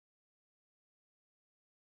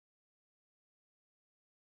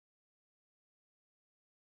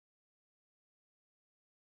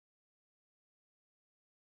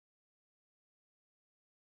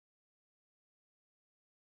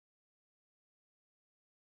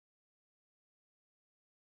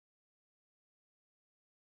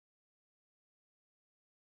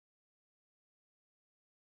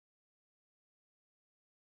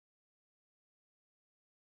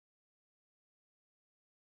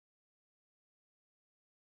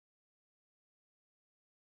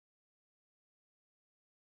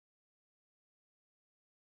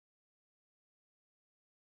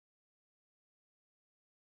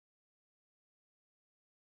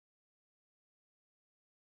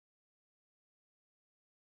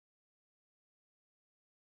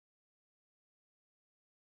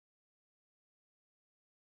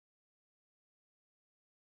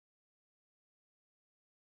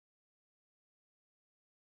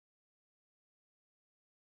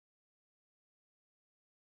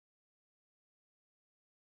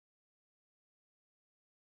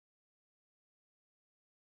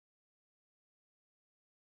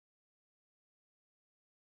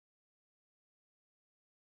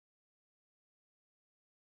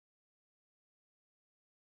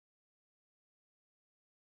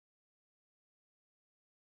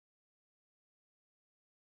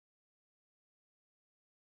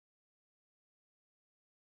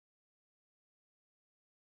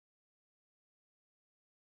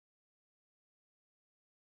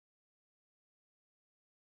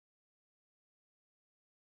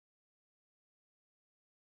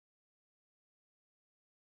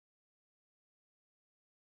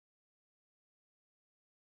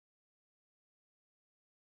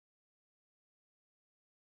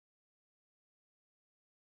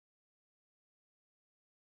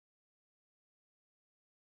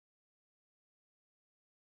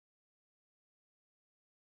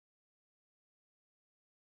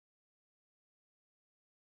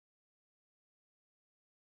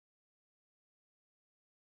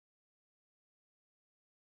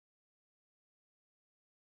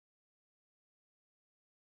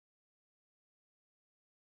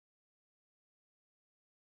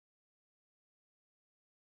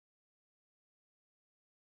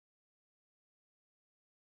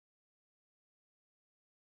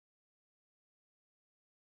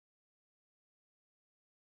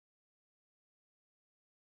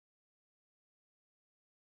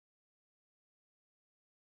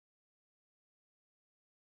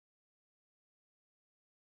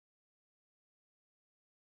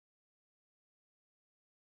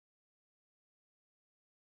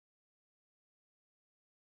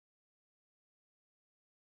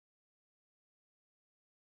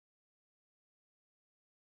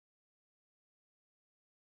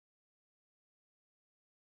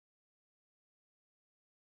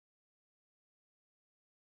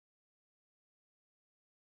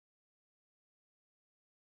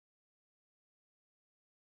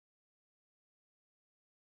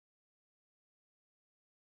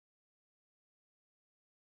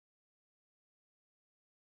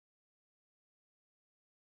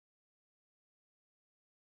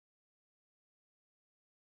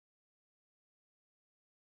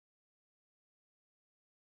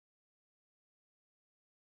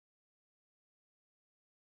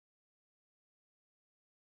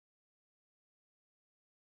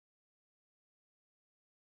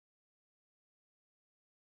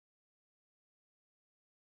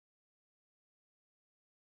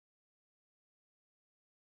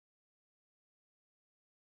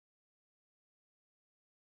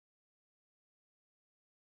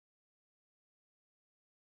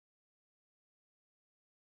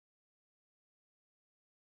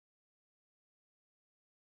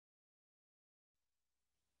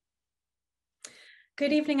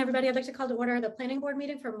Good evening, everybody. I'd like to call to order the planning board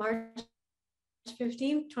meeting for March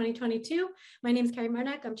 15th, 2022. My name is Carrie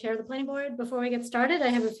Marnak. I'm chair of the planning board. Before we get started, I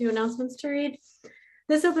have a few announcements to read.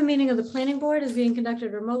 This open meeting of the planning board is being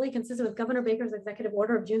conducted remotely, consistent with Governor Baker's executive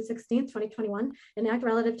order of June 16th, 2021, an act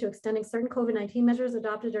relative to extending certain COVID-19 measures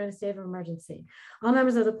adopted during the state of emergency. All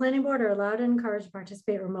members of the planning board are allowed and encouraged to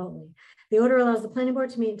participate remotely. The order allows the planning board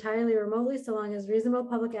to meet entirely remotely so long as reasonable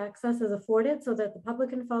public access is afforded so that the public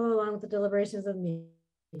can follow along with the deliberations of the meeting.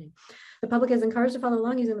 The public is encouraged to follow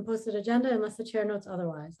along using the posted agenda unless the chair notes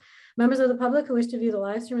otherwise. Members of the public who wish to view the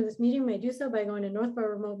live stream of this meeting may do so by going to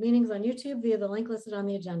Northborough Remote Meetings on YouTube via the link listed on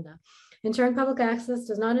the agenda. Ensuring public access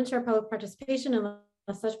does not ensure public participation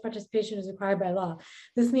unless such participation is required by law.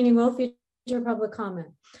 This meeting will feature public comment.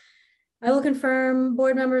 I will confirm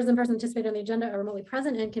board members and persons anticipated on the agenda are remotely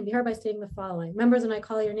present and can be heard by stating the following. Members, when I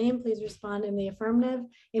call your name, please respond in the affirmative.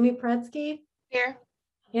 Amy Paretsky. Here.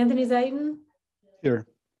 Anthony Zaitin. Here.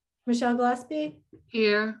 Michelle Gillespie.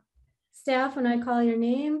 Here. Staff, when I call your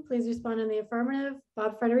name, please respond in the affirmative.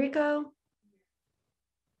 Bob Federico.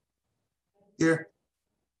 Here.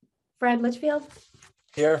 Fred Litchfield.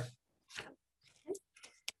 Here.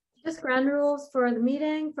 Just ground rules for the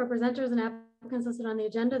meeting. For presenters and applicants listed on the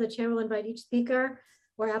agenda, the chair will invite each speaker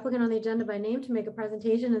or applicant on the agenda by name to make a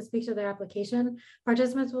presentation and speak to their application.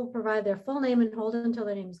 Participants will provide their full name and hold until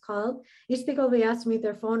their name is called. Each speaker will be asked to mute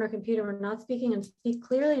their phone or computer when not speaking and speak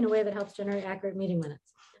clearly in a way that helps generate accurate meeting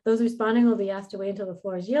minutes. Those responding will be asked to wait until the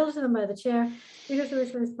floor is yielded to them by the chair. Speakers who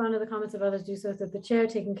wish to respond to the comments of others do so through the chair,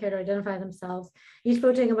 taking care to identify themselves. Each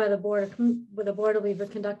vote taken by the board will be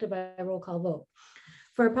conducted by a roll call vote.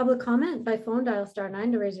 For public comment by phone, dial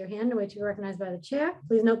 *9 to raise your hand and wait to be recognized by the chair.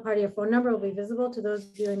 Please note part of your phone number will be visible to those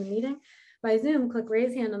viewing the meeting. By Zoom, click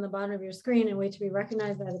raise hand on the bottom of your screen and wait to be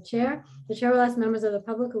recognized by the chair. The chair will ask members of the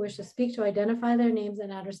public who wish to speak to identify their names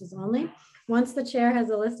and addresses only. Once the chair has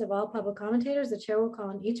a list of all public commentators, the chair will call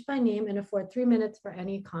on each by name and afford 3 minutes for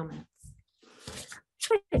any comments.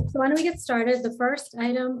 Okay, so why don't we get started? The first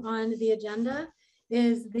item on the agenda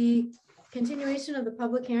is the continuation of the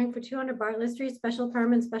public hearing for 200 Bartlett Street special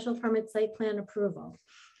permit site plan approval.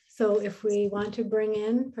 So if we want to bring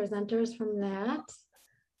in presenters from that.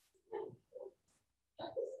 I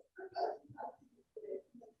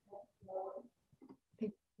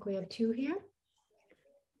think we have two here.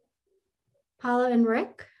 Paula and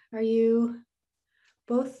Rick, are you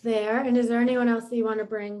both there? And is there anyone else that you want to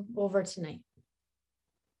bring over tonight?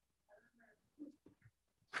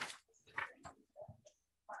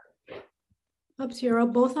 Oops, you're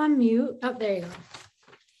both on mute. Oh, there you go.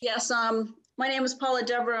 Yes, my name is Paula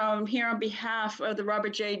Devereaux. I'm here on behalf of the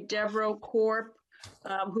Robert J. Devereaux Corp.,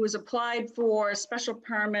 who has applied for a special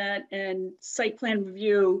permit and site plan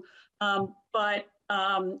review, but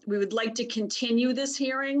we would like to continue this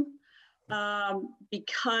hearing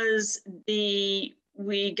because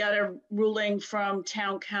we got a ruling from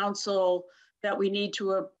town council that we need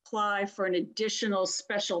to apply for an additional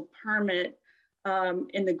special permit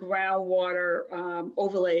in the groundwater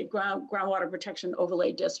groundwater protection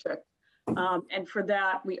overlay district. And for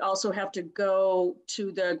that, we also have to go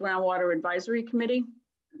to the groundwater advisory committee.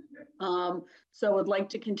 So I'd like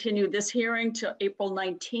to continue this hearing to April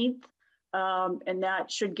 19th. And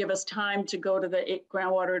that should give us time to go to the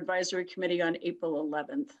groundwater advisory committee on April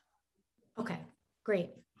 11th. Okay, great.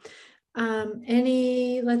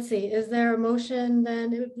 Let's see, is there a motion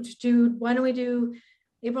then why don't we do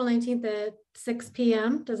April 19th at 6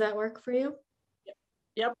 p.m. Does that work for you?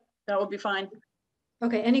 Yep, that would be fine.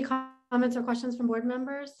 Okay, any comments or questions from board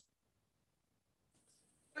members?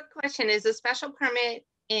 Quick question, is the special permit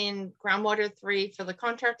in groundwater 3 for the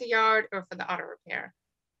contractor yard or for the auto repair?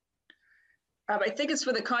 I think it's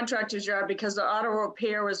for the contractor's yard because the auto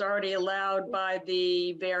repair was already allowed by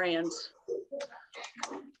the variance.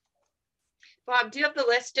 Bob, do you have the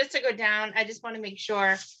list just to go down? I just want to make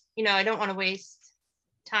sure, I don't want to waste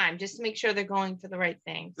time, just to make sure they're going for the right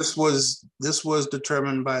thing. This was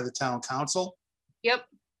determined by the town council. Yep.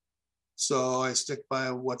 So I stick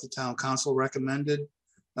by what the town council recommended.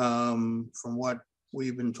 From what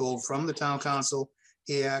we've been told from the town council,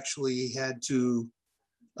 he actually had to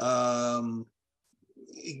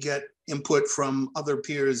get input from other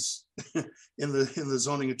peers in the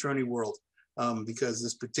zoning attorney world, because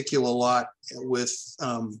this particular lot with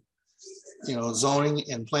zoning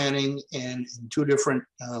and planning and in 2 different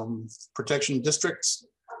protection districts,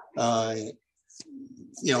 he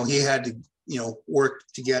had to work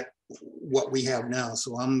to get what we have now.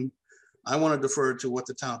 So I want to defer to what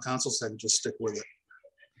the town council said and just stick with it.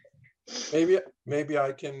 Maybe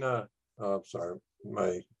I can sorry,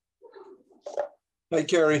 Hi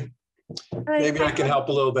Carrie. Maybe I can help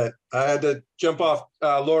a little bit. I had to jump off.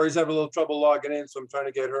 Lori's having a little trouble logging in, so I'm trying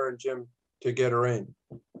to get her and Jim to get her in.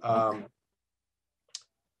 Town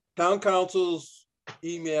council's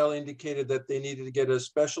email indicated that they needed to get a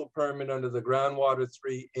special permit under the groundwater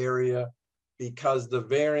 3 area because the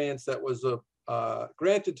variance that was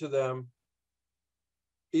granted to them,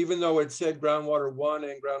 even though it said groundwater 1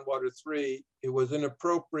 and groundwater 3, it was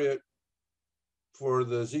inappropriate for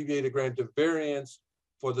the ZBA to grant a variance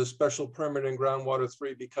for the special permit in groundwater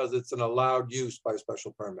 3 because it's an allowed use by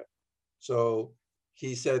special permit. So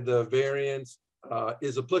he said the variance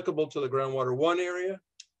is applicable to the groundwater 1 area,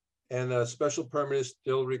 and a special permit is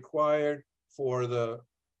still required for the,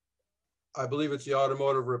 I believe it's the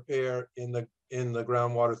automotive repair in the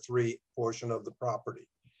groundwater 3 portion of the property.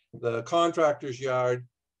 The contractor's yard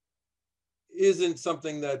isn't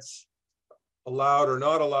something that's allowed or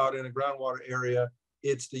not allowed in a groundwater area.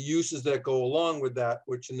 It's the uses that go along with that,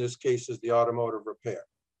 which in this case is the automotive repair.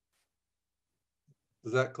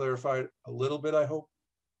 Does that clarify it a little bit, I hope?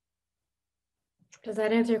 Does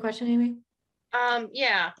that answer your question, Amy?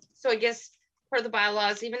 Yeah, so I guess per the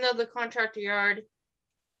bylaws, even though the contractor yard,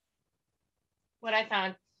 what I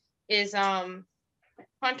found is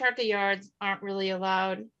contractor yards aren't really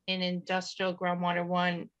allowed in industrial groundwater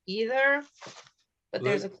 1 either, but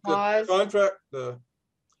there's a clause.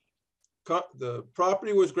 The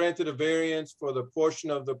property was granted a variance for the portion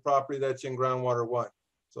of the property that's in groundwater 1.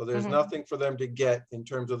 So there's nothing for them to get in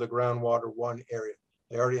terms of the groundwater 1 area.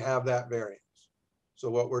 They already have that variance. So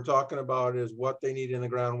what we're talking about is what they need in the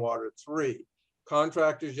groundwater 3.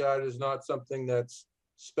 Contractor's yard is not something that's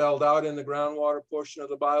spelled out in the groundwater portion of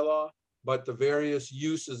the bylaw, but the various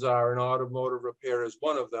uses are, an automotive repair is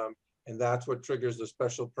one of them. And that's what triggers the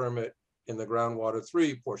special permit in the groundwater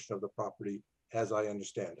 3 portion of the property, as I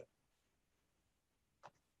understand it.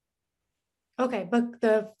 Okay, but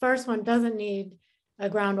the first one doesn't need a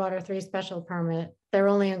groundwater 3 special permit. They're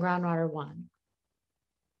only in groundwater 1.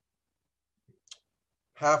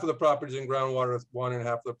 Half of the property is in groundwater 1 and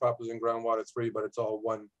half of the property is in groundwater 3, but it's all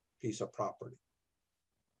one piece of property.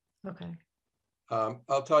 Okay.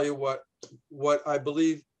 I'll tell you what I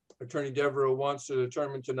believe Attorney Devereaux wants to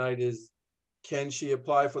determine tonight is, can she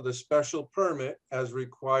apply for the special permit as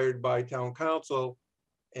required by town council?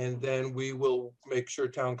 And then we will make sure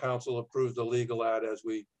town council approves the legal ad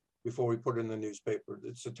before we put it in the newspaper.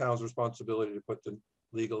 It's the town's responsibility to put the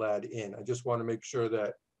legal ad in. I just want to make sure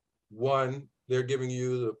that, 1, they're giving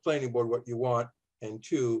you, the planning board, what you want, and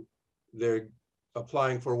 2, they're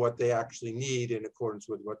applying for what they actually need in accordance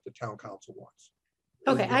with what the town council wants.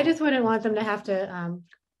 Okay, I just wouldn't want them to have to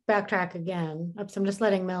backtrack again. So I'm just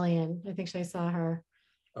letting Millie in. I think I saw her.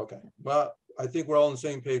 Okay, well, I think we're all on the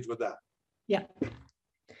same page with that. Yeah.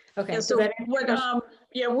 Okay. Yeah, so so that-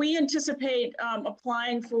 we anticipate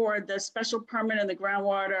applying for the special permit in the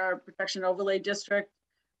groundwater protection overlay district,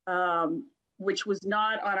 which was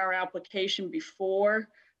not on our application before,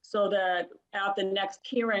 so that at the next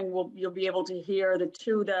hearing, you'll be able to hear the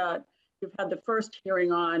 2 that you've had the first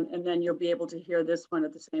hearing on, and then you'll be able to hear this one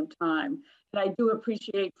at the same time. And I do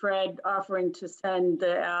appreciate Fred offering to send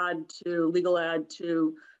the legal ad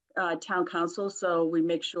to town council, so we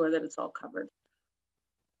make sure that it's all covered.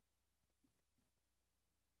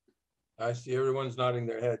 I see everyone's nodding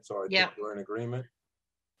their head, so I Yeah. think we're in agreement.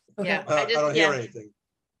 Okay. Yeah, I don't hear anything.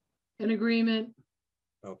 In agreement.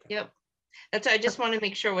 Okay. Yep. That's, I just want to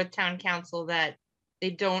make sure with town council that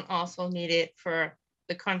they don't also need it for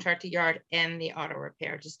the contractor yard and the auto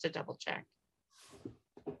repair, just to double check.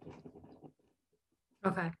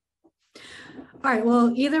 Okay. All right,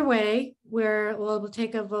 well, either way, we'll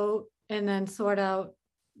take a vote and then sort out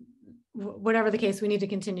whatever the case, we need to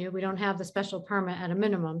continue. We don't have the special permit at a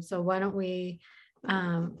minimum. So why don't we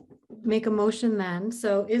make a motion then?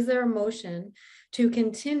 So is there a motion to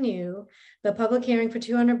continue the public hearing for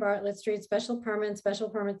 200 Bartlett Street special permit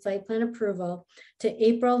site plan approval to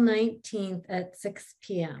April 19th at 6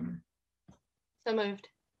 p.m.? So moved.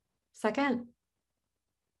 Second?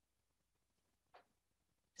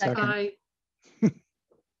 Aye.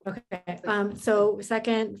 Okay, so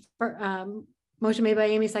second, motion made by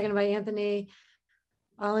Amy, seconded by Anthony.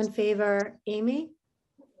 All in favor, Amy,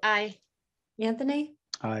 Aye. Anthony,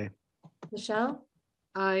 Aye. Michelle,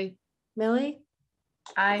 Aye. Millie,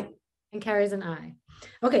 Aye. and Carrie's an aye.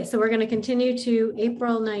 Okay, so we're going to continue to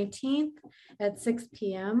April 19th at 6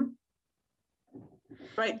 p.m.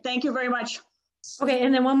 Right, thank you very much. Okay,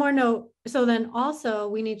 and then one more note. So then also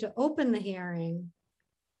we need to open the hearing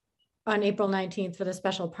on April 19th for the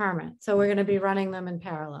special permit. So we're going to be running them in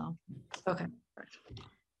parallel. Okay.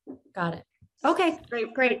 Got it. Okay,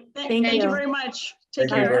 Great. great. Thank you you. very much. Take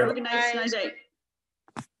Thank you care. very Have a good night. much. Nice day.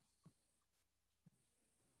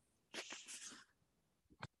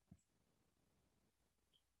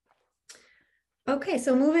 Okay,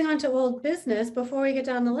 so moving on to old business, before we get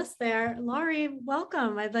down the list there, Laurie,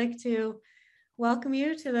 welcome. I'd like to welcome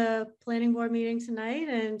you to the planning board meeting tonight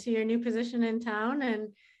and to your new position in town and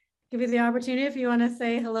give you the opportunity if you want to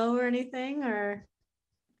say hello or anything or.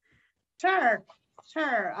 Sure.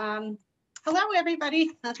 Hello,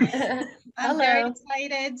 everybody. I'm very Hello.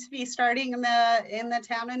 excited to be starting in the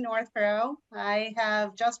town of Northborough. I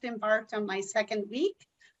have just embarked on my second week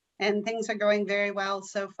and things are going very well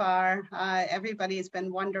so far. Everybody's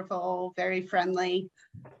been wonderful, very friendly.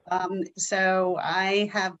 So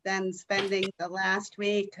I have been spending the last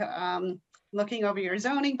week looking over your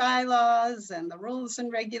zoning bylaws and the rules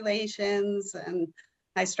and regulations. And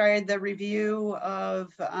I started the review of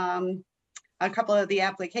a couple of the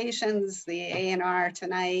applications, the A&R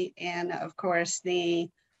tonight, and of course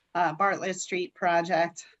the Bartlett Street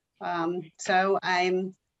project. So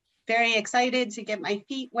I'm very excited to get my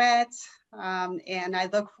feet wet, and I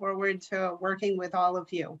look forward to working with all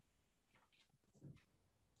of you.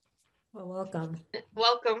 Well, welcome.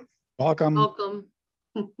 Welcome. Welcome.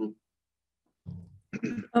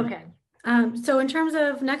 Okay, so in terms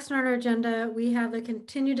of next on our agenda, we have the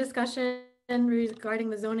continued discussion regarding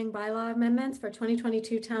the zoning bylaw amendments for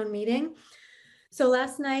 2022 town meeting. So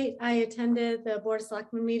last night I attended the Board of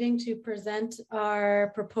Selectmen meeting to present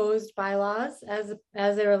our proposed bylaws as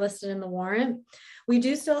they were listed in the warrant. We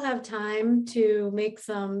do still have time to make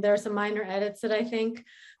there are some minor edits that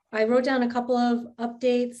I wrote down a couple of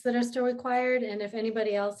updates that are still required. And if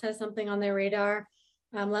anybody else has something on their radar,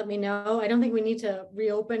 let me know. I don't think we need to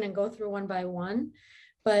reopen and go through one by one,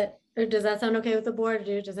 but does that sound okay with the board?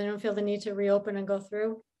 Does anyone feel the need to reopen and go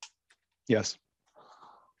through? Yes.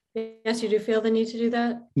 Yes, you do feel the need to do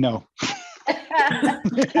that? No.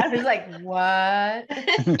 I was like, what?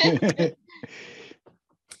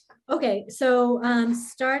 Okay, so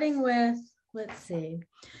starting with, let's see.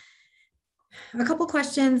 A couple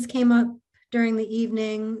questions came up during the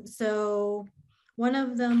evening. So one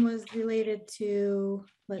of them was related to,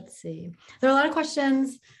 let's see. There are a lot of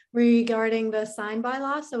questions regarding the sign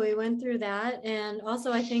bylaw. So we went through that. And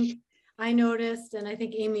also I think I noticed, and I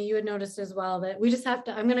think Amy, you had noticed as well, that we just have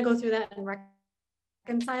to, I'm going to go through that and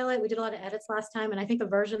reconcile it. We did a lot of edits last time. And I think the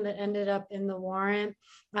version that ended up in the warrant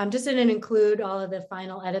just didn't include all of the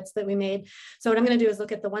final edits that we made. So what I'm going to do is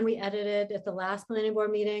look at the one we edited at the last planning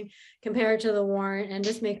board meeting, compare it to the warrant, and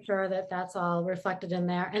just make sure that that's all reflected in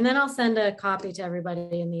there. And then I'll send a copy to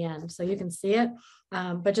everybody in the end so you can see it.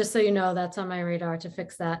 But just so you know, that's on my radar to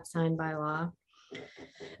fix that sign bylaw.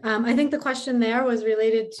 I think the question there was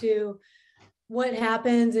related to what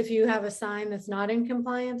happens if you have a sign that's not in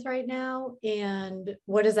compliance right now, and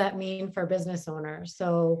what does that mean for business owners?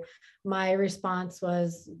 So my response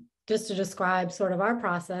was just to describe sort of our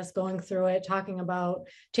process, going through it, talking about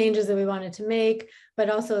changes that we wanted to make, but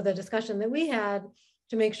also the discussion that we had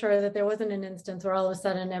to make sure that there wasn't an instance where all of a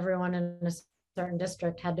sudden everyone in a certain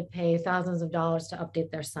district had to pay thousands of dollars to update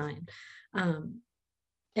their sign.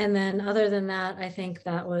 And then other than that, I think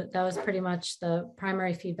that was pretty much the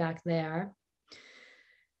primary feedback there.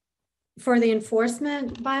 For the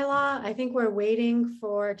enforcement bylaw, I think we're waiting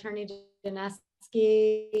for Attorney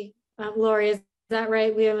Janeski. Lori, is that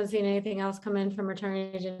right? We haven't seen anything else come in from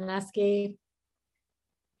Attorney Janeski.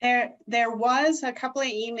 There was a couple of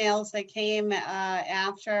emails that came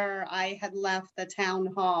after I had left the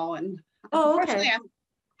town hall, and unfortunately, I'm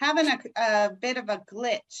having a bit of a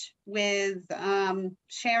glitch with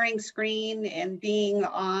sharing screen and being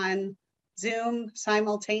on Zoom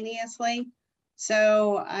simultaneously.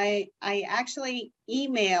 So I actually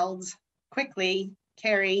emailed quickly,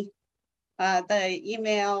 Carrie, the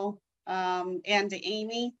email and to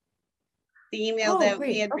Amy, the email that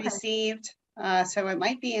we had received. So it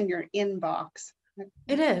might be in your inbox.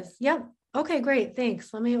 It is. Yep. Okay, great.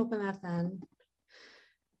 Thanks. Let me open that then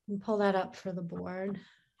and pull that up for the board.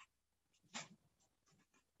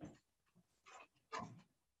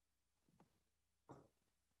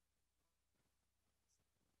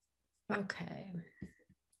 Okay.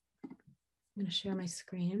 I'm going to share my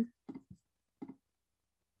screen.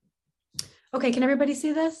 Okay, can everybody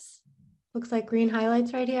see this? Looks like green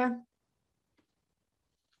highlights right here.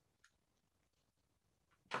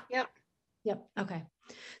 Yep. Yep. Okay.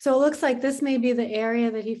 So it looks like this may be the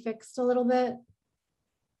area that he fixed a little bit.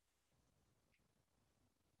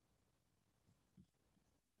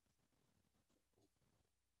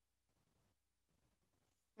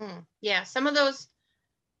 Yeah, some of those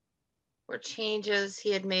were changes he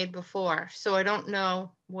had made before, so I don't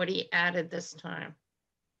know what he added this time.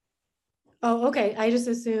 Oh, okay. I just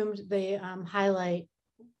assumed the highlight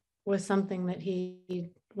was something that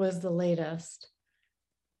he was the latest.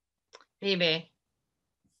 Maybe.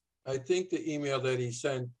 I think the email that he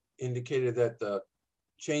sent indicated that the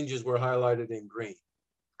changes were highlighted in green.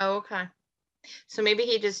 Oh, okay. So maybe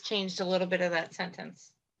he just changed a little bit of that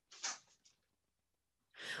sentence.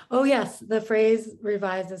 Oh, yes, the phrase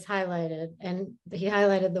revised is highlighted and he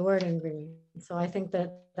highlighted the word in green. So I think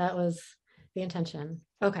that that was the intention.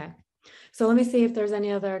 Okay. So let me see if there's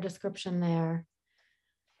any other description there.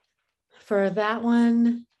 For that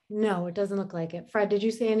one, no, it doesn't look like it. Fred, did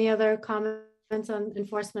you see any other comments on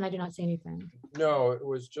enforcement? I do not see anything. No, it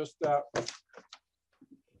was just that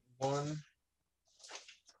one.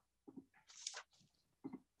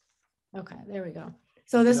 Okay, there we go.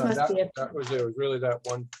 So this No, must that- be it. That was it. It was really that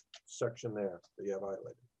one section there that you have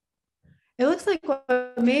highlighted. It looks like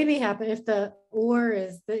what maybe happened if the or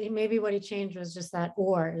is that maybe what he changed was just that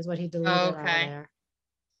or is what he deleted out of Okay. there.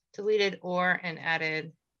 Deleted or and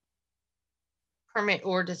added permit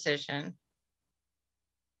or decision.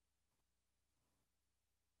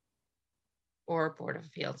 Or Board of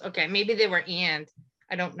Appeals. Okay, maybe they were and.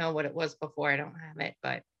 I don't know what it was before. I don't have it,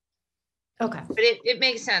 but Okay, it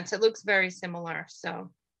makes sense. It looks very similar. So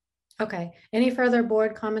okay. Any further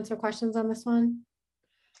board comments or questions on this one?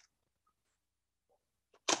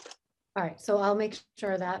 All right, so I'll make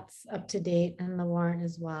sure that's up to date in the warrant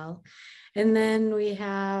as well. And then we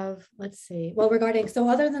have, let's see, well, regarding, so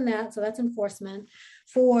other than that, so that's enforcement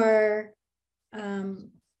for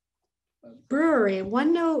brewery,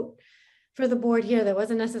 one note for the board here that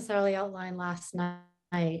wasn't necessarily outlined last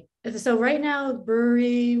night. So right now,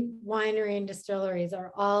 brewery, winery, and distilleries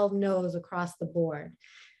are all no's across the board.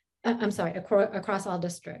 I'm sorry, across all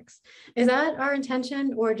districts. Is that our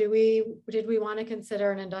intention, or did we want to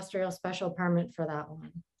consider an industrial special permit for that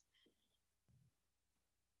one?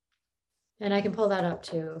 And I can pull that up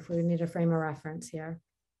too if we need a frame of reference here.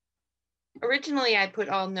 originally I put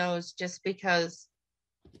all no's just because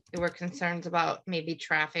there were concerns about maybe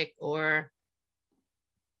traffic or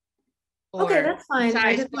Okay, that's fine. I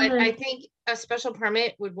size, just but wanna- I think a special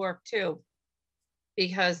permit would work too.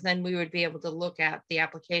 Because then we would be able to look at the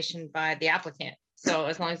application by the applicant. So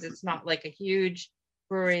as long as it's not like a huge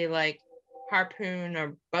brewery like Harpoon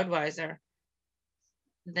or Budweiser,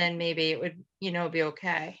 then maybe it would, be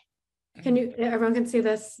okay. Can you, everyone can see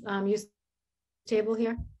this use table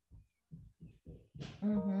here?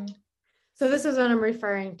 Mhm. So this is what I'm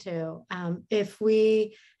referring to. If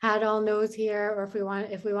we had all no's here, or if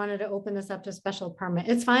we wanted to open this up to special permit,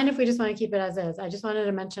 it's fine if we just want to keep it as is. I just wanted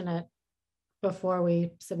to mention it before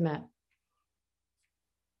we submit.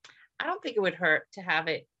 I don't think it would hurt to have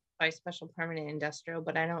it by special permanent industrial,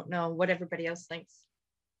 but I don't know what everybody else thinks.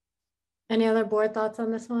 Any other board thoughts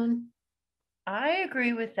on this one? I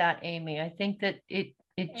agree with that, Amy. I think that it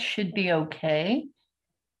should be okay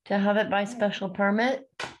to have it by special permit.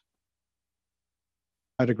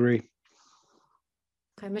 I'd agree.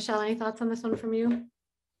 Okay, Michelle, any thoughts on this one from you?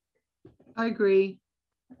 I agree.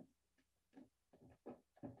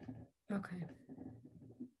 Okay.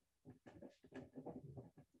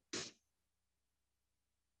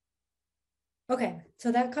 Okay,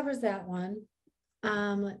 so that covers that one.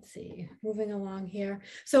 Let's see, moving along here.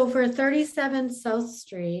 So for 37 South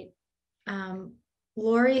Street,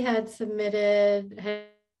 Lori had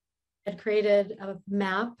created a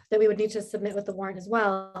map that we would need to submit with the warrant as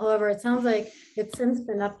well. However, it sounds like it's since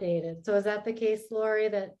been updated. So is that the case, Lori,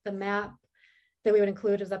 that the map that we would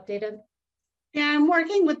include is updated? Yeah, I'm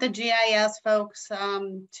working with the GIS folks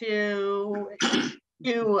to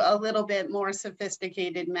do a little bit more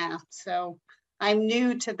sophisticated math. So I'm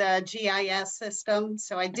new to the GIS system,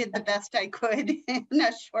 so I did the best I could in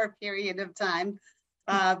a short period of time,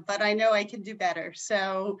 but I know I can do better.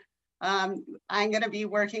 So I'm going to be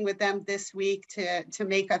working with them this week to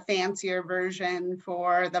make a fancier version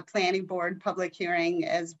for the planning board public hearing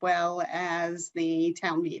as well as the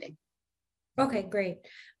town meeting. Okay, great.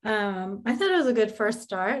 I thought it was a good first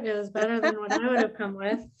start. It was better than what I would have come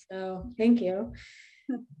with. So thank you.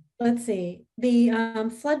 Let's see, the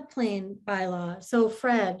floodplain bylaw. So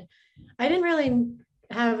Fred, I didn't really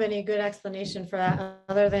have any good explanation for that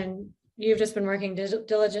other than you've just been working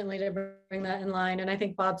diligently to bring that in line. And I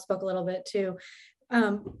think Bob spoke a little bit too.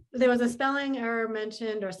 There was a spelling error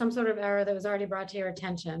mentioned or some sort of error that was already brought to your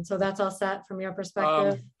attention. So that's all set from your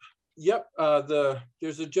perspective? Yep,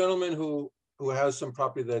 there's a gentleman who has some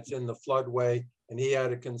property that's in the floodway, and he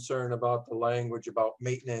had a concern about the language about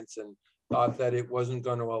maintenance and thought that it wasn't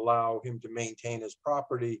going to allow him to maintain his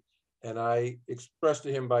property. And I expressed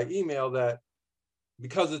to him by email that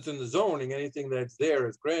because it's in the zoning, anything that's there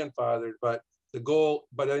is grandfathered, but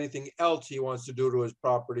anything else he wants to do to his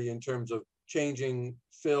property in terms of changing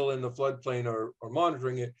fill in the floodplain or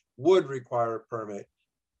monitoring it would require a permit.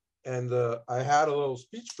 And I had a little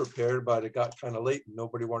speech prepared, but it got kind of late and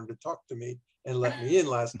nobody wanted to talk to me and let me in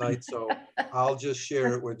last night. So I'll just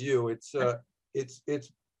share it with you. It's,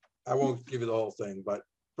 I won't give you the whole thing, but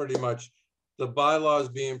pretty much the bylaws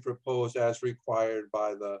being proposed as required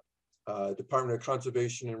by the Department of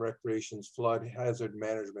Conservation and Recreation's Flood Hazard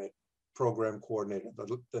Management Program Coordinator,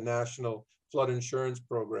 the National Flood Insurance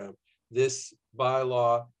Program. This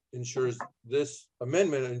bylaw ensures, this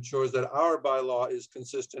amendment ensures that our bylaw is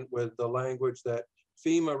consistent with the language that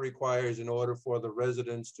FEMA requires in order for the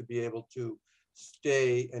residents to be able to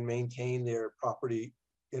stay and maintain their property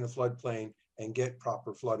in a floodplain and get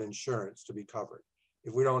proper flood insurance to be covered.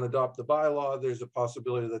 If we don't adopt the bylaw, there's a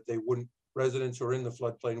possibility that they wouldn't, residents who are in the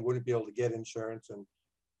floodplain wouldn't be able to get insurance, and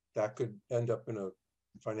that could end up in a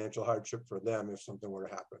financial hardship for them if something were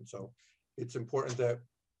to happen. So it's important that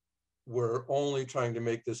we're only trying to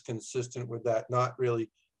make this consistent with that, not really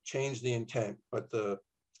change the intent, but the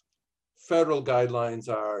federal guidelines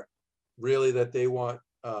are really that they want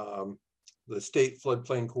the state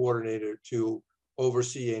floodplain coordinator to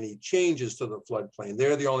oversee any changes to the floodplain.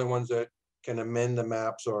 They're the only ones that can amend the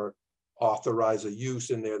maps or authorize a use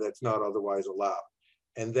in there that's not otherwise allowed.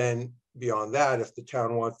 And then beyond that, if the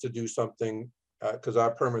town wants to do something, because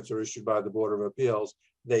our permits are issued by the Board of Appeals,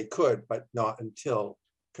 they could, but not until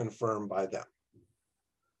confirmed by them.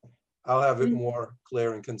 I'll have it more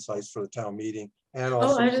clear and concise for the town meeting and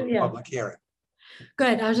also for the public hearing.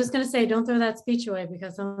 Good. I was just going to say, don't throw that speech away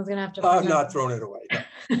because someone's going to have to. I'm not throwing it away.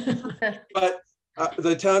 No. But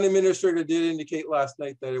the town administrator did indicate last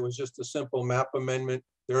night that it was just a simple map amendment.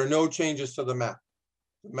 There are no changes to the map.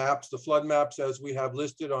 The maps, the flood maps, as we have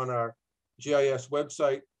listed on our GIS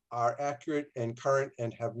website, are accurate and current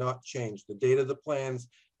and have not changed. The date of the plans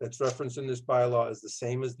that's referenced in this bylaw is the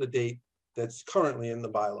same as the date that's currently in the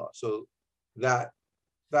bylaw. So that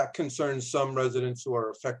concerns some residents who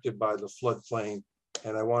are affected by the floodplain.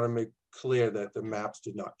 And I want to make clear that the maps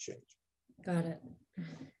did not change. Got it.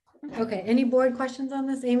 Okay, any board questions on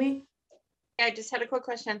this, Amy? Yeah, I just had a quick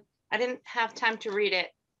question. I didn't have time to read it,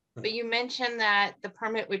 but you mentioned that the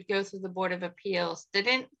permit would go through the Board of Appeals.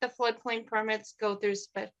 Didn't the floodplain permits go through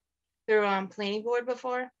planning board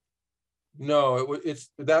before? No, it's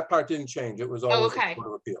that part didn't change. It was always the Board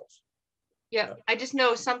of Appeals. Yeah, I just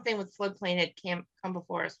know something with floodplain had come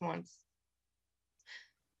before us once.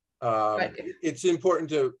 It's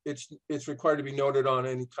important to, it's required to be noted on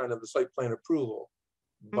any kind of the site plan approval.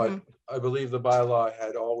 But I believe the bylaw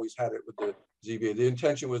had always had it with the ZBA. The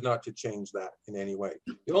intention was not to change that in any way.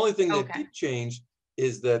 The only thing that did change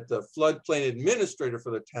is that the floodplain administrator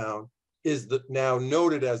for the town is now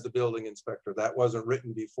noted as the building inspector. That wasn't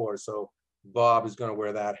written before, so Bob is going to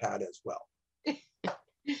wear that hat as well.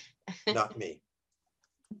 Not me.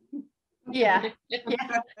 Yeah.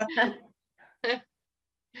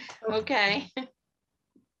 Okay.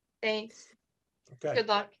 Thanks. Okay. Good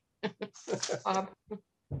luck, Bob.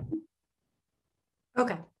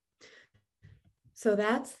 Okay. So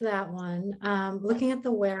that's that one. Looking at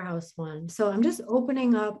the warehouse one. So I'm just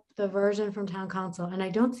opening up the version from town council and I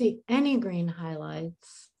don't see any green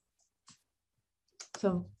highlights.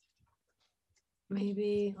 So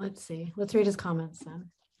maybe, let's see, let's read his comments then.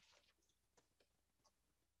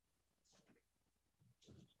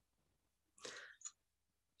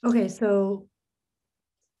 Okay, so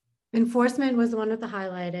enforcement was the one with the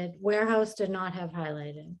highlighted. Warehouse did not have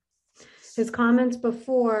highlighted. His comments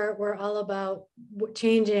before were all about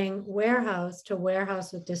changing warehouse to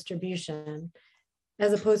warehouse with distribution,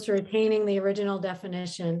 as opposed to retaining the original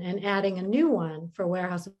definition and adding a new one for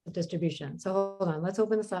warehouse with distribution. So hold on, let's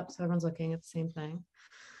open this up so everyone's looking at the same thing.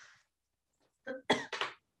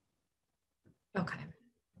 Okay.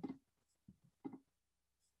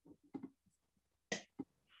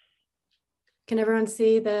 Can everyone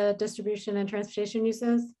see the distribution and transportation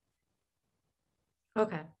uses?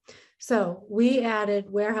 Okay, so we added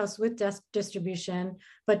warehouse with distribution,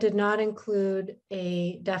 but did not include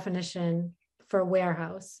a definition for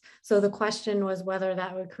warehouse. So the question was whether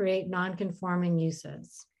that would create non-conforming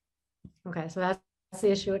uses. Okay, so that's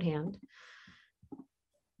the issue at hand.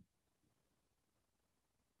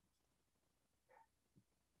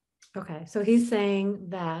 Okay, so he's saying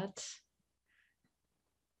that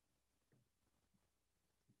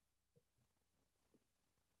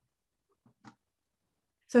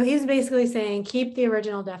he's basically saying keep the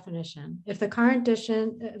original definition. If the current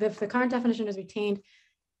definition is retained,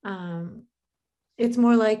 it's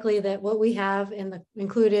more likely that what we have in the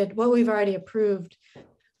included, what we've already approved,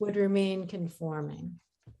 would remain conforming.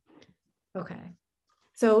 Okay,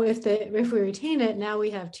 so if we retain it, now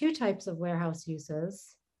we have two types of warehouse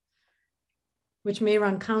uses, which may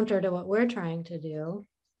run counter to what we're trying to do.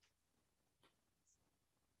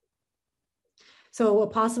 So a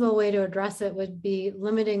possible way to address it would be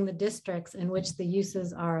limiting the districts in which the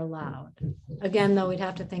uses are allowed. Again, though, we'd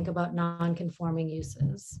have to think about non-conforming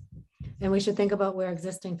uses. And we should think about where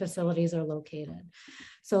existing facilities are located.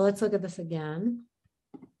 So let's look at this again.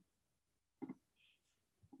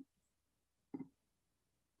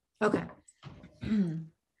 Okay.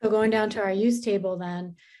 So going down to our use table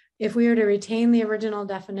then, if we were to retain the original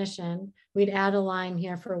definition, we'd add a line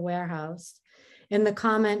here for warehouse. And the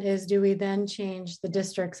comment is, do we then change the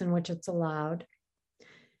districts in which it's allowed?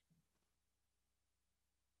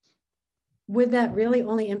 Would that really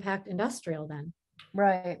only impact industrial then?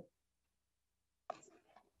 Right.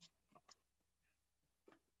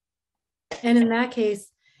 And in that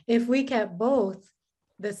case, if we kept both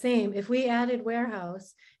the same, if we added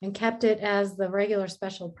warehouse and kept it as the regular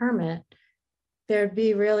special permit, there'd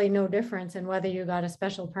be really no difference in whether you got a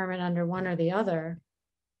special permit under one or the other.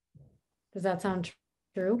 Does that sound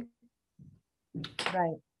true?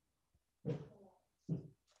 Right.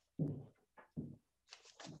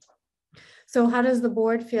 So how does the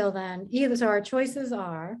board feel then? Either, so our choices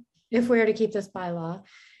are, if we were to keep this bylaw,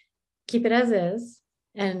 keep it as is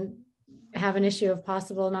and have an issue of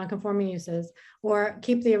possible non-conforming uses, or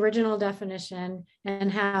keep the original definition and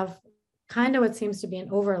have kind of what seems to be an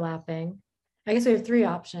overlapping. I guess we have three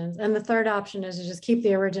options. And the third option is to just keep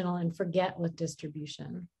the original and forget with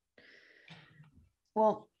distribution.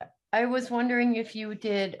 Well, I was wondering if you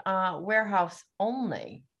did warehouse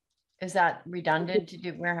only. Is that redundant to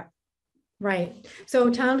do warehouse? Right. So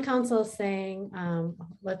town council is saying,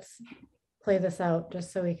 let's play this out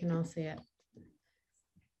just so we can all see it.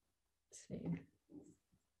 Let's see.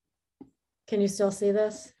 Can you still see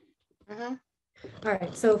this? Mhm. All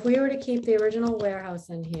right. So if we were to keep the original warehouse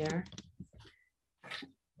in here.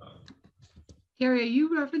 Carrie, are you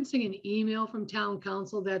referencing an email from town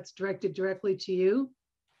council that's directed directly to you?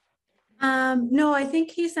 No, I think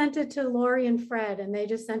he sent it to Lori and Fred, and they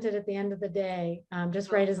just sent it at the end of the day,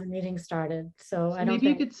 just right as the meeting started. So I don't Maybe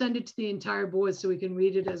you think. could send it to the entire board so we can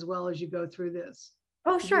read it as well as you go through this.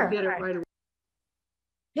 Oh, You'll sure. Get it All right. right away.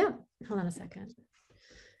 Yeah, hold on a second.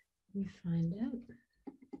 Let me find it.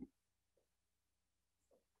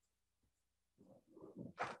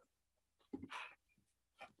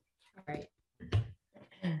 All right.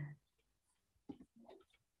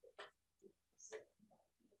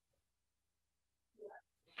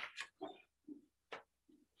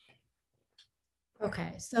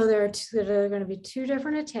 Okay, so there are going to be two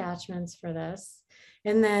different attachments for this.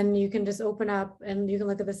 And then you can just open up and you can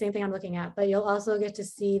look at the same thing I'm looking at, but you'll also get to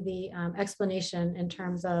see the explanation in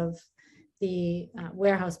terms of the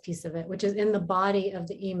warehouse piece of it, which is in the body of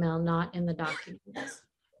the email, not in the documents.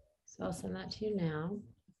 So I'll send that to you now.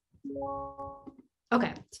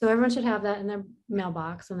 Okay, so everyone should have that in their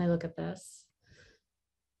mailbox when they look at this.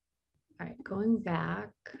 All right, going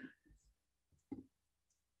back.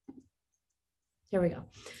 Here we go.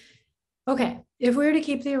 Okay, if we were to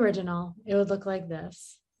keep the original, it would look like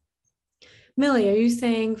this. Millie, are you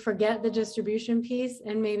saying forget the distribution piece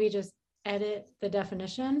and maybe just edit the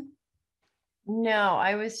definition? No,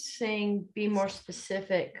 I was saying be more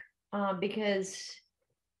specific because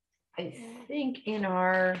I think in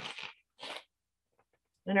our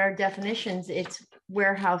definitions, it's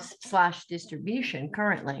warehouse / distribution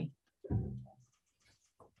currently.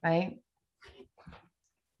 Right?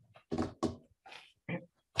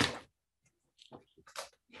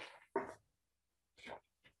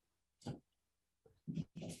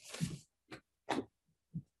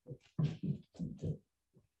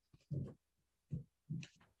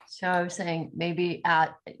 So I was saying maybe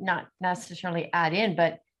not necessarily add in,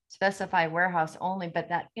 but specify warehouse only, but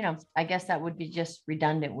that, I guess that would be just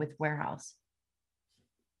redundant with warehouse.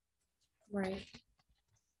 Right.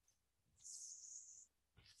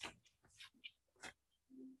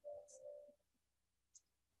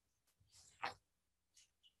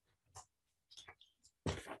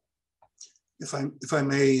 If I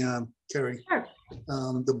may, Carrie, Sure.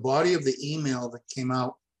 the body of the email that came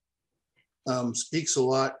out speaks a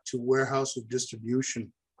lot to warehouse of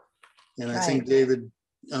distribution. And I think, Right. David,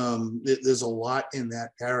 there's a lot in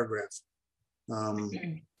that paragraph.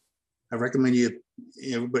 I recommend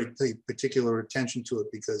everybody pay particular attention to it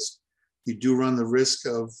because you do run the risk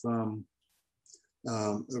of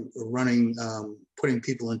putting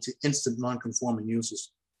people into instant non-conforming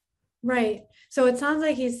uses. Right. So it sounds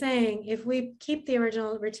like he's saying if we keep the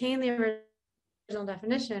original, retain the original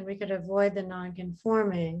definition, we could avoid the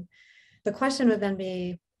non-conforming. The question would then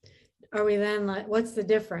be, are we then like, what's the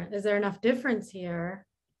difference? Is there enough difference here?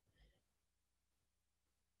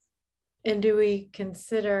 And do we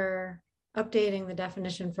consider updating the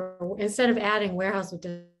definition for, instead of adding warehouse with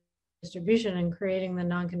distribution and creating the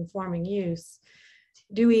non-conforming use,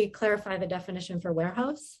 do we clarify the definition for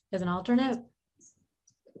warehouse as an alternate?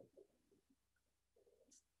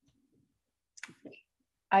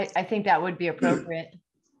 I think that would be appropriate.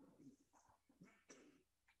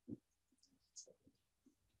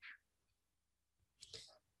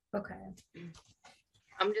 Okay,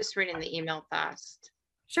 I'm just reading the email fast.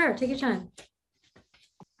 sure, take your time.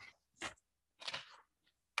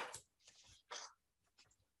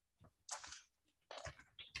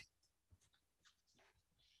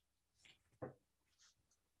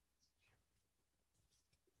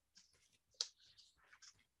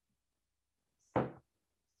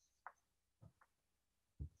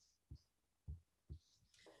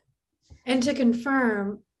 And to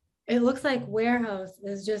confirm, it looks like warehouse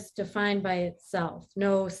is just defined by itself.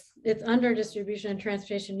 No, it's under distribution and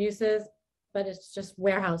transportation uses, but it's just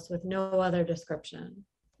warehouse with no other description.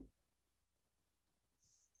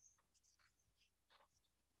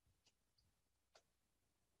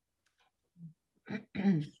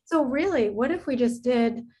 So really, what if we just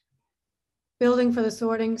did building for the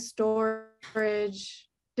sorting, storage,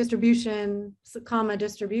 distribution, comma,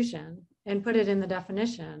 distribution, and put it in the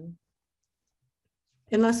definition?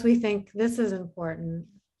 Unless we think this is important.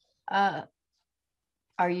 Are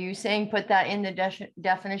you saying put that in the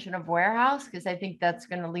definition of warehouse? Because I think that's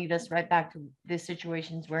going to lead us right back to the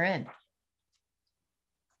situations we're in.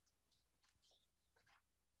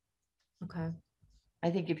 Okay. I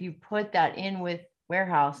think if you put that in with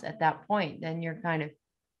warehouse at that point, then you're kind of.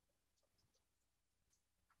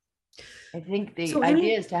 I think the So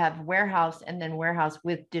idea is to have warehouse and then warehouse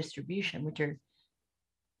with distribution, which are.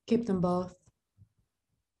 Keep them both.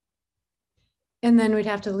 And then we'd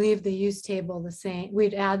have to leave the use table the same.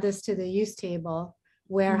 We'd add this to the use table,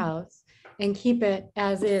 warehouse, and keep it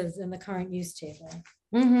as is in the current use table.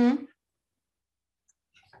 Mm-hmm.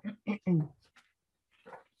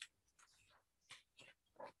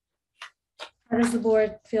 How does the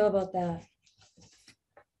board feel about that?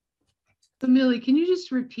 So Millie, can you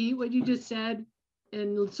just repeat what you just said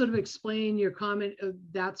and sort of explain your comment of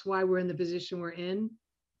that's why we're in the position we're in?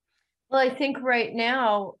 Well, I think right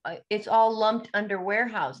now it's all lumped under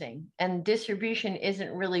warehousing and distribution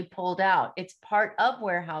isn't really pulled out. It's part of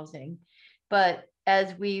warehousing. But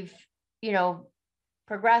as we've,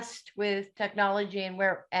 progressed with technology and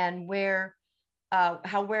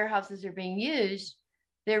how warehouses are being used,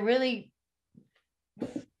 they're really,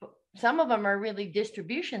 some of them are really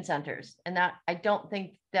distribution centers. And that I don't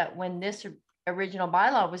think that when this original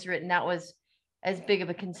bylaw was written, that was as big of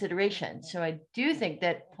a consideration. So I do think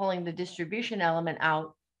that pulling the distribution element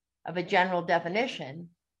out of a general definition,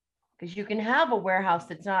 because you can have a warehouse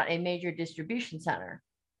that's not a major distribution center.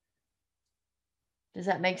 Does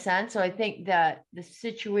that make sense? So I think that the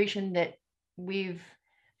situation that we've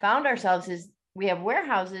found ourselves is we have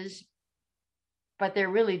warehouses, but they're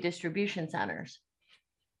really distribution centers.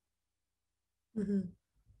 Mhm.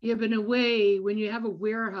 Yeah, but in a way, when you have a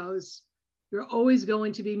warehouse, you're always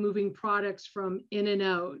going to be moving products from in and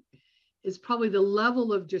out. It's probably the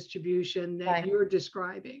level of distribution that Right. you're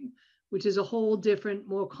describing, which is a whole different,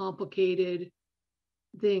 more complicated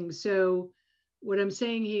thing. So what I'm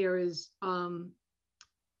saying here is,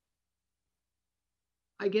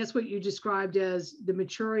 I guess what you described as the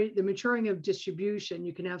maturing of distribution,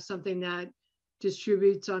 you can have something that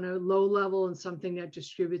distributes on a low level and something that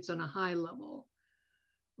distributes on a high level,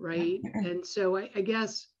 right? And so I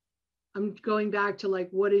guess I'm going back to like,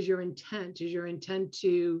 what is your intent? Is your intent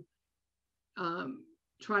to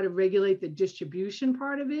try to regulate the distribution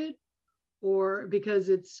part of it? Or because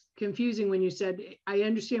it's confusing when you said, I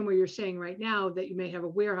understand what you're saying right now, that you may have a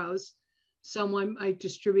warehouse, someone might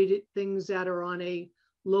distribute things that are on a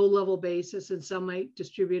low level basis and some might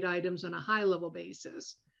distribute items on a high level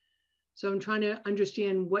basis. So I'm trying to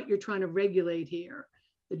understand what you're trying to regulate here,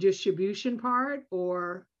 the distribution part,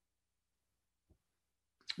 or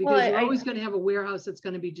because you're always going to have a warehouse that's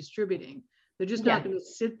going to be distributing. They're just not going to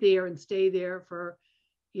sit there and stay there for,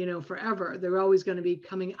 forever. They're always going to be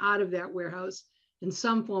coming out of that warehouse in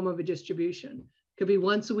some form of a distribution. Could be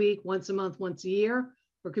once a week, once a month, once a year,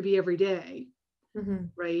 or it could be every day,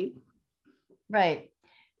 right? Right.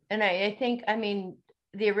 And I think,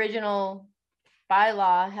 the original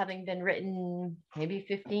bylaw, having been written maybe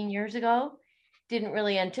 15 years ago, didn't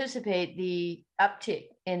really anticipate the uptick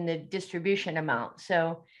in the distribution amount.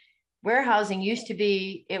 So warehousing used to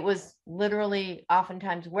be, it was literally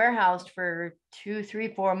oftentimes warehoused for 2, 3,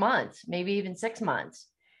 4 months, maybe even 6 months.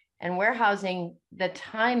 And warehousing, the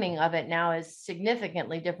timing of it now is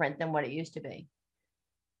significantly different than what it used to be.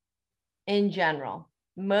 In general,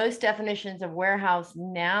 most definitions of warehouse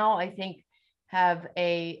now, I think, have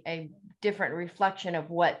a different reflection of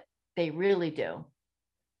what they really do.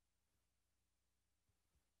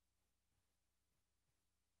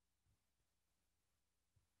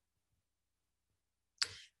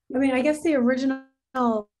 I mean, I guess the original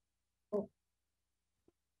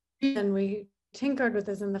reason we tinkered with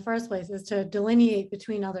this in the first place is to delineate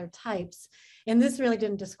between other types. And this really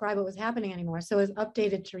didn't describe what was happening anymore. So it was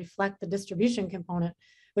updated to reflect the distribution component,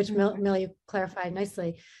 which Millie clarified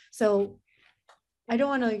nicely. So I don't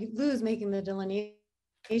want to lose making the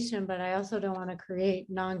delineation, but I also don't want to create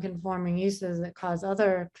non-conforming uses that cause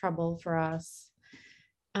other trouble for us.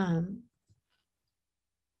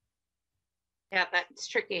 Yeah, that's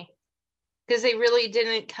tricky. Because they really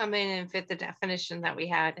didn't come in and fit the definition that we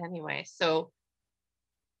had anyway. So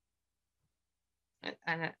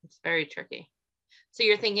and it's very tricky. So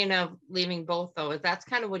you're thinking of leaving both though. That's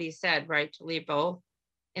kind of what he said, right? To leave both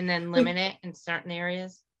and then limit it in certain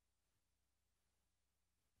areas.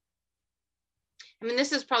 I mean,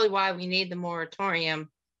 this is probably why we need the moratorium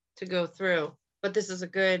to go through, but this is a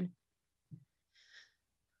good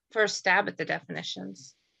first stab at the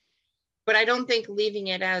definitions. But I don't think leaving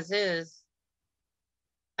it as is,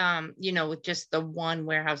 you know, with just the one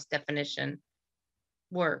warehouse definition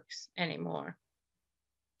works anymore.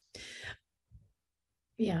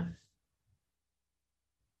 Yeah.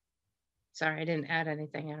 Sorry, I didn't add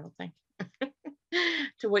anything, I don't think,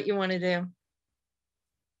 to what you want to do.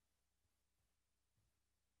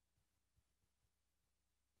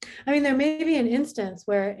 I mean, there may be an instance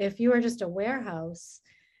where if you are just a warehouse,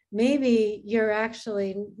 maybe you're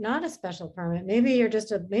actually not a special permit. Maybe you're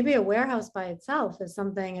just maybe a warehouse by itself is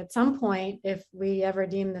something at some point, if we ever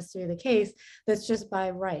deem this to be the case, that's just by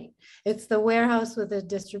right. It's the warehouse with a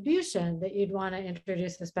distribution that you'd want to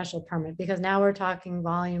introduce a special permit, because now we're talking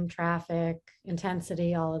volume, traffic,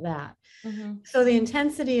 intensity, all of that. So the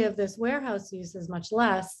intensity of this warehouse use is much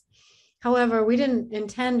less. However, we didn't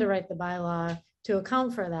intend to write the bylaw to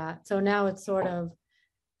account for that. So now it's sort of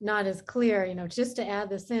not as clear, you know, just to add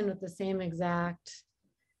this in with the same exact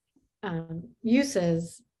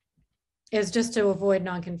uses is just to avoid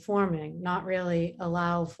non-conforming, not really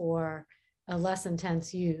allow for a less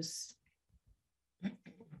intense use.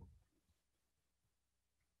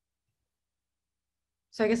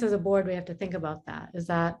 So I guess as a board, we have to think about that. Is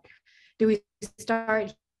that, do we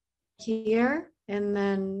start here and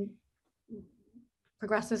then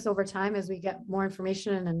progress this over time as we get more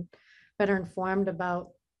information and better informed about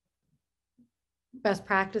best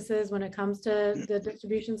practices when it comes to the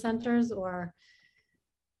distribution centers, or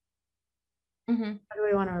how do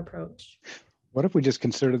we want to approach? What if we just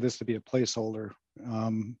consider this to be a placeholder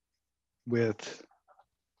with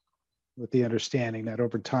the understanding that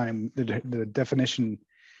over time, the definition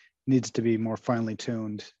needs to be more finely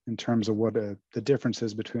tuned in terms of what the difference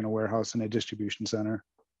is between a warehouse and a distribution center?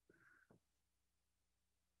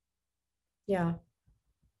 Yeah.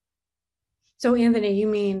 So Anthony, you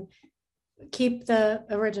mean keep the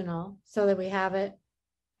original so that we have it?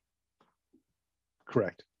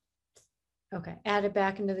 Correct. Okay, add it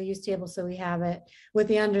back into the use table so we have it, with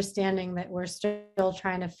the understanding that we're still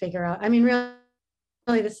trying to figure out. I mean,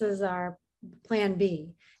 really, this is our plan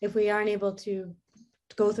B. If we aren't able to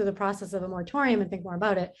go through the process of a moratorium and think more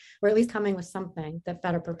about it, we're at least coming with something that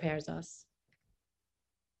better prepares us.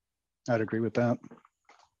 I'd agree with that.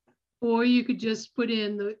 Or you could just put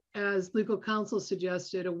in, as legal counsel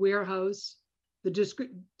suggested, a warehouse, the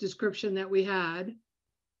description that we had,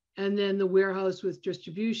 and then the warehouse with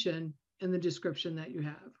distribution and the description that you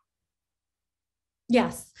have.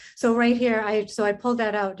 Yes. So right here, I pulled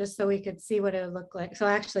that out just so we could see what it would look like. So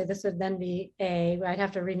actually, this would then be I'd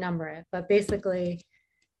have to renumber it, but basically,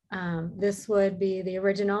 this would be the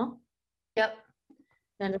original. Yep.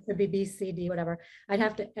 Then it could be B, C, D, whatever. I'd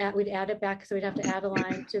have to add, we'd add it back. So we'd have to add a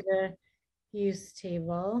line to the use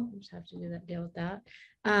table. Just have to do that, deal with that.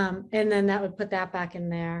 And then that would put that back in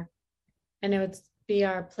there. And it would be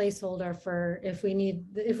our placeholder for if we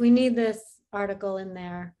need this article in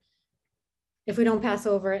there. If we don't pass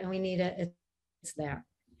over it and we need it, it's there.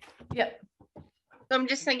 Yep. So I'm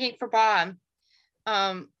just thinking for Bob,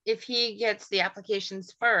 if he gets the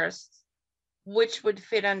applications first, which would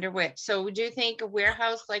fit under which? So would you think a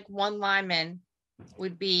warehouse like One Lyman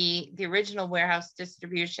would be the original warehouse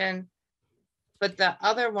distribution, but the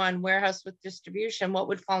other one, warehouse with distribution, what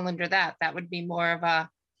would fall under that? That would be more of a,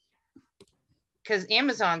 because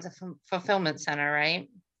Amazon's a fulfillment center, right?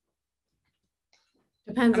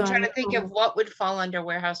 Depends I'm on. trying to think of what would fall under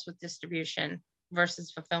warehouse with distribution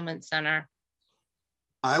versus fulfillment center.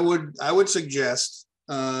 I would suggest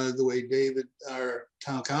the way David, our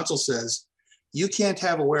town council says, you can't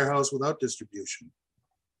have a warehouse without distribution.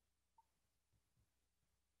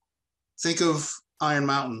 think of Iron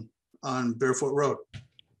Mountain on Barefoot Road,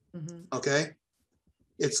 Mhm. okay?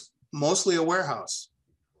 It's mostly a warehouse,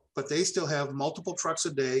 but they still have multiple trucks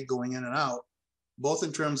a day going in and out, both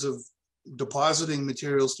in terms of depositing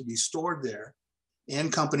materials to be stored there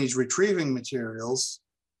and companies retrieving materials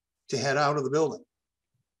to head out of the building.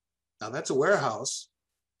 Now, that's a warehouse.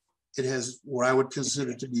 It has what I would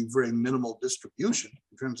consider to be very minimal distribution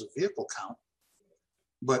in terms of vehicle count.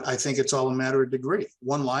 But I think it's all a matter of degree.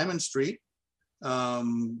 One Lyman Street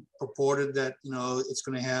purported that, you know, it's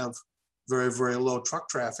going to have very, very low truck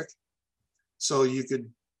traffic. So you could,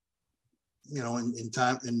 you know, in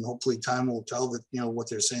time, and hopefully time will tell that, you know, what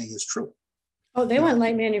they're saying is true. Oh, they went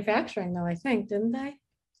light manufacturing though, I think, didn't they?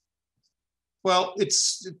 Well,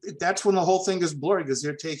 that's when the whole thing is blurry, because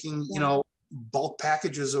they're taking, you know, bulk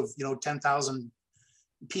packages of, you know, 10,000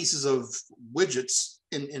 pieces of widgets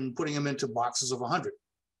and putting them into boxes of 100.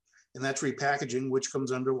 And that's repackaging, which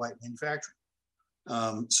comes under light manufacturing.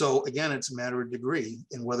 So again, it's a matter of degree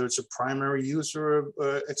and whether it's a primary use or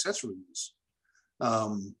accessory use.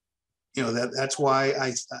 You know, that's why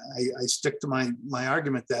I stick to my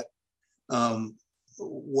argument that no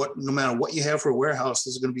matter what you have for a warehouse,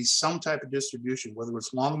 there's going to be some type of distribution, whether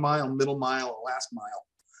it's long mile, middle mile, or last mile.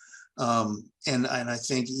 And I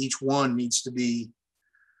think each one needs to be,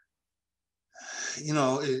 you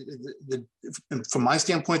know, from my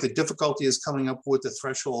standpoint, the difficulty is coming up with the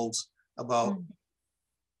thresholds about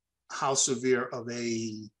how severe of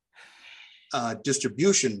a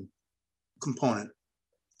distribution component,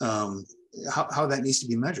 how that needs to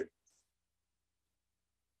be measured.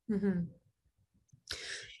 Mhm.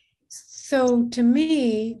 So to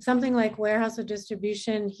me, something like warehouse or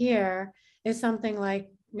distribution here is something like,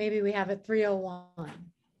 maybe we have at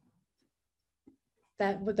 301.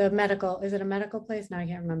 That with the medical, is it a medical place? Now I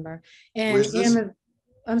can't remember. And Where's this?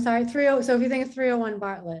 I'm sorry, 30. So if you think of 301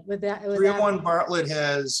 Bartlett, with that, 301 Bartlett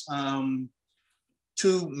has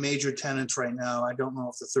two major tenants right now. I don't know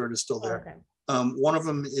if the third is still there. Okay. One of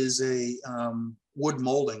them is a wood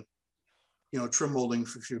molding, you know, trim molding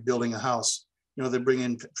if you're building a house. You know, they bring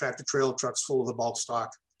in tractor trailer trucks full of the bulk stock.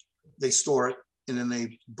 They store it, and then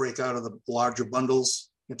they break out of the larger bundles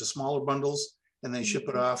into smaller bundles, and they ship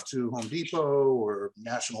it off to Home Depot or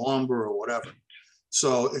National Lumber or whatever.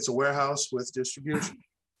 So it's a warehouse with distribution.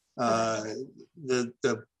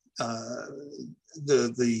 The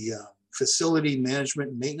facility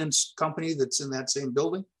management maintenance company that's in that same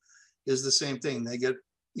building is the same thing. They get,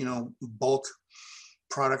 you know, bulk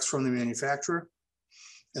products from the manufacturer,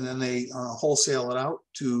 and then they wholesale it out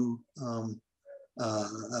to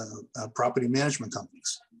property management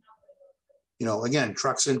companies. You know, again,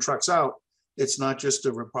 trucks in, trucks out. It's not just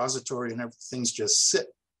a repository and everything's just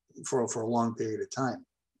sit for a long period of time.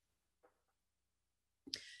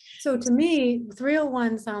 So to me,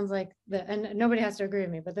 301 sounds like and nobody has to agree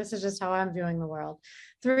with me, but this is just how I'm viewing the world.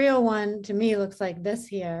 301 to me looks like this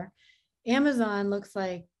here. Amazon looks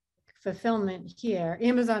like fulfillment here.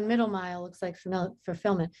 Amazon middle mile looks like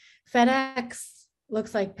fulfillment. FedEx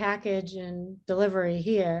looks like package and delivery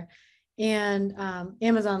here. And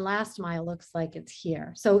Amazon last mile looks like it's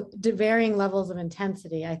here. So varying levels of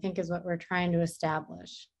intensity, I think, is what we're trying to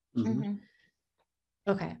establish. Mm-hmm.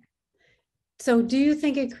 Okay. So do you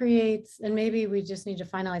think it creates, and maybe we just need to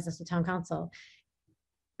finalize this with town council.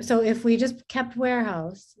 So if we just kept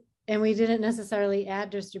warehouse and we didn't necessarily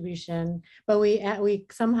add distribution, but we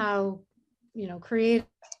somehow, you know, created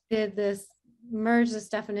this, merged this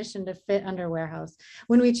definition to fit under warehouse.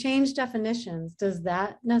 When we change definitions, does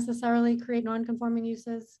that necessarily create non-conforming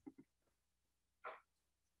uses?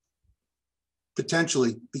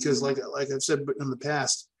 Potentially, because like I've said in the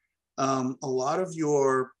past, a lot of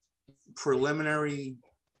your preliminary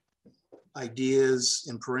ideas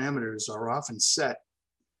and parameters are often set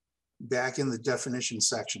back in the definition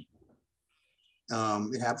section.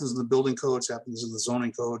 It happens in the building codes, happens in the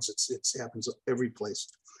zoning codes, it happens every place.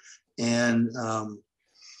 And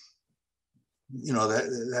you know,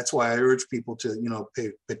 that's why I urge people to, you know,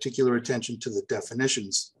 pay particular attention to the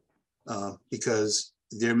definitions, because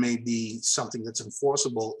there may be something that's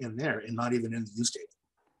enforceable in there and not even in the use table.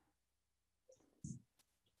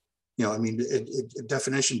 You know, I mean, a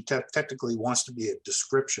definition technically wants to be a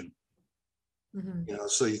description, Mm-hmm. you know,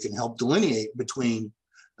 so you can help delineate between,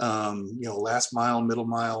 you know, last mile, middle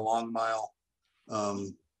mile, long mile,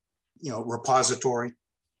 you know, repository,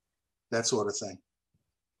 that sort of thing.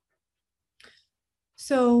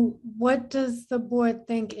 So what does the board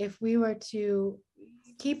think if we were to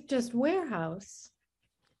keep just warehouse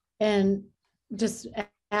and just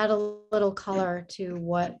add a little color to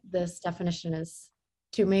what this definition is,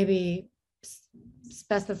 to maybe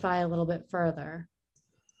specify a little bit further?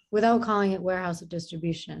 without calling it warehouse of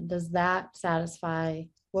distribution. Does that satisfy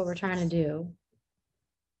what we're trying to do?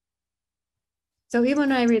 So even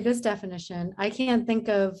when I read this definition, I can't think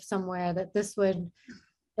of somewhere that this would,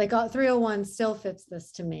 like 301 still fits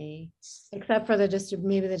this to me, except for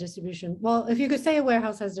maybe the distribution. Well, if you could say a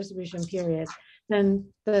warehouse has distribution period, then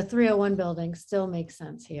the 301 building still makes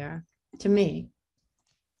sense here to me.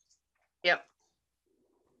 Yep.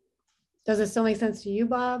 Does it still make sense to you,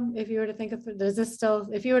 Bob? If you were to think of, does this still,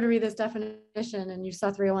 if you were to read this definition and you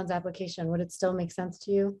saw 301's application, would it still make sense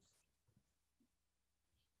to you?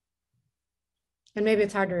 And maybe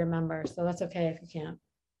it's hard to remember, so that's okay if you can't.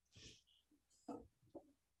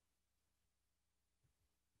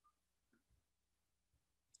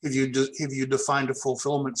 If you defined a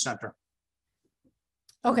fulfillment center.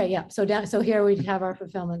 Okay, yeah, so here we have our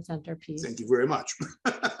fulfillment center piece. Thank you very much.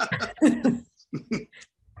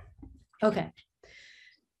 Okay.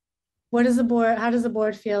 What does the board, how does the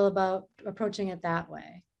board feel about approaching it that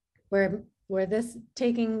way? Where this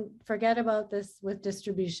forget about this with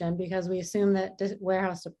distribution, because we assume that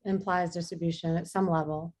warehouse implies distribution at some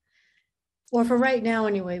level. Or for right now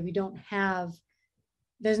anyway,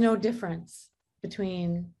 there's no difference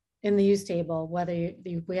between in the use table, whether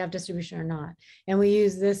we have distribution or not. And we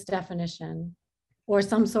use this definition or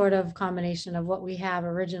some sort of combination of what we have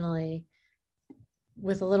originally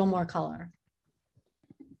with a little more color.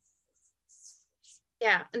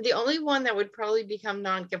 Yeah, and the only one that would probably become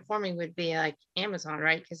non-conforming would be like Amazon,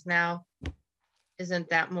 right? Because now, isn't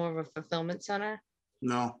that more of a fulfillment center?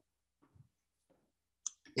 No.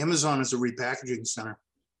 Amazon is a repackaging center.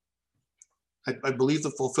 I believe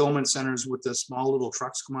the fulfillment centers with the small little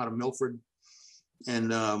trucks come out of Milford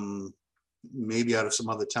and maybe out of some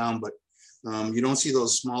other town, but you don't see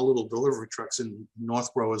those small little delivery trucks in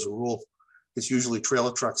Northborough as a rule. It's usually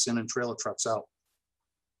trailer trucks in and trailer trucks out.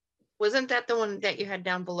 Wasn't that the one that you had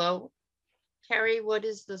down below? Carrie, what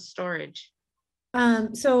is the storage?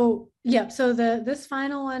 So yeah, so this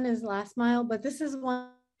final one is last mile, but this is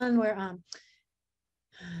one where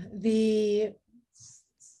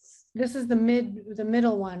this is the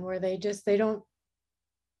middle one where they don't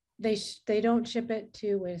ship it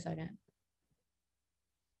to, wait a second.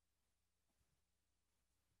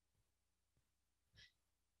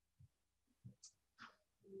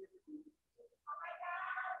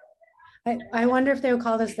 I wonder if they would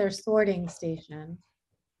call this their sorting station,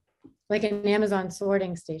 like an Amazon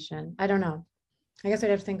sorting station. I don't know. I guess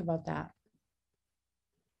I'd have to think about that.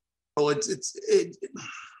 Well,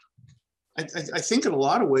 I think in a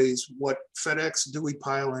lot of ways, what FedEx, Dewey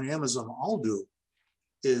Pile, and Amazon all do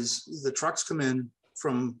is the trucks come in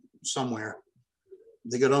from somewhere,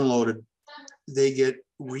 they get unloaded, they get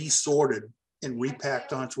resorted and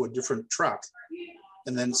repacked onto a different truck,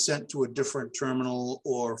 and then sent to a different terminal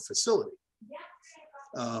or facility.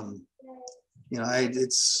 You know, I'm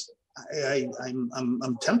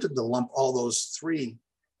tempted to lump all those three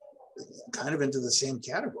kind of into the same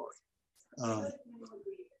category.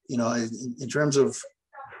 You know, in terms of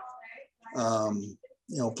you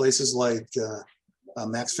know, places like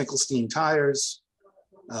Max Finkelstein Tires,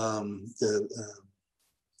 in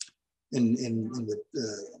the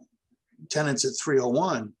tenants at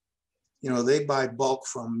 301. You know, they buy bulk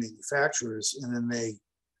from manufacturers and then they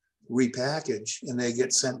repackage and they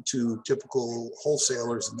get sent to typical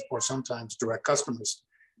wholesalers or sometimes direct customers,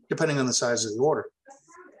 depending on the size of the order.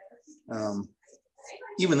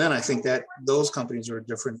 Even then, I think that those companies are a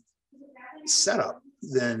different setup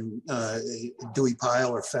than Dewey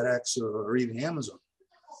Pile or FedEx or even Amazon.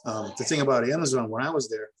 The thing about Amazon, when I was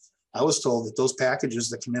there, I was told that those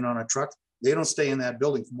packages that come in on a truck, they don't stay in that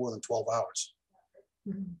building for more than 12 hours.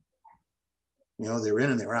 Mm-hmm. You know, they're in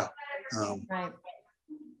and they're out. Right.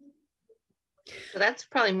 So that's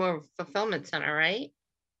probably more of a fulfillment center, right?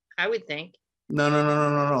 I would think. No.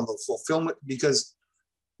 The fulfillment, because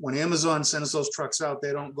when Amazon sends those trucks out,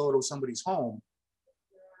 they don't go to somebody's home.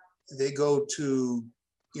 They go to,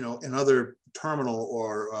 you know, another terminal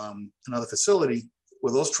or another facility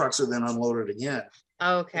where those trucks are then unloaded again.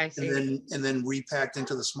 Oh, okay. And then repacked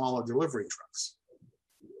into the smaller delivery trucks.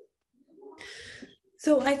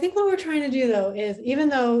 So I think what we're trying to do though is, even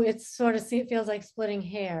though it's sort of it feels like splitting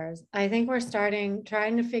hairs, I think we're trying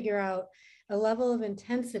to figure out a level of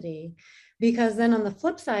intensity, because then on the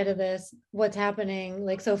flip side of this, what's happening,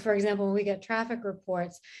 like, so for example, when we get traffic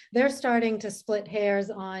reports, they're starting to split hairs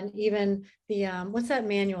on even the, what's that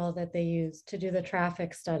manual that they use to do the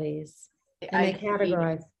traffic studies? And they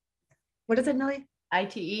categorize. What is it, Nellie?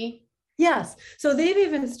 ITE? Yes, so they've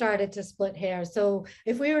even started to split hairs. So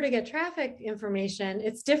if we were to get traffic information,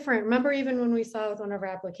 it's different. Remember, even when we saw with one of our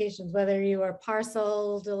applications, whether you are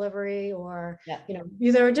parcel delivery or, Yeah.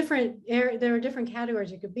 there are different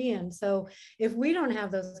categories you could be in. So if we don't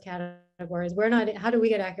have those categories, how do we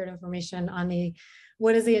get accurate information on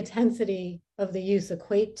what does the intensity of the use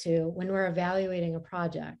equate to when we're evaluating a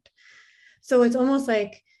project? So it's almost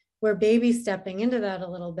like we're baby stepping into that a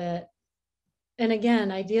little bit. And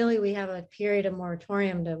again, ideally, we have a period of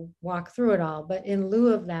moratorium to walk through it all. But in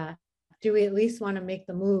lieu of that, do we at least want to make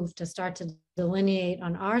the move to start to delineate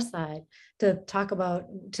on our side, to talk about,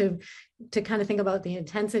 to kind of think about the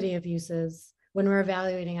intensity of uses when we're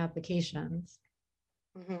evaluating applications?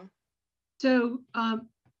 Mhm. So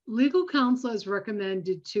legal counsel has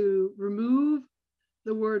recommended to remove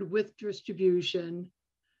the word with distribution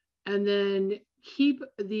and then keep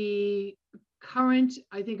the current,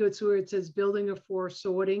 I think it's where it says building or for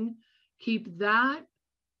sorting, keep that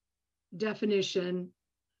definition,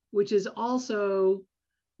 which is also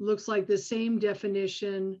looks like the same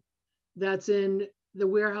definition that's in the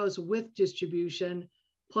warehouse with distribution,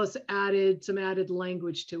 plus some added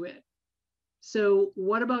language to it. So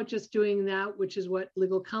what about just doing that, which is what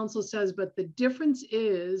legal counsel says, but the difference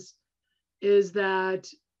is that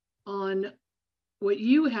on what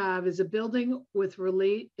you have is a building with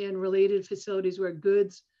related facilities where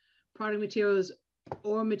goods, product materials,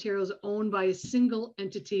 or materials owned by a single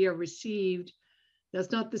entity are received.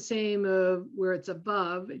 That's not the same where it's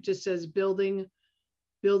above. It just says building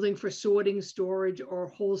for sorting, storage, or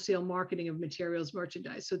wholesale marketing of materials,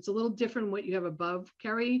 merchandise. So it's a little different what you have above,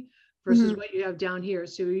 Kerry, versus what you have down here.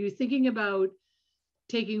 So are you thinking about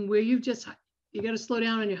taking where you got to slow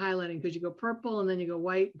down on your highlighting because you go purple and then you go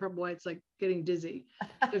white, purple, white, it's like getting dizzy.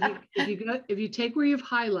 If you take where you've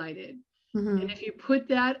highlighted and if you put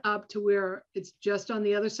that up to where it's just on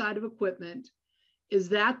the other side of equipment, is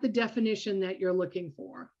that the definition that you're looking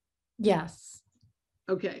for? Yes.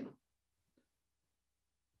 Okay.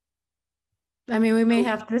 I mean,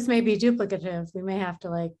 this may be duplicative. We may have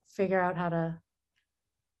to figure out how to.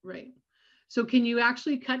 Right. So can you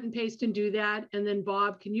actually cut and paste and do that? And then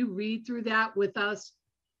Bob, can you read through that with us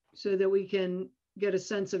so that we can get a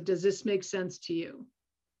sense of, does this make sense to you?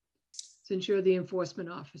 Since you're the enforcement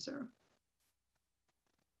officer.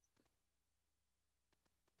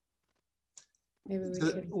 Maybe we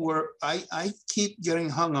could. I keep getting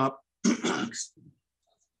hung up.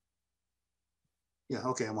 Yeah,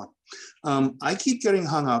 okay, I'm on. I keep getting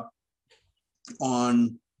hung up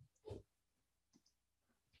on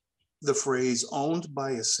the phrase owned by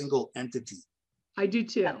a single entity. I do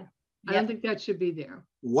too. I don't think that should be there.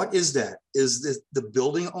 What is that? Is this the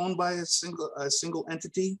building owned by a single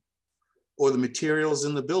entity, or the materials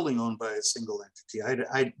in the building owned by a single entity?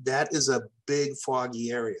 That is a big foggy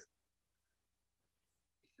area.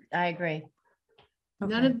 I agree.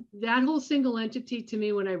 None of that whole single entity to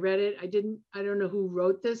me, when I read it, I don't know who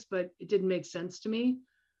wrote this, but it didn't make sense to me.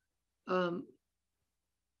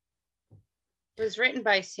 It was written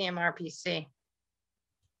by CMRPC.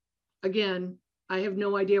 Again, I have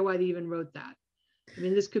no idea why they even wrote that. I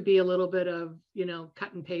mean, this could be a little bit of,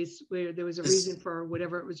 cut and paste where there was a reason for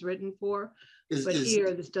whatever it was written for. But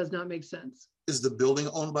here, this does not make sense. Is the building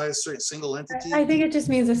owned by a single entity? I think it just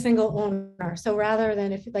means a single owner. So rather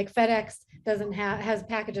than if FedEx has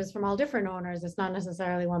packages from all different owners, it's not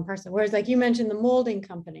necessarily one person. Whereas you mentioned the molding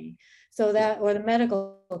company, or the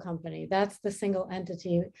medical company, that's the single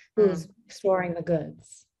entity who's storing the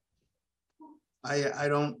goods. I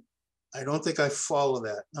don't think I follow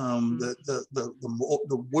that.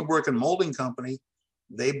 The woodwork and molding company,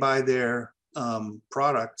 they buy their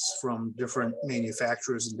products from different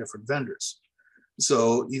manufacturers and different vendors.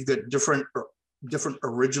 So you've got different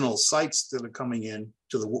original sites that are coming in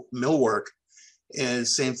to the millwork, and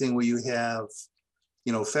same thing where you have,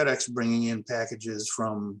 FedEx bringing in packages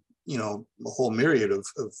from, a whole myriad of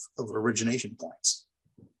origination points.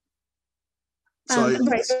 So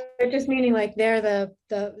right, they're just meaning they're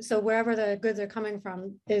so wherever the goods are coming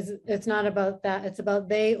from it's not about that. It's about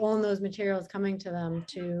they own those materials coming to them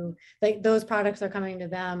those products are coming to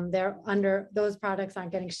them. Those products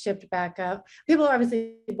aren't getting shipped back up. People are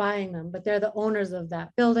obviously buying them, but they're the owners of that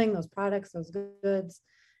building, those products, those goods.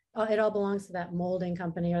 It all belongs to that molding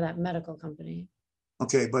company or that medical company.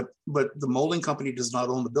 Okay, but the molding company does not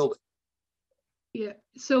own the building. Yeah,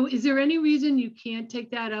 so is there any reason you can't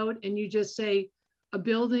take that out and you just say a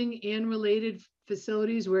building and related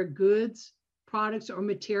facilities where goods, products, or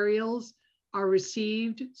materials are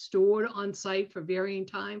received, stored on site for varying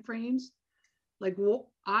time frames?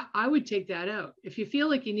 I would take that out. If you feel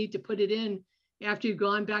like you need to put it in after you've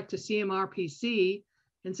gone back to CMRPC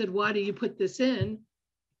and said, why do you put this in?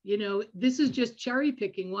 You know, this is just cherry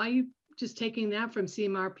picking. Why are you just taking that from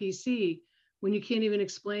CMRPC when you can't even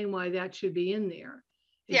explain why that should be in there?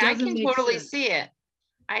 It Yeah, I doesn't can make totally sense. see it.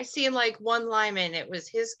 I see like one Lyman, it was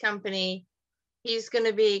his company. He's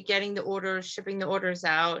gonna be getting the orders, shipping the orders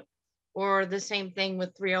out. Or the same thing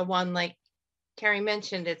with 301, like Carrie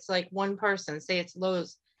mentioned, it's like one person, say it's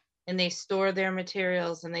Lowe's, and they store their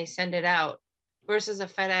materials and they send it out versus a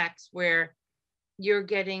FedEx where you're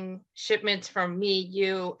getting shipments from me,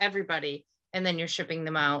 you, everybody, and then you're shipping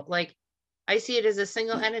them out. Like, I see it as a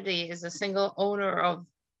single entity, as a single owner of,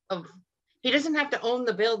 he doesn't have to own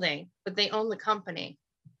the building, but they own the company.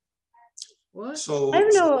 What? So, I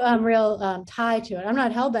have no real tie to it. I'm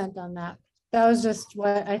not hell bent on that. That was just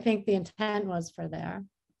what I think the intent was for there.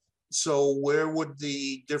 so where would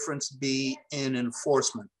the difference be in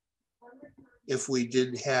enforcement? If we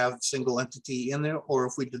did have single entity in there, or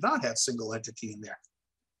if we did not have single entity in there?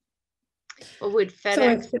 But would if-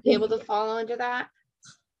 FedEx be able to fall into that?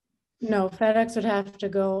 No, FedEx would have to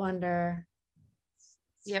go under,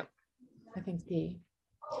 Yep. I think, D.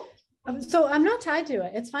 So I'm not tied to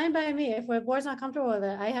it. It's fine by me. If the board's not comfortable with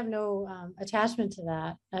it, I have no attachment to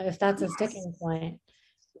that, if that's a sticking point.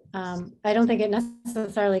 I don't think it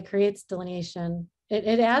necessarily creates delineation.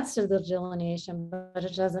 It adds to the delineation, but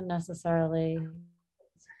it doesn't necessarily,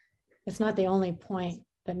 it's not the only point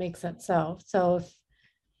that makes it so. So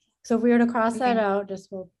if we were to cross that out,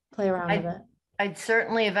 just we'll play around with it. I'd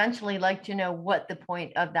certainly eventually like to know what the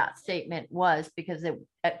point of that statement was, because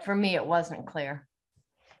for me, it wasn't clear.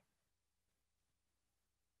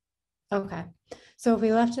 Okay, so if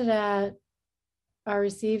we left it at are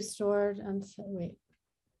received, stored, and wait.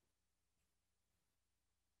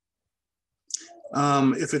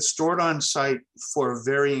 If it's stored on site for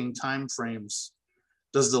varying timeframes,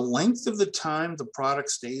 does the length of the time the product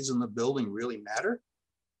stays in the building really matter?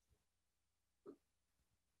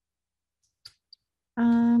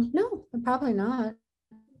 No, probably not.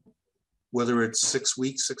 Whether it's 6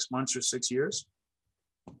 weeks, 6 months, or 6 years?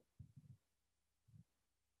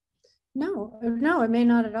 No, it may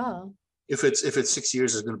not at all. If it's 6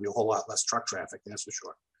 years, there's going to be a whole lot less truck traffic, that's for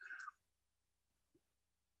sure.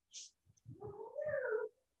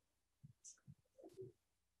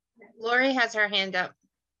 Lori has her hand up.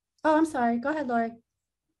 Oh, I'm sorry. Go ahead, Lori.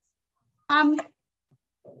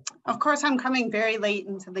 Of course, I'm coming very late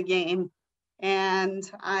into the game. And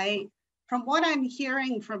from what I'm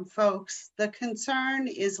hearing from folks, the concern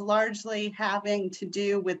is largely having to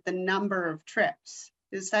do with the number of trips.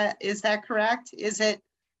 Is that correct? Is it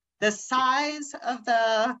the size of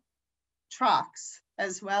the trucks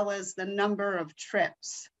as well as the number of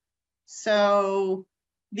trips? So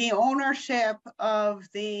the ownership of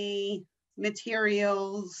the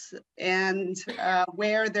materials and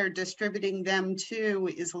where they're distributing them to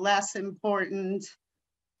is less important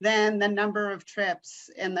than the number of trips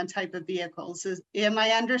and the type of vehicles. Am I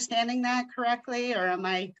understanding that correctly, or am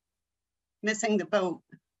I missing the boat?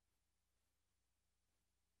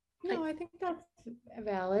 No, I think that's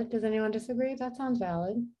valid. Does anyone disagree? That sounds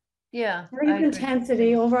valid. Yeah. Or I agree.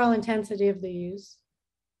 intensity, overall intensity of the use.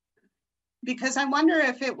 Because I wonder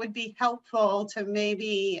if it would be helpful to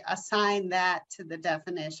maybe assign that to the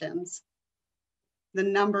definitions, the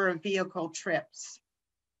number of vehicle trips.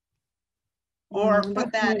 Or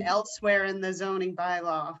put that elsewhere in the zoning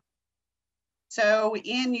bylaw. So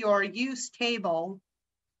in your use table,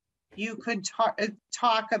 you could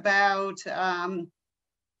talk about,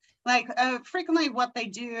 frequently what they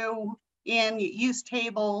do in use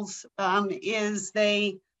tables is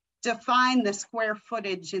they define the square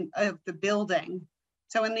footage of the building.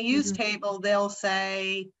 So in the use table, they'll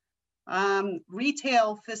say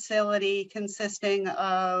retail facility consisting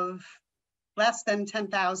of less than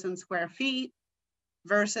 10,000 square feet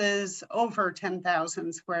versus over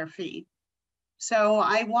 10,000 square feet. So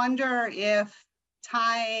I wonder if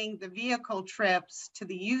tying the vehicle trips to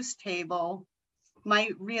the use table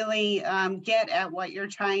might really get at what you're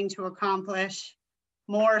trying to accomplish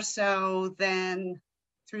more so than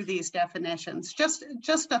through these definitions. Just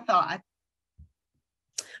a thought.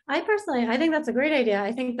 I think that's a great idea.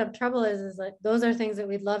 I think the trouble is like, those are things that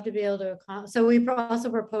we'd love to be able to accomplish. So we also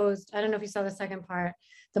proposed, I don't know if you saw the second part,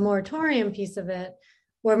 the moratorium piece of it,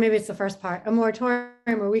 or maybe it's the first part, a moratorium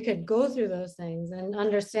where we could go through those things and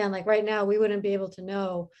understand, like right now, we wouldn't be able to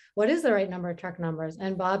know what is the right number of truck numbers.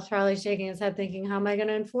 And Bob's probably shaking his head thinking, how am I going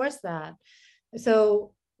to enforce that?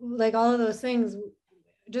 So like all of those things,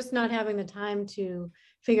 just not having the time to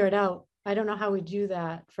figure it out. I don't know how we do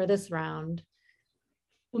that for this round.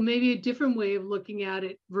 Well, maybe a different way of looking at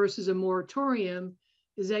it versus a moratorium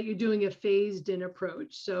is that you're doing a phased in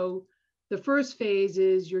approach. So the first phase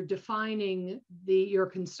is you're defining your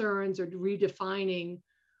concerns or redefining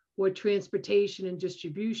what transportation and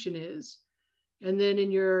distribution is. And then in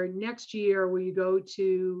your next year, where you go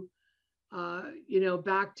to,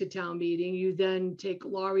 back to town meeting, you then take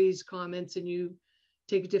Laurie's comments and you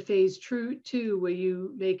take it to phase two, where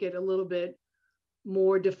you make it a little bit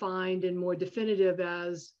more defined and more definitive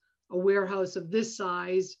as a warehouse of this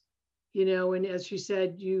size, and as she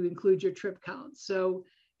said, you include your trip count. So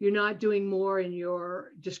you're not doing more in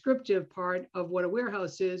your descriptive part of what a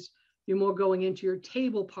warehouse is. You're more going into your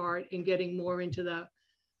table part and getting more into the,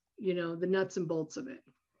 the nuts and bolts of it.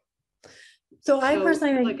 So I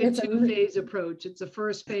personally think like a two-phase approach. It's the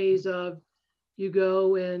first phase of you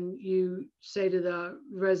go and you say to the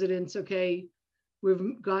residents, okay,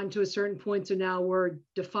 we've gotten to a certain point, so now we're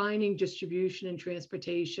defining distribution and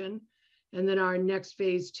transportation. And then our next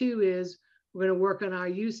phase 2 is we're going to work on our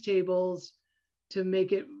use tables to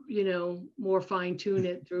make it, more fine tune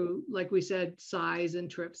it through, like we said, size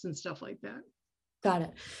and trips and stuff like that. Got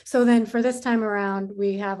it. So then for this time around,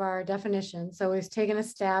 we have our definition. So we've taken a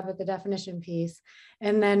stab at the definition piece,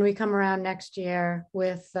 and then we come around next year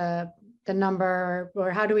with the number,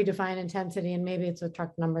 or how do we define intensity? And maybe it's with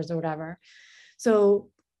truck numbers or whatever. So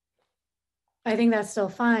I think that's still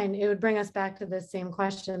fine. It would bring us back to the same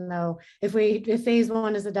question though. If phase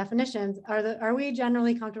 1 is the definitions, are we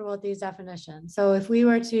generally comfortable with these definitions? So if we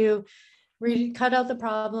were to cut out the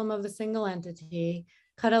problem of the single entity,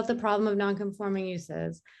 cut out the problem of non-conforming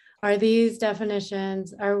uses, are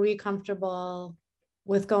we comfortable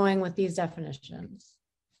with going with these definitions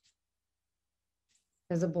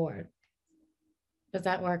as a board? Does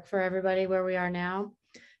that work for everybody where we are now?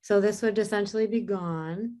 So this would essentially be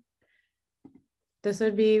gone. This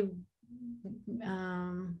would be,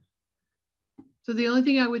 So the only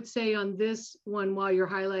thing I would say on this one while you're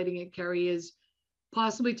highlighting it, Carrie, is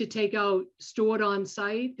possibly to take out stored on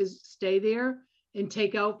site, is stay there, and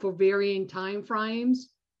take out for varying time frames,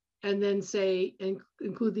 and then say,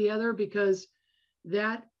 include the other, because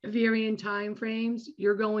that varying time frames,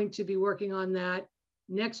 you're going to be working on that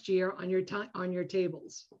next year on your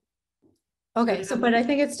tables. okay, so, but I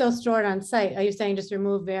think it's still stored on site. Are you saying just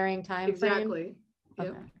remove varying time frame? Exactly. Yep.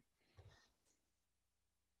 Okay.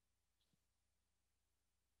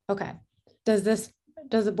 Okay.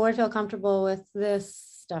 Does the board feel comfortable with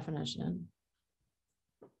this definition?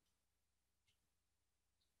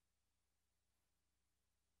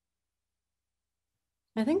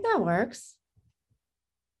 I think that works.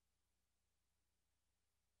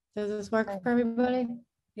 Does this work for everybody?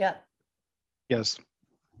 Yeah. Yes.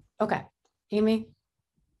 Okay, Amy?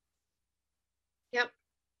 Yep.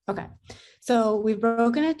 Okay, so we've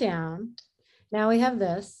broken it down. Now we have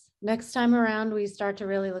this. Next time around, we start to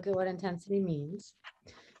really look at what intensity means.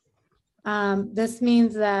 This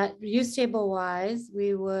means that use table wise,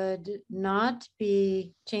 we would not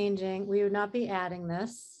be adding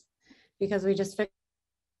this because we just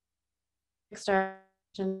fixed our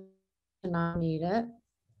to not need it.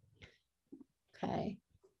 Okay,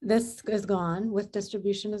 this is gone, with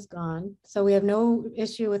distribution is gone. So we have no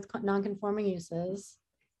issue with non-conforming uses.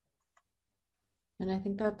 And I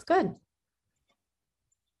think that's good.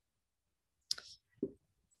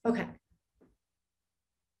 Okay.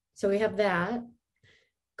 So we have that.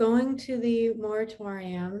 Going to the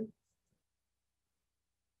moratorium.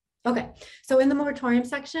 Okay, so in the moratorium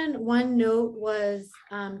section, one note was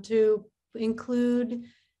to include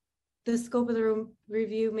the scope of the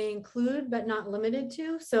review may include, but not limited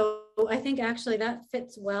to. So I think actually that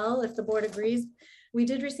fits well if the board agrees. We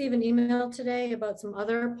did receive an email today about some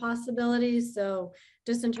other possibilities. So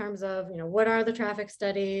just in terms of, what are the traffic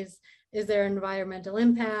studies? Is there environmental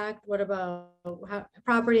impact? What about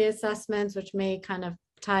property assessments, which may kind of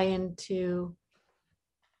tie into,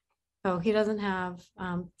 oh, he doesn't have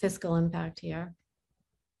fiscal impact here.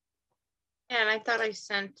 Yeah, and I thought I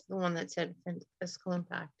sent the one that said fiscal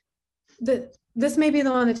impact. This may be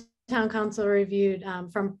the one that town council reviewed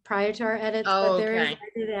from prior to our edits, but there is, okay.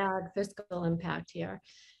 I did add fiscal impact here.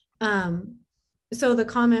 So the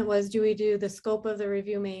comment was, do we do the scope of the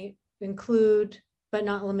review may include, but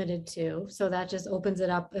not limited to? So that just opens it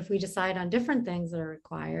up if we decide on different things that are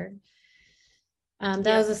required.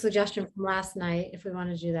 That was a suggestion from last night, if we want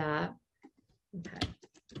to do that. Okay.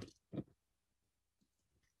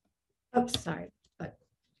 Oops, sorry.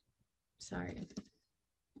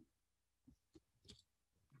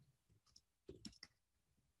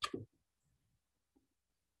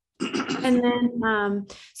 And then,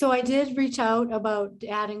 so I did reach out about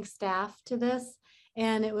adding staff to this.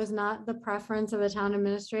 And it was not the preference of the town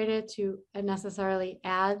administrator to necessarily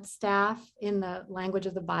add staff in the language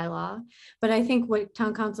of the bylaw. But I think what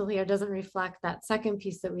town council here doesn't reflect that second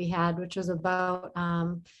piece that we had, which was about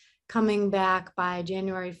coming back by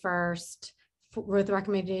January 1st with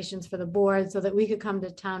recommendations for the board so that we could come to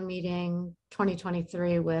town meeting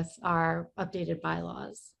 2023 with our updated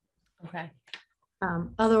bylaws. Okay.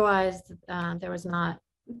 Otherwise, there was not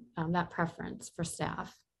that preference for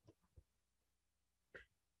staff.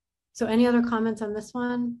 So any other comments on this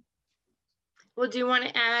one? Well, do you want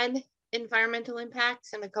to add environmental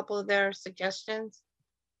impacts and a couple of their suggestions?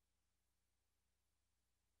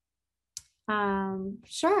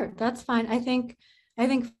 Sure, that's fine. I think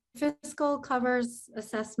fiscal covers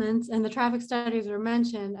assessments, and the traffic studies were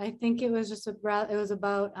mentioned. I think it was just it was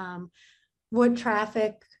about what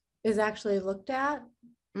traffic is actually looked at.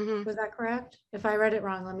 Mhm. Was that correct? If I read it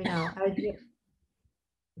wrong, let me know.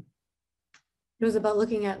 It was about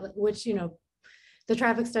looking at which, the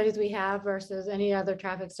traffic studies we have versus any other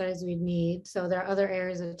traffic studies we need. So there are other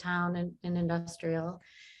areas of town and industrial.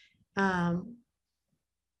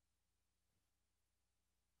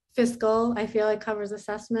 Fiscal, I feel like covers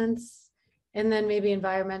assessments, and then maybe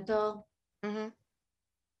environmental. Mhm.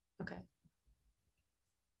 Okay.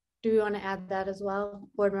 Do we want to add that as well?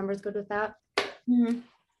 Board members good with that? Mhm.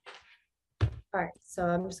 All right, so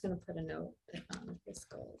I'm just going to put a note on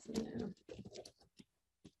fiscal in there.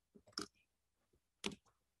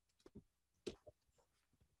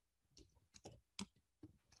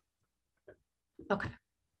 Okay.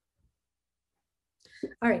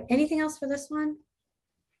 All right, anything else for this one?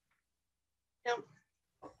 No.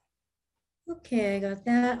 Okay, I got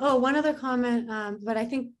that. Oh, one other comment, but I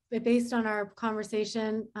think based on our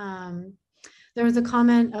conversation, there was a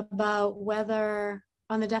comment about whether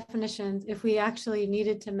on the definitions, if we actually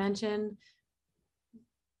needed to mention,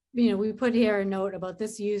 we put here a note about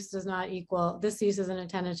this use does not equal, this use isn't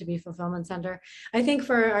intended to be fulfillment center. I think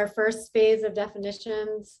for our first phase of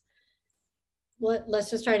definitions, let's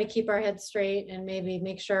just try to keep our heads straight and maybe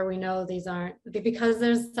make sure we know these aren't, because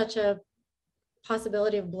there's such a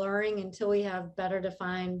possibility of blurring until we have better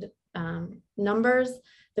defined numbers,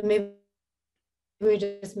 that maybe we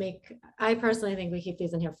just I personally think we keep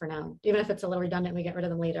these in here for now, even if it's a little redundant, we get rid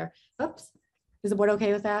of them later. Oops. Is the board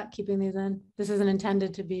okay with that, keeping these in? This isn't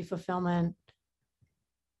intended to be fulfillment.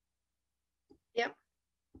 Yep.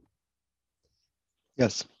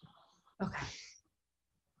 Yes. Okay.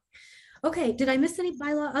 Okay, did I miss any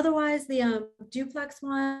bylaw? Otherwise, the duplex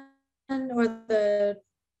one or the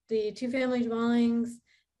two-family dwellings,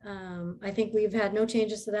 I think we've had no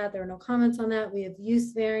changes to that. There are no comments on that. We have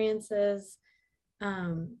use variances.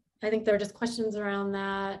 I think there are just questions around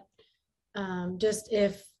that. Just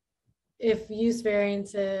if use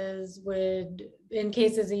variances would, in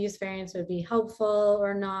cases a use variance would be helpful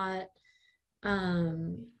or not.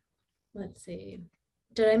 Let's see.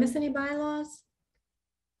 Did I miss any bylaws?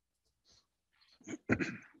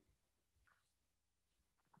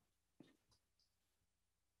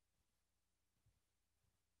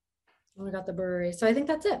 We got the brewery. So I think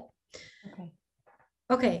that's it. Okay.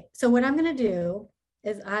 Okay, so what I'm gonna do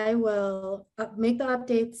is I will make the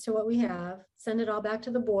updates to what we have, send it all back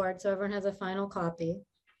to the board so everyone has a final copy.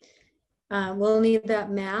 We'll need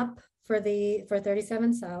that map for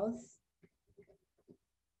 37 South.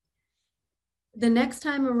 The next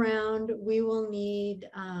time around, we will need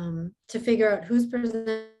to figure out who's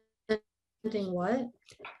presenting what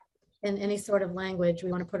and any sort of language we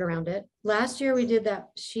want to put around it. Last year, we did that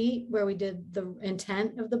sheet where we did the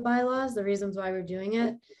intent of the bylaws, the reasons why we're doing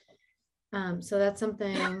it. So that's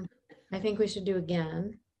something I think we should do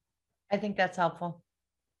again. I think that's helpful.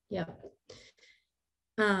 Yeah.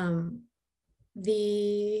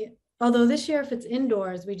 Although this year, if it's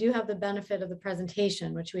indoors, we do have the benefit of the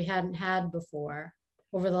presentation, which we hadn't had before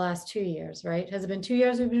over the last 2 years, right? Has it been 2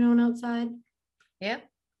 years we've been going outside? Yep.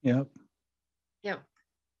 Yep. Yep.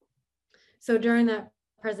 So during that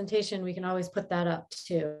presentation, we can always put that up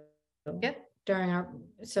too. Yep.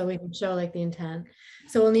 So we can show like the intent.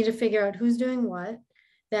 So we'll need to figure out who's doing what,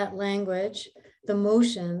 that language, the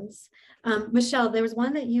motions. Michelle, there was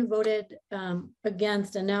one that you voted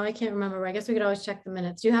against, and now I can't remember. I guess we could always check the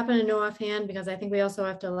minutes. Do you happen to know offhand? Because I think we also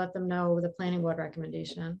have to let them know the planning board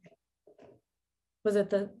recommendation. Was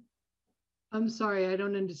it I'm sorry, I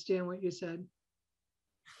don't understand what you said.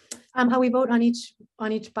 how we vote on each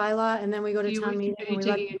bylaw, and then we go to town meeting? Are and you we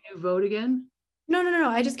let- taking a new vote again? No.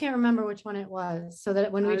 I just can't remember which one it was, so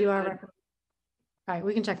that when we do our, I- all right,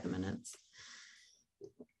 we can check the minutes.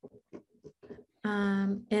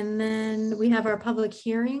 And then we have our public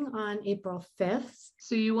hearing on April 5th.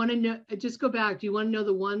 So you want to know, just go back, do you want to know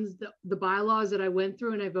the ones, the bylaws that I went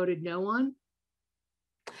through and I voted no on?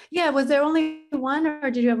 Yeah, was there only one or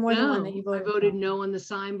did you have more than one that you No, I voted? voted for? no on the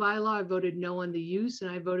sign bylaw, I voted no on the use, and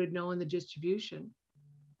I voted no on the distribution.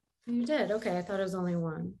 You did, okay, I thought it was only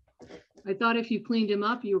one. I thought if you cleaned them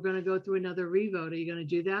up, you were gonna go through another revote. Are you gonna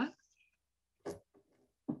do that?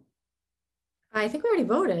 I think we already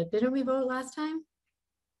voted. Didn't we vote last time?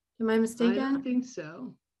 Am I I don't mistaken? think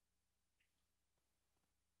so.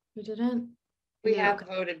 We didn't? We Yeah. have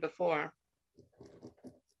voted before.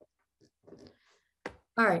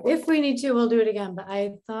 All right, if we need to, we'll do it again, but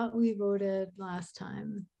I thought we voted last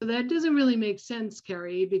time. So that doesn't really make sense,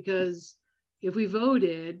 Carrie, because if we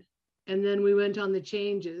voted and then we went on the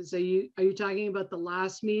changes, are you talking about the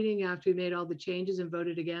last meeting after we made all the changes and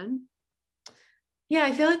voted again? Yeah,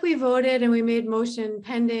 I feel like we voted and we made motion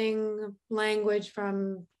pending language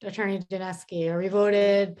from Attorney Janeski, or we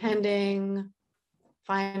voted pending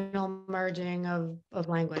final merging of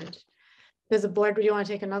language. Does the board, do you want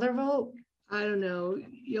to take another vote? I don't know.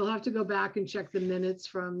 You'll have to go back and check the minutes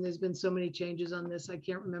from, there's been so many changes on this. I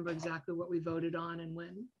can't remember exactly what we voted on and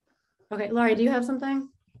when. Okay, Laurie, do you have something?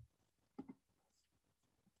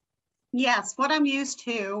 Yes, what I'm used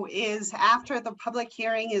to is after the public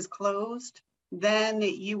hearing is closed, then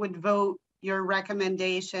you would vote your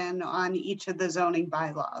recommendation on each of the zoning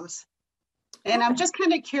bylaws. And I'm just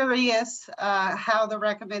kind of curious how the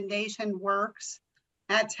recommendation works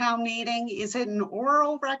at town meeting. Is it an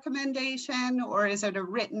oral recommendation or is it a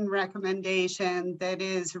written recommendation that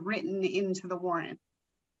is written into the warrant?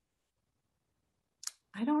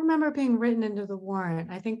 I don't remember it being written into the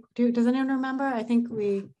warrant. I think, does anyone remember? I think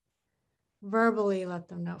we verbally let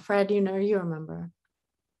them know. Fred, you remember.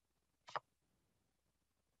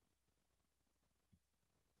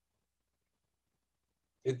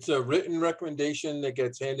 It's a written recommendation that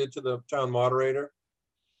gets handed to the town moderator.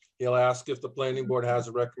 He'll ask if the planning board has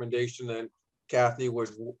a recommendation, then Kathy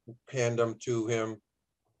would hand them to him.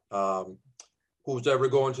 Who's ever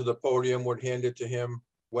going to the podium would hand it to him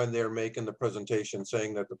when they're making the presentation,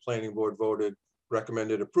 saying that the planning board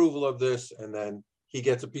recommended approval of this, and then he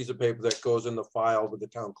gets a piece of paper that goes in the file with the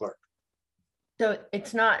town clerk. So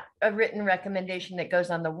it's not a written recommendation that goes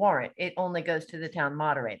on the warrant. It only goes to the town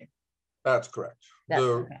moderator. That's correct. That's The,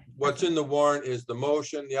 okay. what's in the warrant is the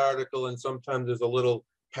motion, the article, and sometimes there's a little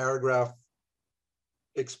paragraph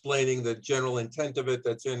explaining the general intent of it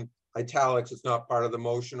that's in italics. It's not part of the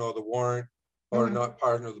motion or the warrant, or Mhm. not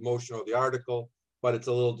part of the motion or the article, but it's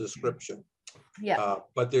a little description. Yeah,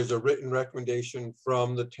 But there's a written recommendation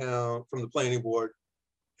from the town, from the planning board,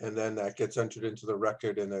 and then that gets entered into the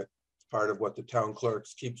record, and it's part of what the town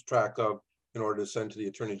clerks keeps track of in order to send to the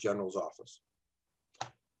Attorney General's office.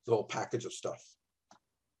 It's a whole package of stuff.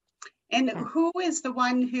 And who is the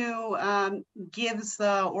one who gives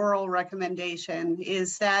the oral recommendation?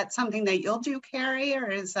 Is that something that you'll do, Carrie, or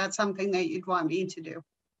is that something that you'd want me to do?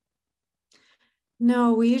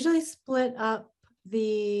 No, we usually split up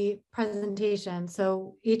the presentation.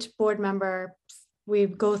 So each board member, we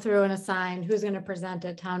go through and assign who's going to present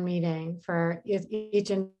at town meeting for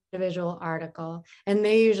each individual article. And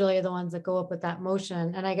they usually are the ones that go up with that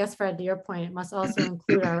motion. And I guess, Fred, to your point, it must also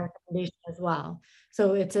include our recommendation as well.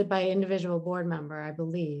 So it's by individual board member, I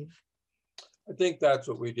believe. I think that's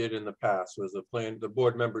what we did in the past, was the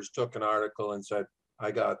board members took an article and said,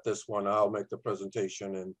 I got this one, I'll make the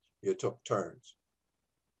presentation, and you took turns.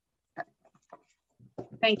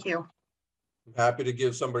 Thank you. I'm happy to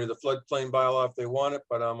give somebody the floodplain bylaw if they want it,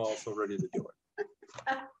 but I'm also ready to do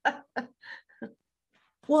it.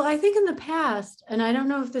 Well, I think in the past, and I don't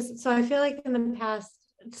know if this, so I feel like in the past,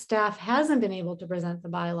 staff hasn't been able to present the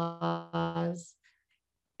bylaws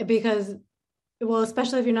because, well,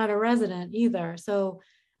 especially if you're not a resident either. So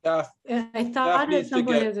Staff, I thought at needs to some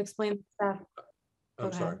point get- it was explained to staff. I'm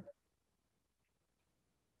Okay. sorry.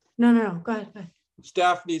 No, go ahead. Go ahead.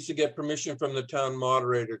 Staff needs to get permission from the town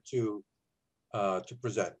moderator to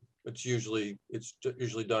present. It's usually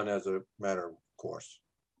done as a matter of course.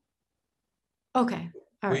 Okay,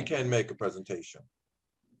 all We right, can make a presentation.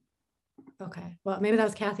 okay. Well, maybe that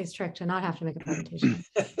was Kathy's trick to not have to make a presentation.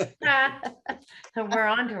 so we're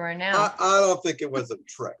on to her now. I don't think it was a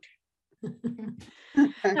trick. All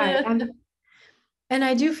right, and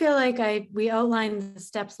I do feel like we outlined the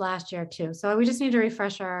steps last year too. So we just need to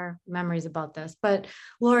refresh our memories about this. But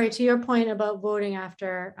Lori, to your point about voting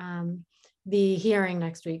after the hearing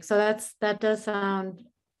next week. So that does sound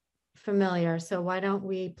familiar. So why don't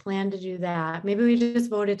we plan to do that? Maybe we just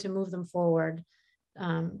voted to move them forward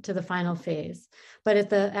to the final phase.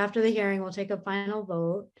 But after the hearing, we'll take a final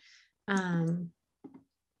vote.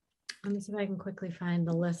 Let me see if I can quickly find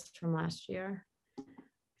the list from last year.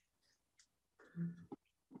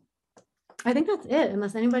 I think that's it,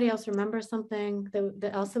 unless anybody else remembers something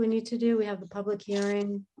that else that we need to do. We have the public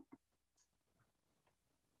hearing.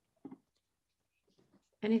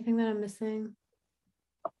 Anything that I'm missing?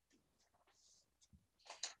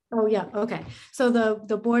 Oh, yeah, okay. So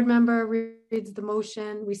the board member reads the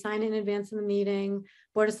motion, we sign it in advance of the meeting.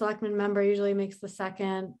 Board of Selectmen member usually makes the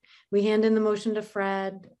second. We hand in the motion to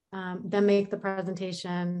Fred, then make the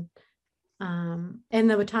presentation. And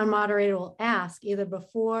the town moderator will ask either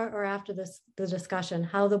before or after the discussion,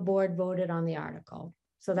 how the board voted on the article.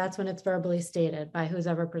 So that's when it's verbally stated by who's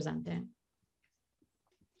ever presenting.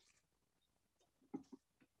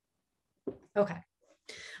 Okay.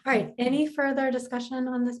 All right, any further discussion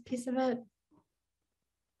on this piece of it?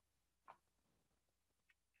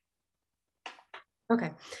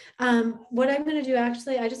 Okay, what I'm going to do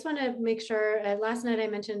actually, I just want to make sure, last night I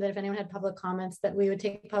mentioned that if anyone had public comments, that we would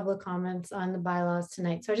take public comments on the bylaws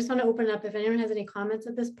tonight. So I just want to open it up if anyone has any comments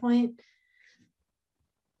at this point.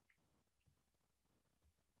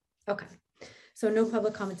 Okay, so no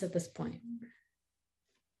public comments at this point.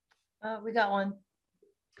 We got one.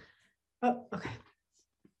 Oh, okay.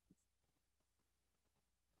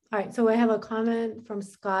 All right, so I have a comment from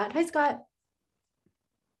Scott. Hi, Scott.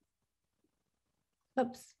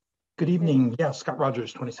 Oops. Good evening. Yeah, Scott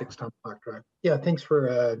Rogers, 26 Tom Park Drive. Yeah, thanks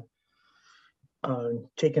for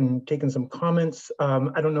taking some comments.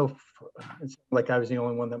 I don't know if it's like I was the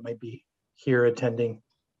only one that might be here attending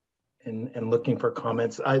and looking for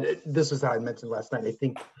comments. This is how I mentioned last night. I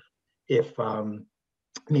think if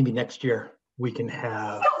maybe next year we can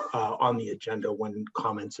have on the agenda when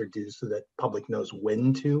comments are due so that public knows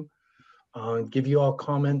when to give you all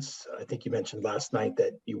comments. I think you mentioned last night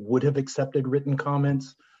that you would have accepted written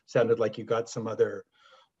comments. Sounded like you got some other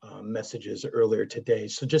messages earlier today.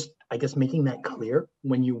 So just, I guess, making that clear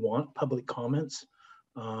when you want public comments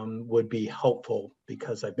would be helpful,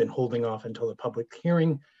 because I've been holding off until the public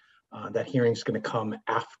hearing. That hearing is going to come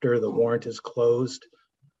after the warrant is closed.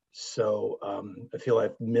 So I feel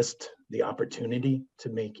I've missed the opportunity to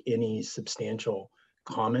make any substantial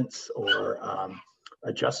comments or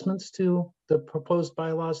adjustments to the proposed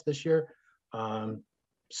bylaws this year.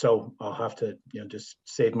 So I'll have to, just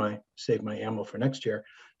save my ammo for next year,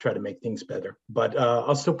 try to make things better. But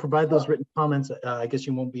I'll still provide those written comments. I guess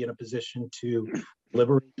you won't be in a position to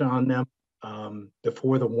deliberate on them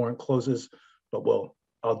before the warrant closes, but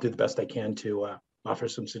I'll do the best I can to offer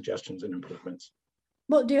some suggestions and improvements.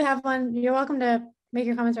 Well, do you have one? You're welcome to make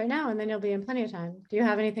your comments right now, and then you'll be in plenty of time. Do you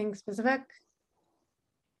have anything specific?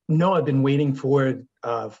 No, I've been waiting for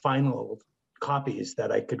final copies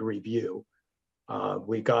that I could review.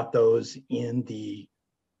 We got those in the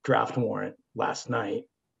draft warrant last night,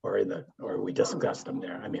 or we discussed them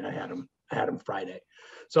there. I mean, I had them Friday,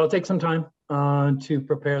 so I'll take some time to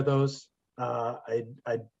prepare those. I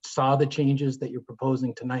saw the changes that you're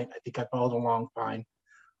proposing tonight. I think I followed along fine.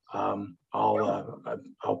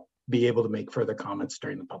 I'll be able to make further comments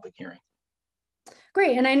during the public hearing.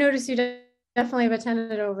 Great, and I noticed you definitely have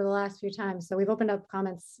attended over the last few times. So we've opened up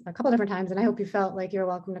comments a couple different times, and I hope you felt like you're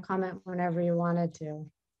welcome to comment whenever you wanted to.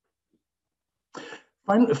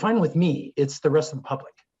 Fine with me. It's the rest of the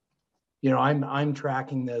public. I'm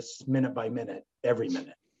tracking this minute by minute, every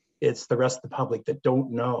minute. It's the rest of the public that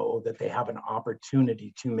don't know that they have an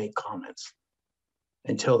opportunity to make comments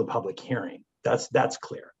until the public hearing. That's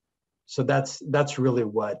clear. So that's really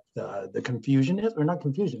what the confusion is, or not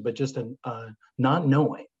confusion, but just not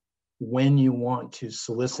knowing when you want to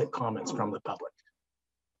solicit comments from the public.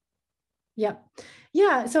 Yep.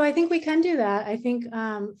 Yeah, so I think we can do that. I think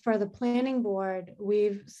for the planning board,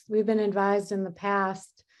 we've been advised in the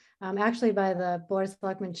past, actually by the Board of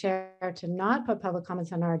Selectmen chair, to not put public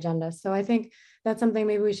comments on our agenda. So I think that's something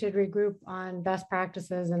maybe we should regroup on best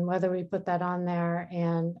practices and whether we put that on there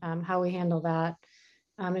and how we handle that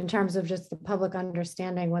in terms of just the public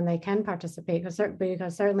understanding when they can participate, because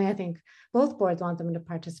certainly I think both boards want them to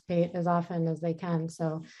participate as often as they can.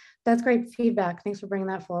 So that's great feedback. Thanks for bringing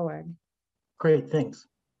that forward. Great, thanks.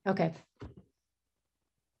 Okay.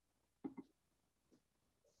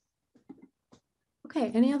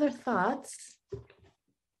 Okay, any other thoughts? All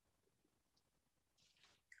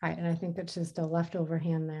right, and I think it's just a leftover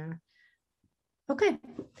hand there. Okay.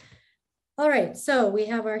 All right, so we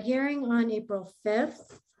have our hearing on April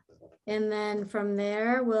 5th. And then from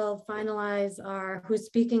there, we'll finalize our who's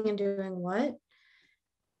speaking and doing what.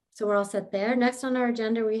 So we're all set there. Next on our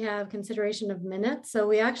agenda, we have consideration of minutes. So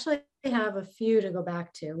we actually have a few to go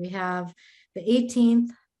back to. We have the 18th,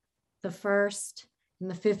 the 1st, and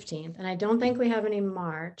the 15th. And I don't think we have any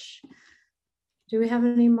March. Do we have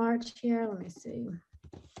any March here? Let me see.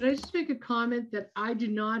 Can I just make a comment that I do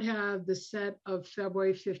not have the set of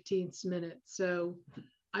February 15th minutes, so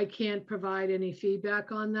I can't provide any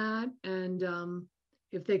feedback on that. And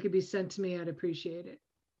if they could be sent to me, I'd appreciate it.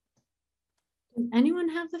 Does anyone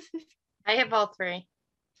have the 15th? I have all three,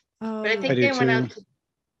 Oh, but I think I do they went too. out.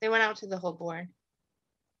 They went out to the whole board.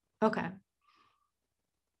 okay.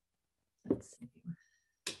 Let's see.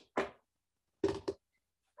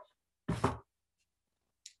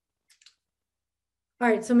 All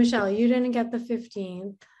right, so Michelle, you didn't get the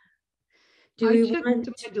 15th. Do I we checked want,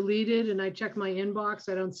 them, I deleted and I checked my inbox.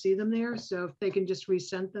 I don't see them there. So if they can just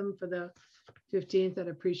resend them for the 15th, I'd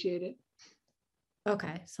appreciate it.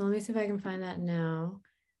 okay, so let me see if I can find that now.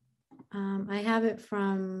 I have it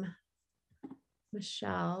from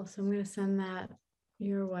Michelle, so I'm gonna send that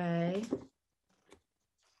your way.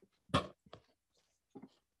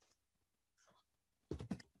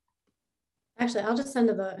 Actually, I'll just send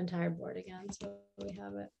to the entire board again, so we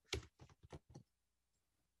have it.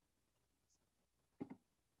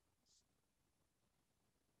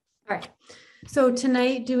 All right, so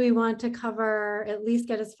tonight, do we want to cover, at least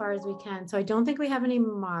get as far as we can? So I don't think we have any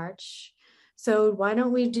March. So why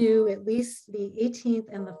don't we do at least the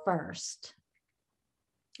 18th and the 1st?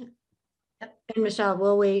 And Michelle,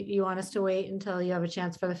 we'll wait. You want us to wait until you have a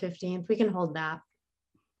chance for the 15th? We can hold that.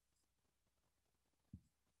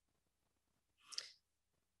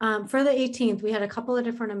 For the 18th, we had a couple of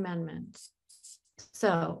different amendments.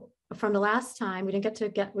 So from the last time, we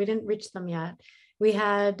didn't reach them yet. We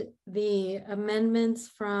had the amendments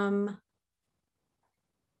from,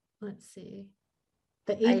 let's see,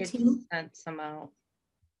 the I had 18th. sent some out.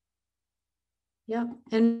 Yep.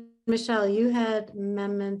 And Michelle, you had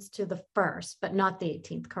amendments to the 1st, but not the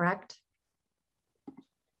 18th, correct?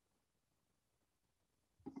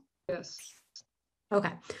 Yes.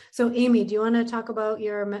 Okay. So Amy, do you want to talk about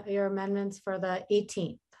your amendments for the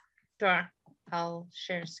 18th? Sure, I'll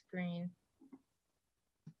share screen.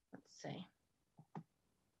 Let's see.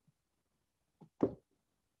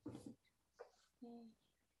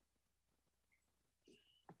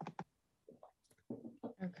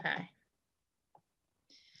 Okay.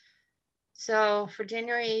 So for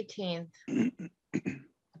January 18th,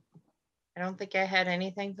 I don't think I had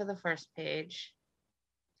anything for the first page.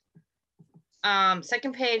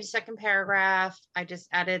 Second page, second paragraph, I just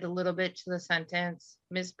added a little bit to the sentence.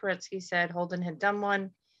 Ms. Paretsky said Holden had done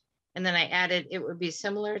one. And then I added, it would be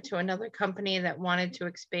similar to another company that wanted to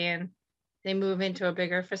expand. They move into a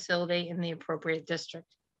bigger facility in the appropriate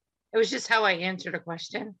district. It was just how I answered a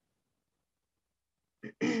question.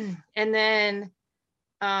 And then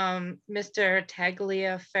Mr.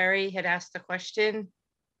 Tagliaferri had asked a question.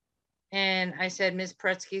 And I said, Ms.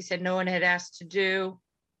 Paretsky said no one had asked to do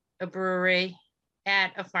a brewery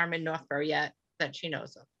at a farm in Northborough yet that she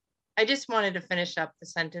knows of. I just wanted to finish up the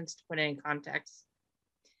sentence to put it in context.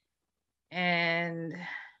 And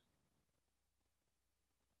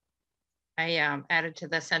I added to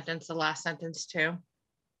the sentence, the last sentence too.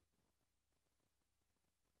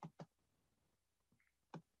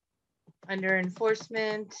 Under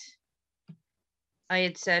enforcement, I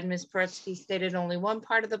had said Ms. Paretsky stated only one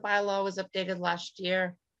part of the bylaw was updated last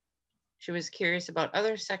year. She was curious about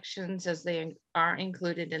other sections as they are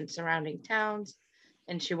included in surrounding towns,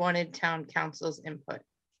 and she wanted town council's input.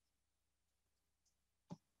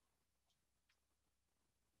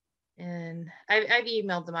 And I've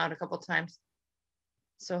emailed them out a couple times,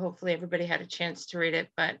 so hopefully everybody had a chance to read it.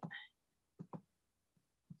 But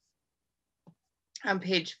on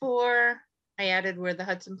page 4, I added where the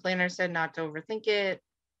Hudson planner said not to overthink it.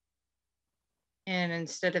 And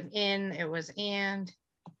instead of in, it was and.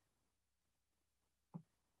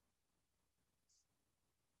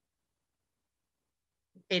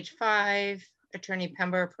 Page 5, Attorney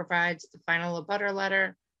Pember provides the final abutter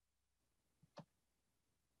letter.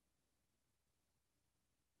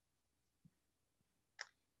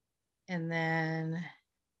 And then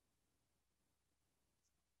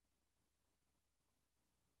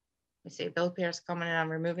we say Bill Pierce commented on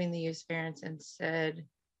removing the use variance and said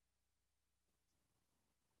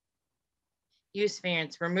use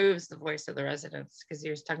variance removes the voice of the residents, because he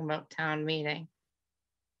was talking about town meeting.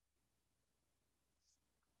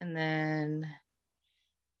 And then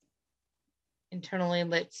internally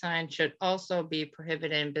lit sign should also be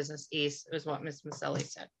prohibited in business east, is what Ms. Maselli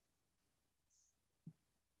said.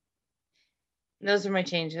 And those are my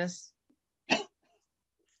changes.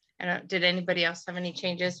 Did anybody else have any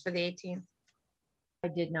changes for the 18th? I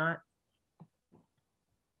did not.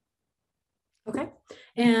 Okay,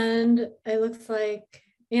 and it looks like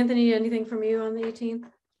Anthony, anything from you on the 18th?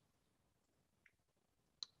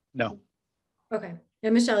 No, Okay,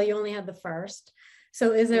 and Michelle, you only had the first.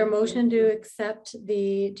 So is there a motion to accept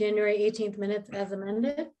the January 18th minutes as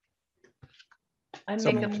amended? I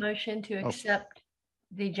So make a moved. motion to Oh. accept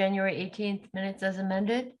the January 18th minutes as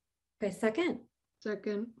amended. Okay, second,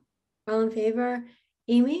 Second, all in favor?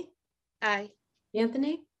 Amy, Aye.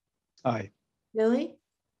 Anthony, aye. Lily,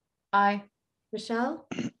 Aye. Michelle,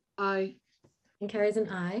 aye. and carries an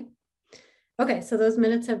aye. Okay, so those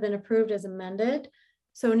minutes have been approved as amended.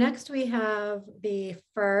 So next we have the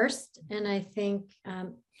first, and I think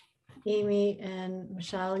Amy and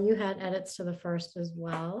Michelle, you had edits to the first as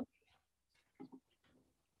well.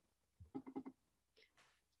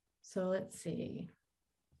 So let's see.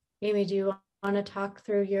 Amy, do you want to talk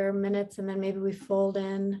through your minutes and then maybe we fold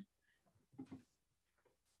in?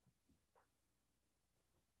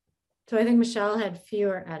 So I think Michelle had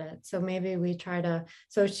fewer edits, so maybe we try to,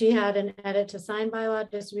 so she had an edit to sign bylaw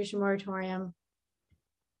distribution moratorium.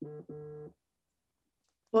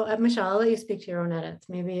 Well, Michelle, I'll let you speak to your own edits.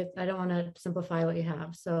 Maybe I don't want to simplify what you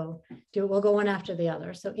have, so we'll go one after the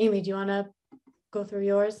other. So Amy, do you want to go through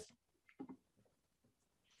yours?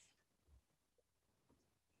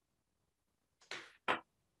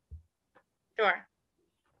 Sure.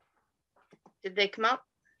 Did they come up?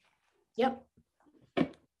 Yep.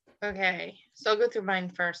 Okay, so I'll go through mine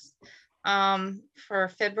first. For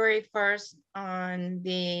February 1st on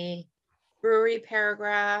the brewery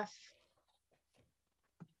paragraph,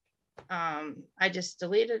 I just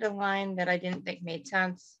deleted a line that I didn't think made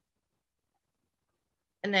sense.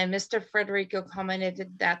 And then Mr. Federico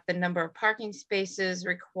commented that the number of parking spaces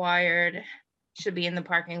required should be in the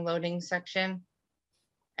parking loading section.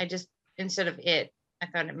 I just, instead of it, I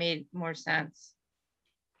thought it made more sense.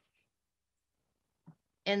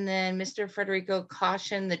 And then Mr. Federico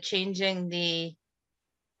cautioned the changing the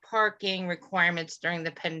parking requirements during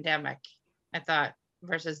the pandemic, I thought,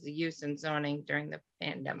 versus the use and zoning during the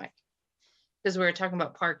pandemic. Because we were talking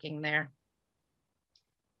about parking there.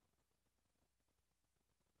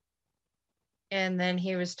 And then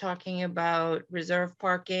he was talking about reserve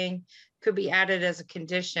parking could be added as a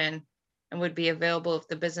condition and would be available if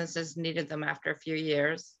the businesses needed them after a few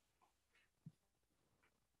years.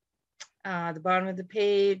 The bottom of the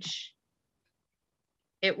page,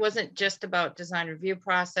 it wasn't just about design review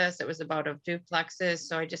process, it was about of duplexes,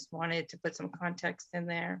 so I just wanted to put some context in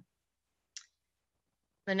there.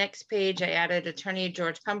 The next page, I added attorney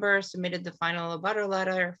George Cumber submitted the final abutter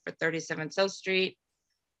letter for 37 South Street,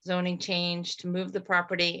 zoning change to move the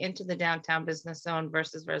property into the downtown business zone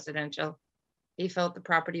versus residential. He felt the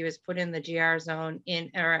property was put in the GR zone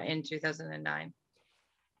in 2009.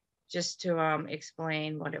 Just to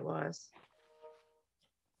explain what it was.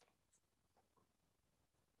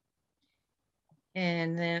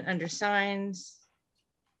 And then under signs,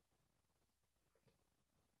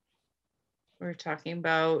 we're talking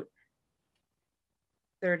about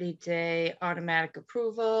 30-day automatic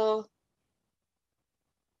approval.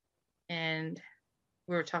 And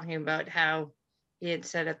we were talking about how he had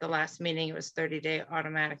said at the last meeting it was 30-day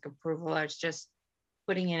automatic approval. I was just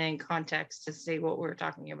putting it in context to see what we're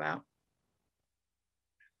talking about.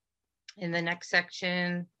 In the next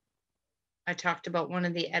section, I talked about one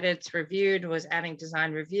of the edits reviewed was adding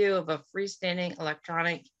design review of a freestanding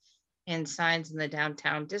electronic and signs in the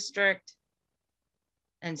downtown district.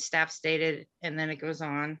 And staff stated, and then it goes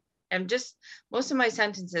on. And just most of my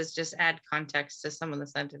sentences just add context to some of the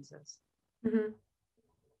sentences. Mhm.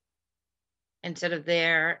 Instead of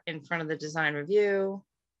there in front of the design review.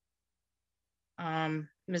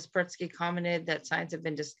 Ms. Prutsky commented that signs have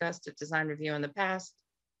been discussed at design review in the past,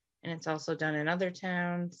 and it's also done in other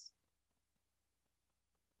towns.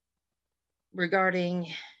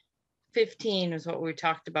 Regarding 15 was what we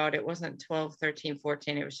talked about. It wasn't 12, 13,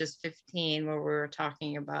 14. It was just 15 where we were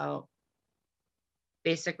talking about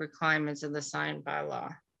basic requirements of the sign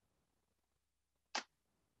bylaw.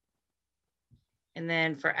 And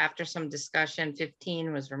then for after some discussion,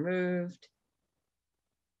 15 was removed.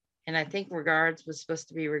 And I think regards was supposed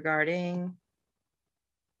to be regarding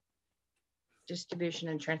distribution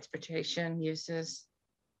and transportation uses.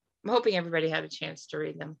 I'm hoping everybody had a chance to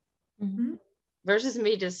read them. Mhm. Versus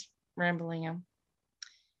me just rambling them.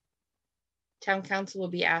 Town council will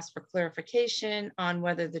be asked for clarification on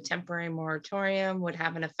whether the temporary moratorium would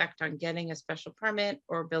have an effect on getting a special permit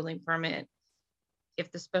or building permit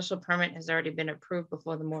if the special permit has already been approved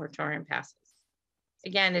before the moratorium passes.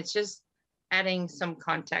 Again, it's just adding some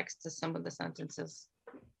context to some of the sentences,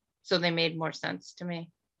 so they made more sense to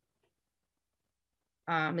me.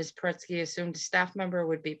 Ms. Paretsky assumed a staff member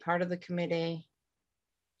would be part of the committee.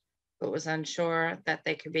 but was unsure that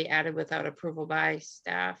they could be added without approval by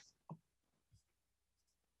staff.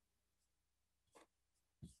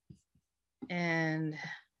 And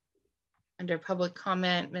under public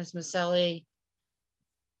comment, Ms. Maselli,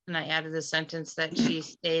 and I added the sentence that she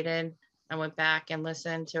stated. I went back and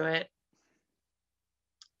listened to it.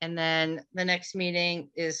 And then the next meeting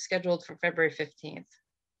is scheduled for February 15th.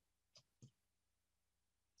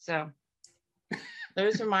 So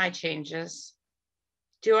those are my changes.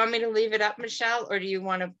 Do you want me to leave it up, Michelle, or do you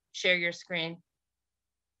want to share your screen?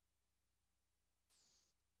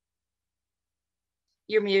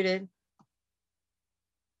 You're muted.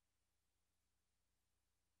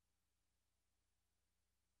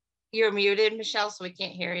 You're muted, Michelle, so we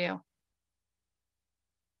can't hear you.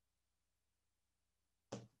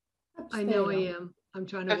 I know I am. I'm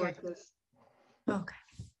trying to work this. Okay.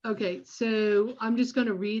 Okay, so I'm just going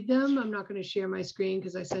to read them. I'm not going to share my screen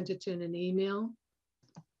because I sent it in an email.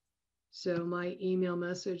 So my email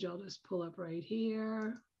message, I'll just pull up right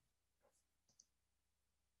here.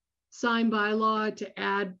 Signed bylaw to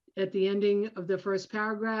add at the ending of the first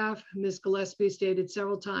paragraph. Ms. Gillespie stated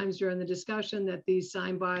several times during the discussion that these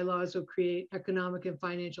signed bylaws will create economic and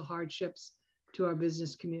financial hardships to our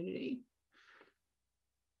business community.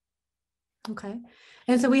 Okay.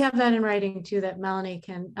 And so we have that in writing too, that Melanie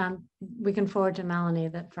can, we can forward to Melanie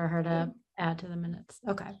that for her to add to the minutes.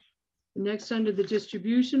 Okay. Next, under the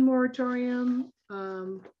distribution moratorium,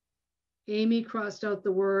 Amy crossed out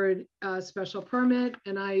the word special permit,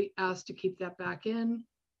 and I asked to keep that back in.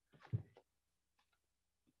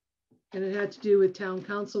 And it had to do with town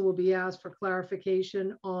council will be asked for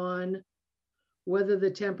clarification on whether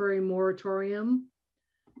the temporary moratorium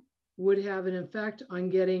would have an effect on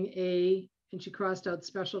getting a, and she crossed out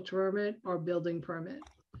special permit or building permit.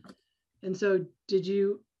 And so did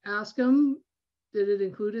you ask them, did it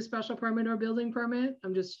include a special permit or building permit?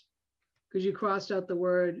 I'm just, because you crossed out the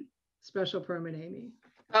word special permit, Amy.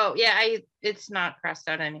 Oh, yeah, it's not crossed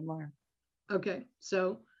out anymore. Okay,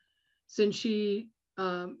 so since she,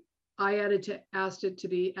 I asked it to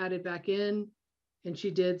be added back in, and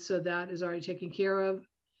she did, so that is already taken care of.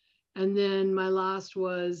 And then my last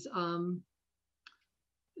was, I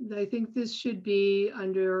think this should be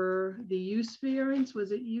under the use variance.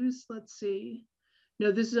 Was it use? Let's see.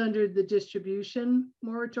 No, this is under the distribution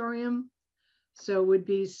moratorium. So it would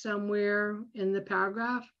be somewhere in the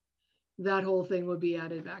paragraph. That whole thing would be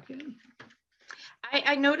added back in.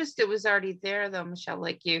 I noticed it was already there though, Michelle,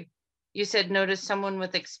 like you said, notice someone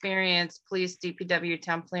with experience, please DPW,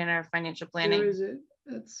 town planner, financial planning. Where is it?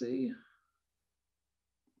 Let's see.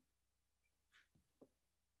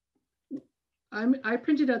 I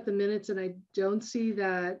printed out the minutes and I don't see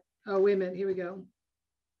that. Oh, wait a minute, here we go.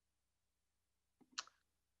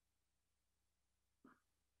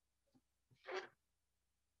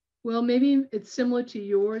 Well, maybe it's similar to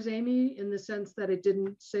yours, Amy, in the sense that it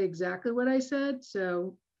didn't say exactly what I said.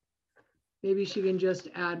 So maybe she can just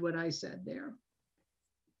add what I said there.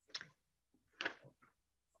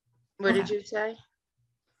 What did you say?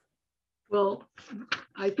 Well,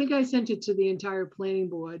 I think I sent it to the entire planning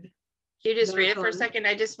board. Can you just read it That's for a on- second?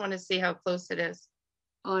 I just want to see how close it is.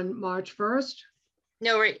 On March 1st.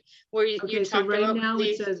 No, right, where you Okay, so talked right about. now it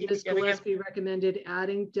please says Ms. DPW. Gillespie recommended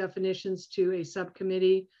adding definitions to a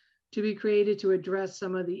subcommittee to be created to address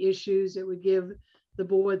some of the issues. It would give the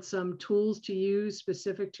board some tools to use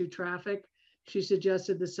specific to traffic. She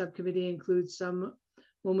suggested the subcommittee includes someone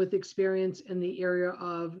with experience in the area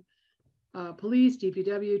of police,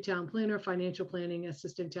 DPW, town planner, financial planning,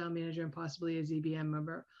 assistant town manager, and possibly a ZBM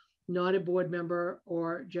member, not a board member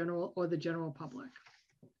or the general public.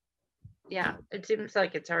 Yeah, it seems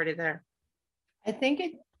like it's already there. I think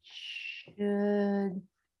it should.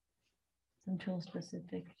 Some tool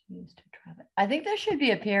specific used to traffic. I think there should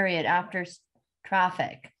be a period after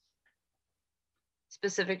traffic.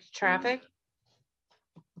 Specific to traffic?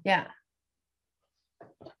 Yeah.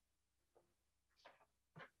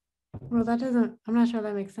 Well, that doesn't, I'm not sure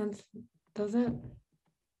that makes sense. Does it?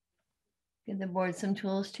 Give the board some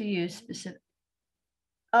tools to use specific.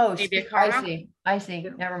 Oh, Maybe a I comma? see. I see. Yeah.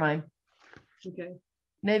 Never mind. Okay.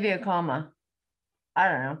 Maybe a comma. I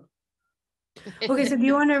don't know. Okay, so do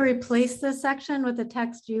you want to replace this section with the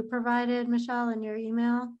text you provided, Michelle, in your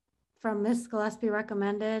email from Ms. Gillespie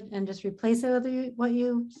recommended, and just replace it with what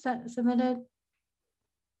you submitted?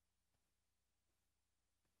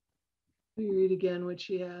 Let me read again what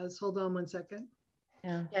she has. Hold on one second.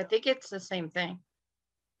 Yeah. Yeah, I think it's the same thing.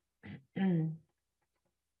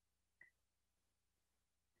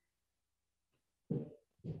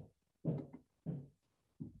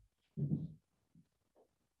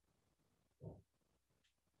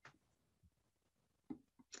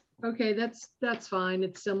 Okay, that's fine.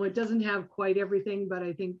 It's similar. It doesn't have quite everything, but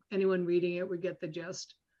I think anyone reading it would get the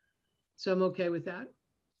gist. So I'm okay with that.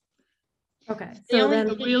 Okay, The so only then,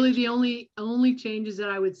 But really, the only changes that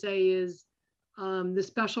I would say is the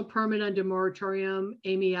special permit under moratorium,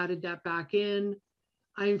 Amy added that back in.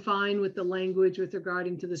 I'm fine with the language with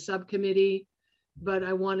regarding to the subcommittee, but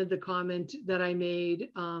I wanted the comment that I made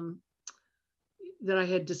that I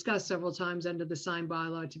had discussed several times under the sign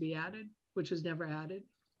bylaw to be added, which was never added.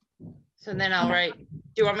 So then I'll write, do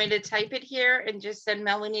you want me to type it here and just send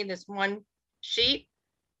Melanie this one sheet?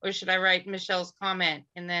 Or should I write Michelle's comment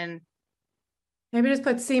and then, maybe just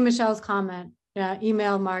put see Michelle's comment, yeah,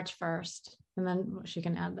 email March 1st, and then she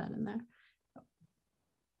can add that in there.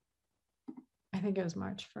 I think it was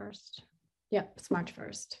March 1st. Yep, it's March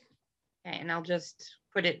 1st. okay, and I'll just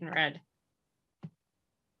put it in red.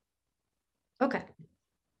 Okay.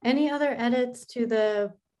 Any other edits to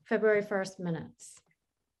the February 1st minutes?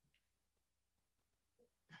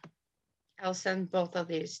 I'll send both of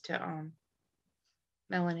these to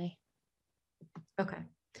Melanie. Okay.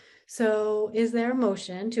 So is there a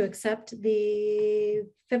motion to accept the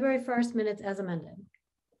February 1st minutes as amended?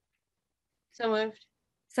 So moved.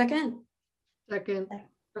 Second? Second,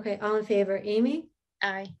 Okay, all in favor, Amy,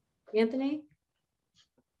 Aye. Anthony,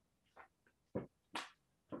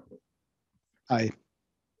 Aye.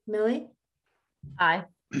 Millie, Aye.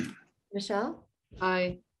 Michelle?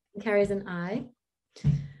 aye. Carries an aye.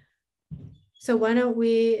 So why don't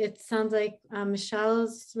we, it sounds like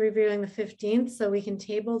Michelle's reviewing the 15th, so we can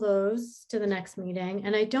table those to the next meeting.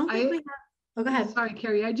 And I don't think we have, oh, go ahead. Sorry,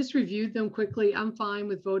 Carrie, I just reviewed them quickly. I'm fine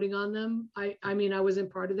with voting on them. I mean, I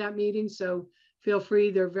wasn't part of that meeting, so feel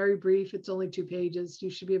free. They're very brief. It's only 2 pages. You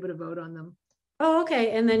should be able to vote on them. Oh,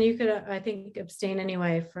 okay. And then you could, I think, abstain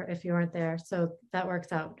anyway for if you weren't there. So that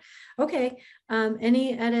works out. Okay.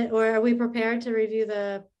 Any edit, or are we prepared to review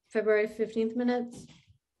the February 15th minutes?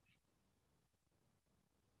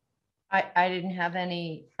 I didn't have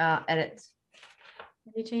any edits.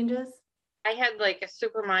 Any changes? I had like a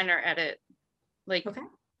super minor edit, like Okay.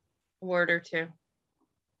 a word or two.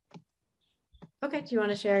 Okay. Do you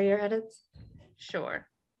want to share your edits? Sure.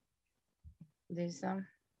 These, oh,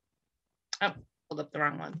 pulled up the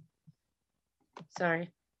wrong one.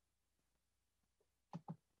 Sorry.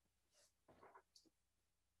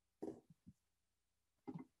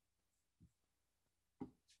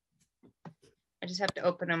 I just have to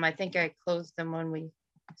open them. I think I closed them when we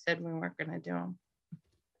said we weren't gonna do them.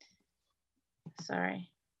 Sorry.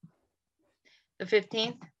 The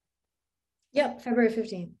 15th? Yep, February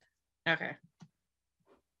 15th. Okay.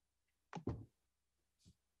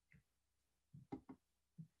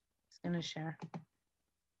 Just gonna share.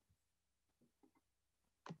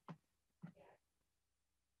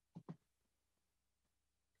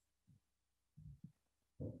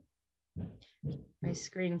 My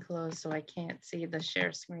screen closed, so I can't see the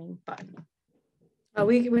share screen button. Oh,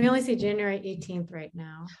 we only see January 18th right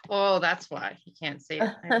now. Oh, that's why you can't see it.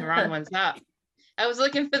 I have the wrong ones up. I was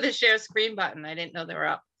looking for the share screen button. I didn't know they were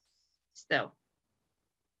up still.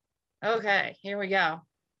 Okay, here we go.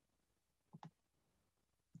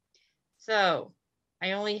 So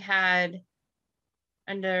I only had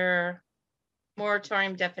under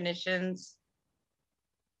moratorium definitions,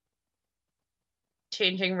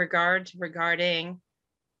 changing regard to regarding,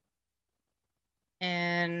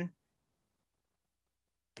 and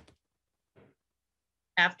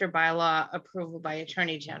after bylaw approval by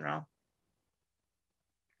Attorney General.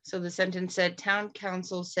 So the sentence said, town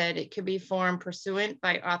council said it could be formed pursuant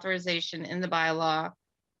by authorization in the bylaw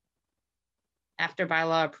after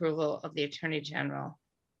bylaw approval of the Attorney General.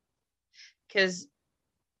 Because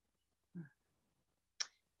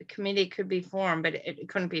the committee could be formed, but it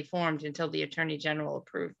couldn't be formed until the Attorney General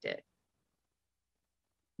approved it.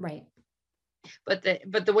 Right. But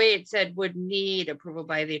the way it said would need approval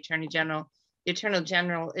by the Attorney General, the Attorney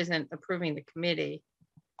General isn't approving the committee,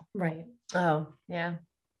 Right. Oh, yeah.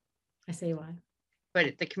 I see why.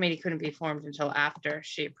 but the committee couldn't be formed until after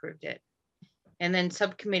she approved it. And then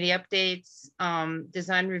subcommittee updates,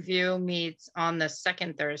 design review meets on the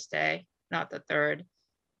second Thursday, not the third.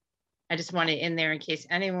 I just wanted it in there in case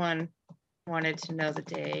anyone wanted to know the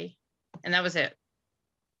day. And that was it.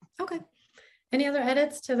 Okay. Any other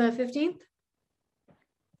edits to the 15th?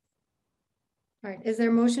 All right. Is there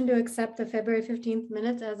a motion to accept the February 15th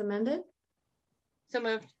minutes as amended? So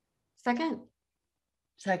moved. Second.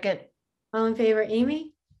 Second. All in favor,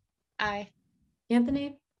 Amy, Aye.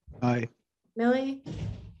 Anthony, Aye. Millie,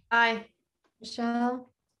 Aye. Michelle,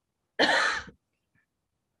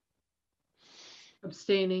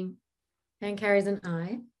 Abstaining. and carries an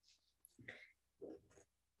aye.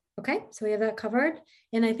 Okay, so we have that covered.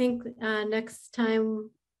 And I think next time,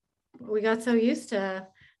 we got so used to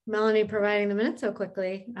Melanie providing the minutes so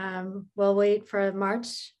quickly. We'll wait for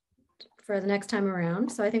March for the next time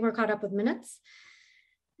around. So I think we're caught up with minutes.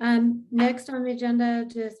 Next on the agenda,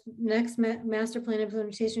 just next Master Plan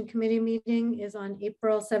Implementation Committee meeting is on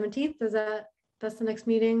April 17th. That's the next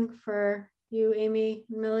meeting for you, Amy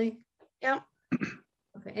and Millie? Yep.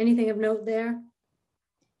 Okay, anything of note there?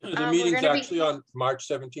 The we're meeting's gonna be- actually on March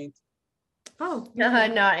 17th. Oh.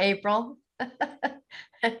 Not April.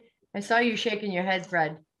 I saw you shaking your head,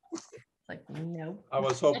 Fred. It's like, no. I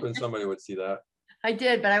was hoping somebody would see that. I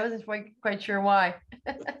did, but I wasn't quite sure why.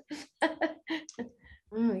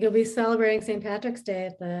 You'll be celebrating St. Patrick's Day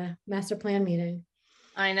at the master plan meeting.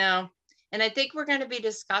 I know. And I think we're going to be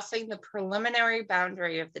discussing the preliminary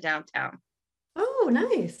boundary of the downtown. Oh,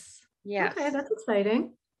 nice. Yeah. Okay, that's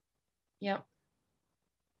exciting. Yep.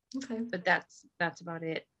 Okay. But that's about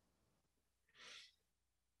it.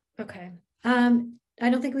 Okay. I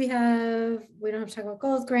don't think we don't have to talk about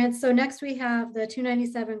goals, grants. So next we have the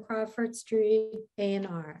 297 Crawford Street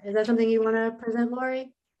A&R. Is that something you want to present,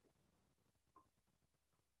 Lori?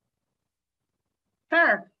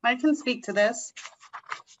 Sure, I can speak to this.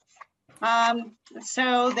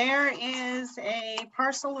 So there is a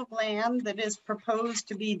parcel of land that is proposed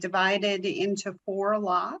to be divided into 4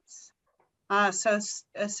 lots. So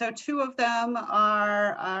 2 of them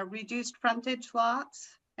are reduced frontage lots,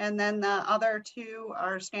 and then the other 2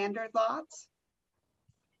 are standard lots.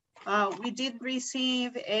 We did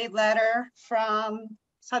receive a letter from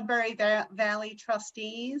Sudbury Valley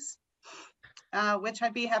trustees, which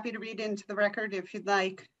I'd be happy to read into the record if you'd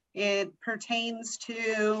like. It pertains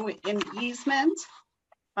to an easement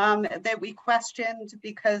that we questioned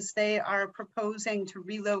because they are proposing to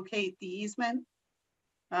relocate the easement.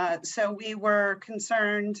 So we were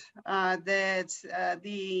concerned that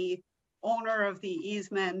the owner of the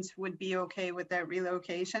easement would be okay with that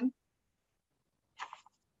relocation.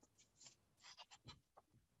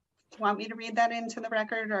 Want me to read that into the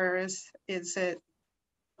record, or is it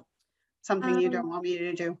something you don't want me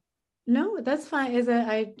to do? No, that's fine.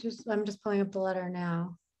 I'm just pulling up the letter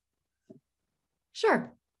now.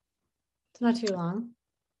 Sure. It's not too long.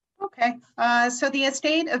 Okay, so the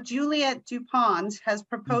estate of Juliet DuPont has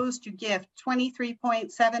proposed to gift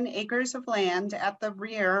 23.7 acres of land at the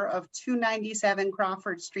rear of 297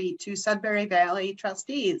 Crawford Street to Sudbury Valley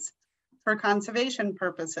trustees for conservation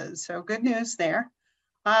purposes. So good news there.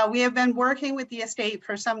 We have been working with the estate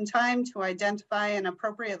for some time to identify an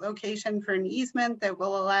appropriate location for an easement that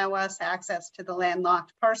will allow us access to the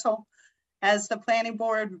landlocked parcel. As the planning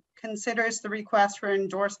board considers the request for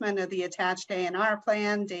endorsement of the attached A&R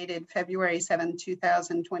plan dated February 7,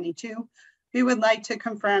 2022, we would like to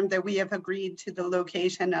confirm that we have agreed to the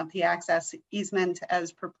location of the access easement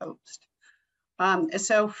as proposed.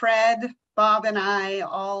 So Fred, Bob, and I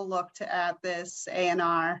all looked at this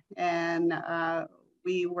A&R, and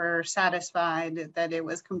we were satisfied that it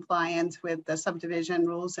was compliant with the subdivision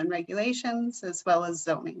rules and regulations as well as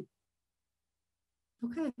zoning.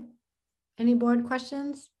 Okay. Any board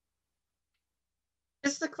questions?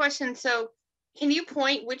 Just the question. So can you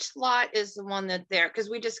point which lot is the one that there? Because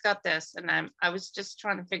we just got this and I was just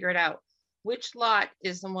trying to figure it out. Which lot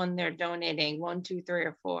is the one they're donating? 1, 2, 3,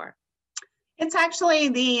 or 4? It's actually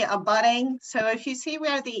the abutting. So if you see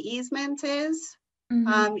where the easement is,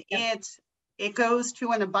 it goes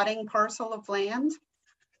to an abutting parcel of land.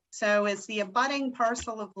 So it's the abutting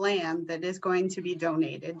parcel of land that is going to be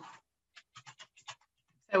donated.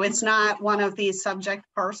 So it's not one of these subject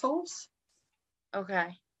parcels.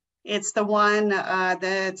 Okay. It's the one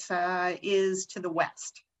that is to the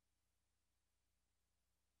west.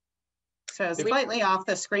 So slightly off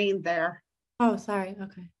the screen there. Oh, sorry.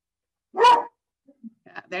 Okay.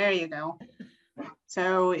 Yeah, there you go.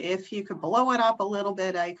 So if you could blow it up a little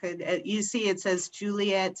bit, I could, you see it says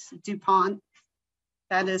Juliet DuPont.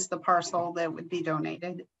 That is the parcel that would be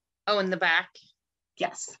donated. Oh, in the back?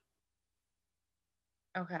 Yes.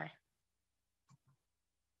 Okay.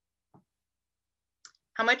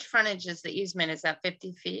 How much frontage is the easement? Is that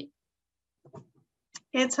 50 feet?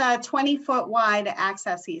 It's a 20-foot wide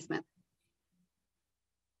access easement.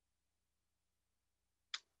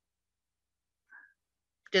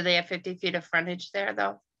 Do they have 50 feet of frontage there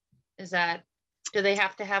though? Do they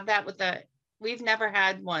have to have that with we've never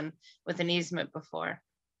had one with an easement before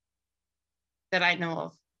that I know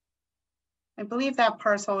of. I believe that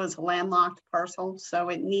parcel is a landlocked parcel, so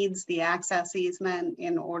it needs the access easement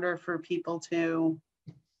in order for people to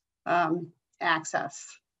access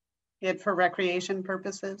it for recreation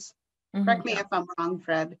purposes. Correct me if I'm wrong,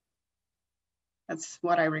 Fred. That's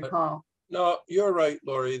what I recall. No, you're right,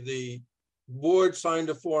 Lori. The board signed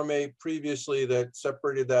a Form A previously that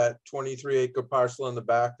separated that 23-acre parcel in the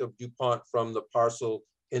back of DuPont from the parcel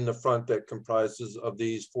in the front that comprises of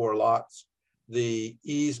these 4 lots. The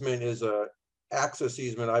easement is a access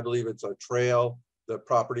easement. I believe it's a trail. The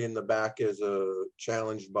property in the back is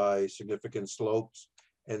challenged by significant slopes.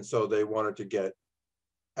 And so they wanted to get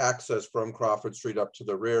access from Crawford Street up to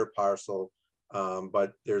the rear parcel.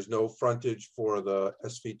 But there's no frontage for the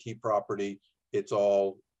SVT property. It's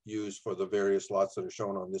all used for the various lots that are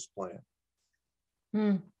shown on this plan.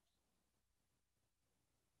 Hmm.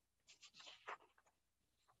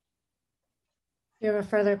 You have a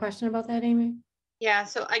further question about that, Amy? Yeah,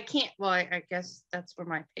 so I can't, well, I guess that's where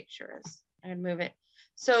my picture is. I can move it.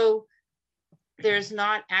 So there's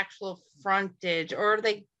not actual frontage, or are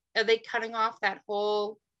they cutting off that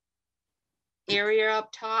whole area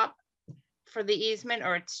up top for the easement,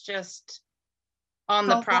 or it's just on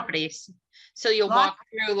the Well, properties? So you'll walk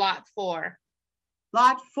through lot 4.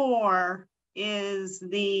 Lot 4 is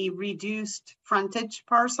the reduced frontage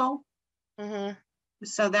parcel. Mm-hmm.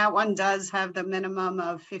 So that one does have the minimum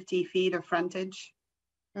of 50 feet of frontage.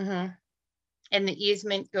 Mm-hmm. And the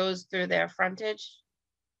easement goes through their frontage?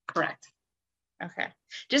 Correct. Okay.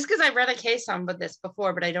 Just because I read a case on with this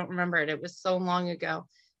before, but I don't remember it. It was so long ago.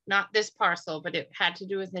 Not this parcel, but it had to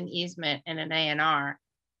do with an easement and an A&R.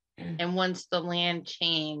 And once the land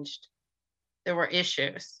changed, there were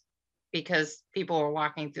issues because people were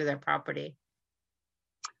walking through their property.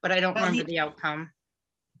 But I don't remember the outcome.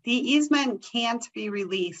 The easement can't be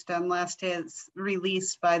released unless it's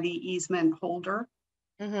released by the easement holder.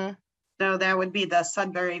 Mm-hmm. So that would be the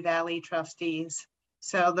Sudbury Valley trustees.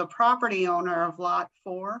 So the property owner of lot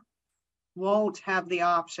 4 won't have the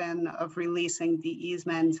option of releasing the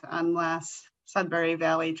easement unless Sudbury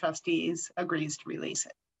Valley trustees agrees to release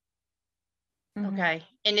it. Okay.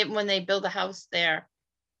 And when they build a house there,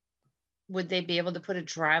 would they be able to put a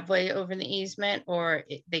driveway over the easement, or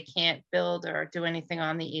they can't build or do anything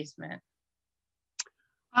on the easement?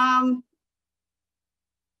 I'm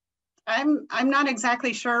not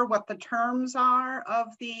exactly sure what the terms are of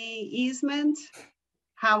the easement.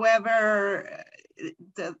 However,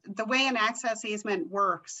 the way an access easement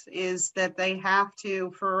works is that they have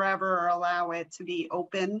to forever allow it to be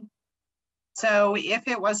open. So if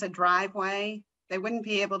it was a driveway, they wouldn't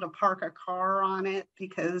be able to park a car on it,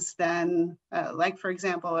 because then, like for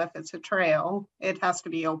example, if it's a trail, it has to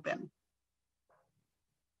be open.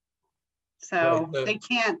 So Right,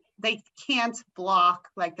 they can't block,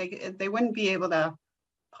 like they wouldn't be able to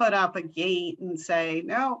put up a gate and say,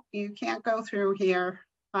 no, you can't go through here.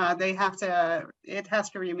 It has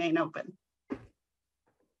to remain open.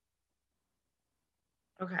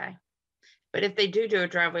 Okay. But if they do a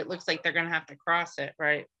driveway, it looks like they're going to have to cross it,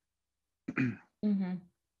 right? Mm-hmm.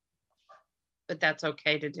 But that's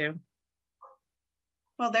okay to do.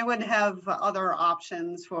 Well, they would have other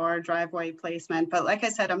options for driveway placement, but like I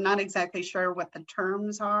said, I'm not exactly sure what the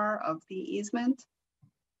terms are of the easement.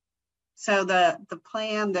 So the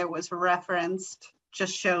plan that was referenced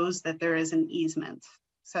just shows that there is an easement.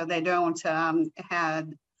 So they don't have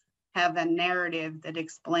a narrative that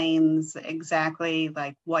explains exactly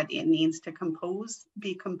like what it needs to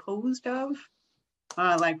be composed of,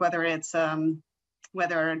 like whether it's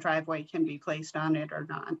whether a driveway can be placed on it or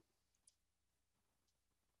not.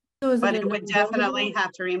 So But it would definitely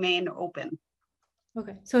have to remain open.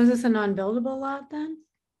 Okay, so is this a non-buildable lot then?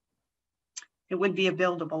 It would be a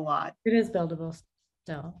buildable lot. It is buildable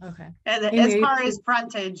still, okay. And as far as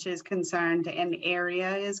frontage is concerned and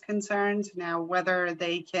area is concerned, now whether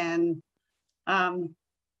they can,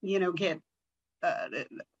 get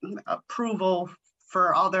approval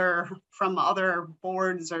from other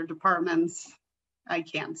boards or departments, I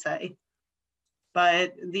can't say.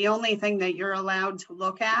 But the only thing that you're allowed to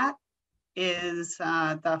look at is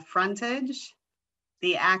the frontage,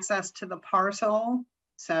 the access to the parcel.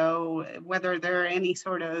 So whether there are any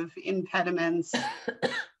sort of impediments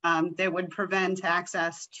that would prevent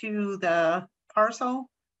access to the parcel,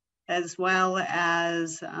 as well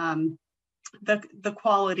as the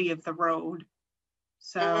quality of the road.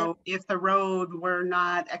 So if the road were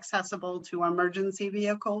not accessible to emergency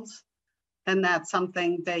vehicles, then that's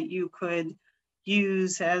something that you could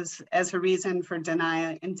use as a reason for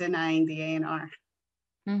denying the A&R.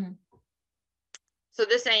 Mm-hmm. So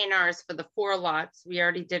this A&R is for the 4 lots. We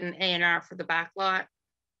already did an A&R for the back lot.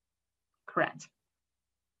 Correct.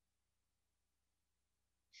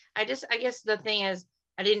 I guess the thing is,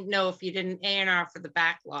 I didn't know if you did an A&R for the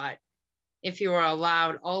back lot, if you were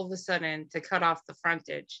allowed all of a sudden to cut off the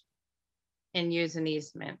frontage and use an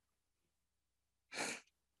easement.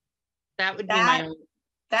 That would be my own.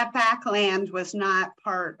 that backland was not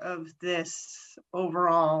part of this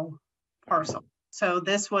overall parcel. So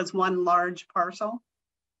this was one large parcel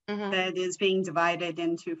Mhm. that is being divided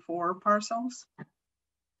into 4 parcels.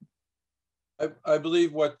 I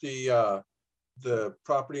believe what the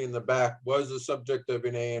property in the back was the subject of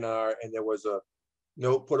an A&R, and there was a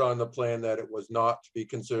note put on the plan that it was not to be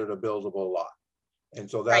considered a buildable lot. And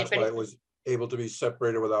so Right, that's but why it- it was able to be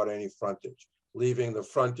separated without any frontage, leaving the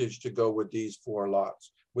frontage to go with these 4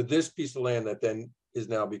 lots. With this piece of land that then is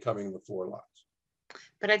now becoming the 4 lots.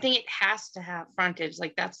 But I think it has to have frontage,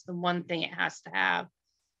 like that's the one thing it has to have.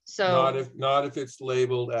 Not So if it's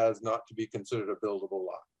labeled as not to be considered a buildable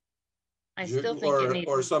lot. I still think it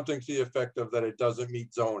Or needs, something to the effect of that it doesn't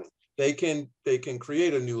meet zoning. They can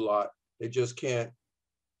create a new lot, they just can't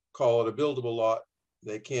call it a buildable lot.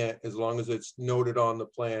 They can't, as long as it's noted on the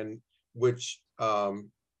plan, which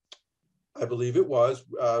I believe it was,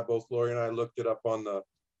 both Lori and I looked it up on the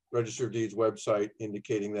Register of Deeds website,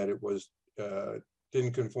 indicating that it was,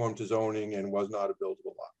 didn't conform to zoning and was not a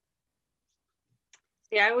buildable lot.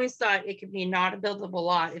 yeah, I always thought it could be not a buildable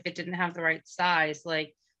lot if it didn't have the right size,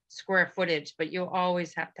 like square footage, but you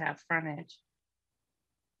always have to have frontage.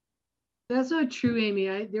 That's not true,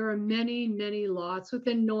 Amy. There are many, many lots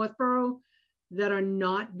within Northborough that are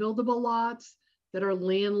not buildable lots, that are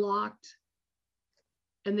landlocked,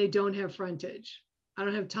 and they don't have frontage. I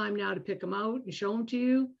don't have time now to pick them out and show them to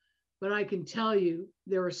you, but I can tell you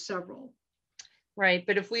there are several. Right,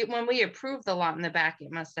 but when we approved the lot in the back,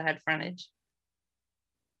 it must have had frontage.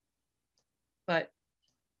 But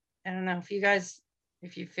I don't know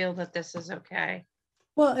if you feel that this is okay.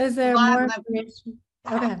 Well, is there lot more in the- information?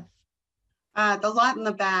 Okay, The lot in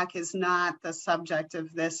the back is not the subject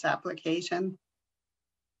of this application.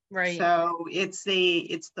 Right, So it's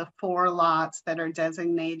the 4 lots that are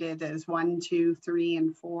designated as 1, 2, 3,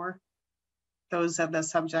 and 4. Those are the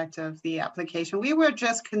subject of the application. We were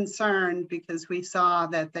just concerned because we saw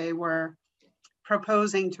that they were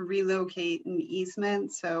proposing to relocate an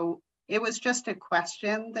easement. So it was just a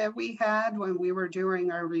question that we had when we were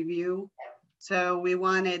doing our review. So we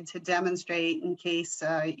wanted to demonstrate, in case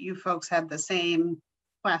you folks had the same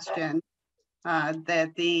question,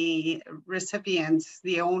 that the recipient,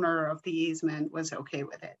 the owner of the easement, was okay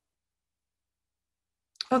with it.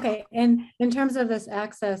 okay, and in terms of this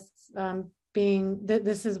access being,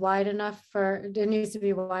 this is wide enough it needs to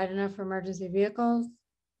be wide enough for emergency vehicles?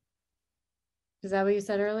 Is that what you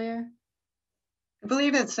said earlier? I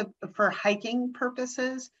believe it's for hiking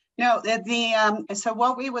purposes. No, so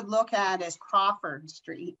what we would look at is Crawford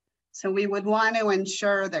Street. So we would want to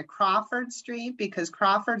ensure that Crawford Street, because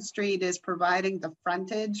Crawford Street is providing the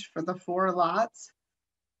frontage for the 4 lots.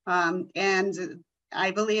 And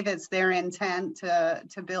I believe it's their intent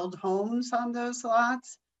to build homes on those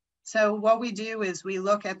lots. So what we do is we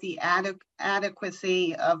look at the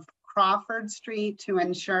adequacy of Crawford Street to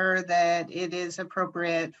ensure that it is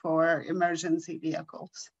appropriate for emergency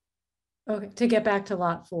vehicles. Okay, to get back to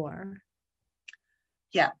lot 4.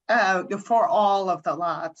 Yeah, for all of the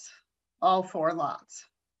lots, all 4 lots.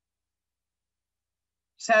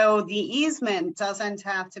 So the easement doesn't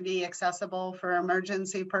have to be accessible for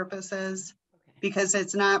emergency purposes because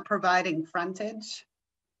it's not providing frontage.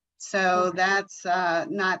 So Okay. that's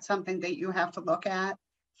not something that you have to look at.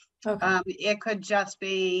 Okay, It could just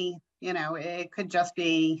be, it could just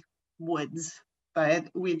be woods, but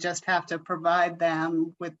we just have to provide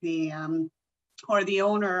them with or the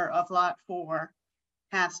owner of lot 4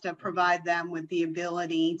 has to provide them with the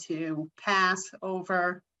ability to pass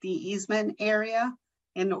over the easement area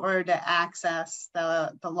in order to access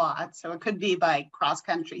the lot. So it could be by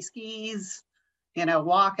cross-country skis,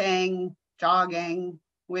 walking, jogging,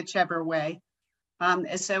 whichever way.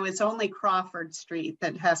 So it's only Crawford Street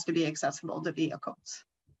that has to be accessible to vehicles.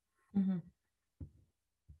 Mhm.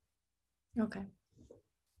 okay.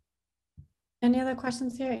 Any other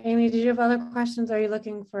questions here? Amy, did you have other questions? Are you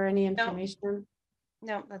looking for any information?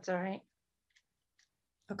 no, that's all right.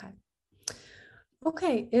 Okay.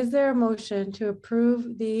 Okay, is there a motion to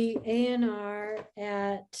approve the A&R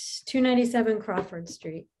at 297 Crawford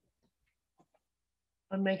Street?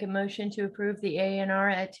 I'll make a motion to approve the A&R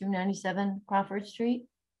at 297 Crawford Street.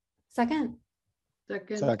 Second,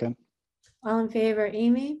 Second, all in favor,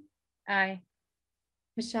 Amy, Aye,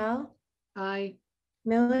 Michelle, Aye.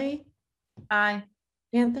 Millie, Aye.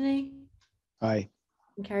 Anthony, aye.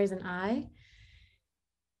 and carries an aye.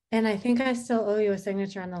 And I think I still owe you a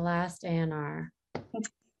signature on the last A&R.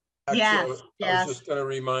 Actually, Yes, I yes. was just gonna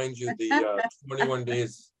remind you, the 21 days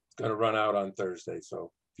is gonna run out on Thursday,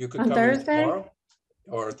 so if you could On come in Thursday? tomorrow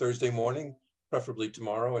or Thursday morning, preferably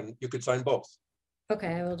tomorrow, and you could sign both.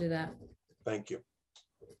 Okay, I will do that. Thank you.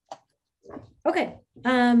 Okay,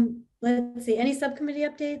 let's see, any subcommittee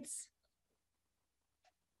updates?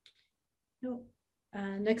 No.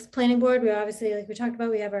 Next planning board, we obviously, like we talked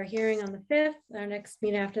about, we have our hearing on the 5th. Our next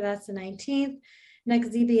meeting after that's the 19th. Next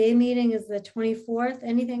ZBA meeting is the 24th.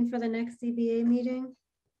 Anything for the next ZBA meeting?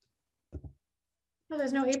 Oh,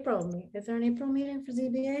 there's no April. Is there an April meeting for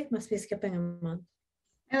ZBA? Must be skipping a month.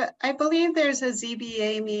 I believe there's a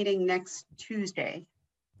ZBA meeting next Tuesday.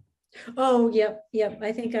 Oh, yep.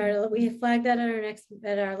 I think we flagged that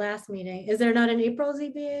at our last meeting. Is there not an April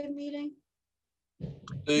ZBA meeting?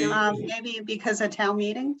 Maybe because of town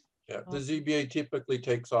meeting. Yeah, the ZBA typically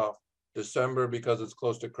takes off December because it's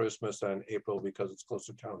close to Christmas and April because it's close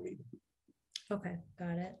to town meeting. Okay,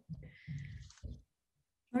 got it.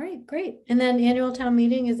 All right, great. And then annual town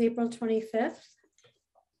meeting is April 25th.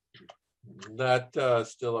 That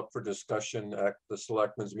still up for discussion at the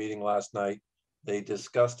selectmen's meeting last night. They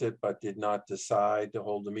discussed it, but did not decide to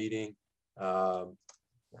hold the meeting. The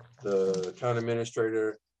town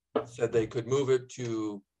administrator said they could move it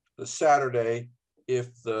to the Saturday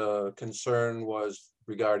if the concern was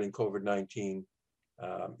regarding COVID-19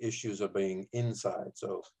 issues of being inside.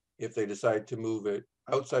 So if they decide to move it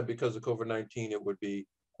outside because of COVID-19, it would be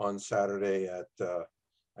on Saturday at,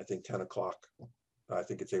 I think 10 o'clock. I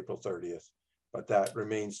think it's April 30th, but that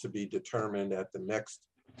remains to be determined at the next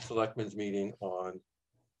selectmen's meeting on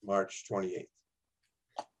March 28th.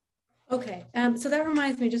 Okay, so that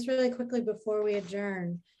reminds me, just really quickly before we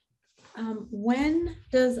adjourn, when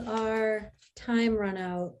does our time run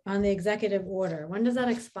out on the executive order? When does that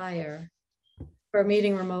expire for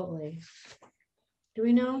meeting remotely? Do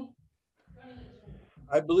we know?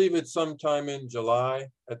 I believe it's sometime in July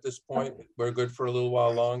at this point. We're good for a little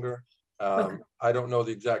while longer. Okay. I don't know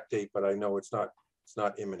the exact date, but I know it's not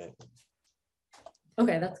imminent.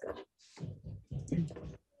 Okay, that's good.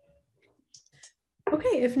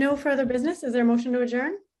 Okay, if no further business, is there a motion to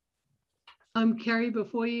adjourn? Carrie,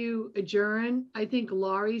 before you adjourn, I think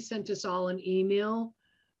Laurie sent us all an email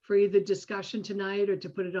for either discussion tonight or to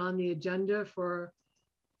put it on the agenda for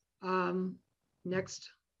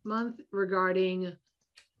next month regarding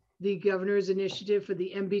the governor's initiative for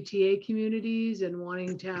the MBTA communities and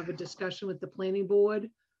wanting to have a discussion with the planning board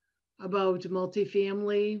about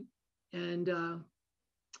multifamily. And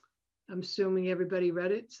I'm assuming everybody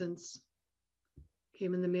read it since it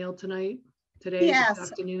came in the mail today, Yes.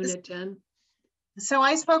 this afternoon at 10. So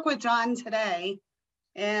I spoke with John today,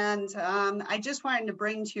 and I just wanted to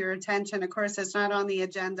bring to your attention, of course, it's not on the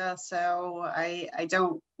agenda, so I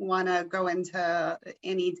don't want to go into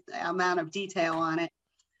any amount of detail on it.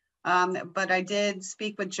 But I did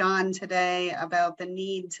speak with John today about the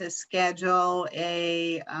need to schedule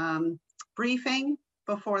a briefing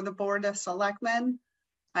before the Board of Selectmen.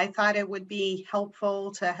 I thought it would be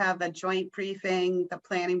helpful to have a joint briefing, the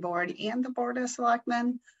Planning Board and the Board of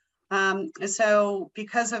Selectmen. So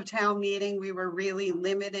because of town meeting, we were really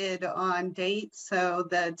limited on dates. So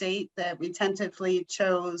the date that we tentatively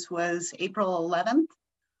chose was April 11th.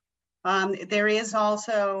 There is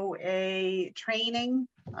also a training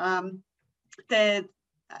that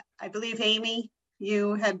I believe, Amy,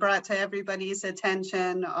 you had brought to everybody's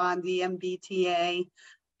attention on the MBTA.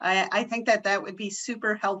 I think that would be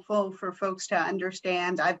super helpful for folks to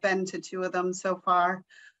understand. I've been to 2 of them so far.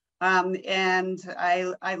 And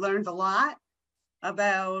I learned a lot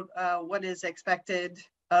about what is expected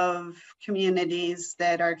of communities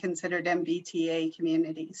that are considered MBTA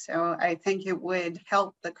communities. So I think it would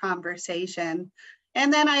help the conversation.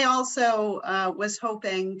 And then I also was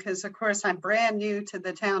hoping, because of course I'm brand new to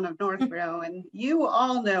the town of Northborough, and you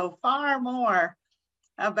all know far more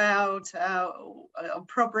about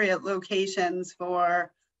appropriate locations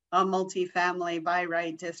for a multifamily by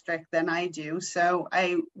right district than I do. So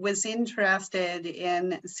I was interested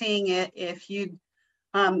in seeing it if you'd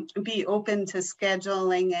be open to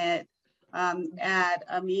scheduling it at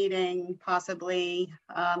a meeting, possibly.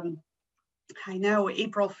 I know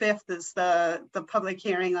April 5th is the public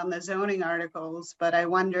hearing on the zoning articles, but I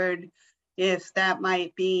wondered if that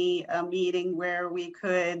might be a meeting where we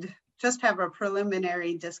could just have a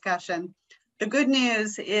preliminary discussion. The good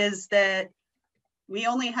news is that we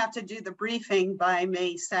only have to do the briefing by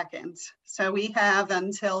May 2nd. So we have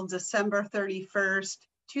until December 31st,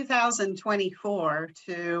 2024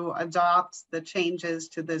 to adopt the changes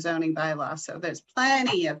to the zoning bylaw. So there's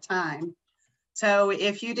plenty of time. So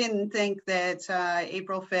if you didn't think that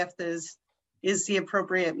April 5th is the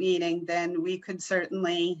appropriate meeting, then we could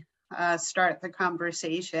certainly start the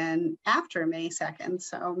conversation after May 2nd.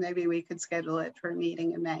 So maybe we could schedule it for a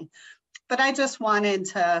meeting in May. But I just wanted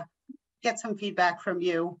to get some feedback from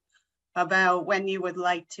you about when you would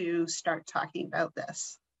like to start talking about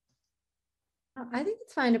this. I think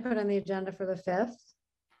it's fine to put on the agenda for the 5th.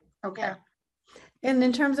 Okay. Yeah. And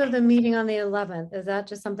in terms of the meeting on the 11th, is that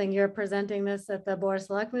just something you're presenting this at the Board of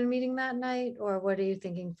Selectmen meeting that night, or what are you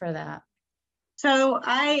thinking for that? So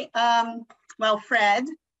well, Fred,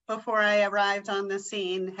 before I arrived on the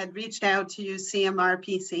scene, had reached out to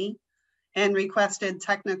CMRPC and requested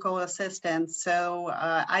technical assistance. So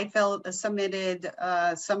I submitted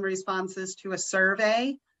some responses to a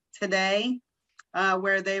survey today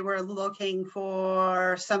where they were looking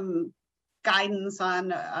for some guidance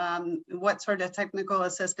on what sort of technical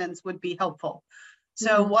assistance would be helpful.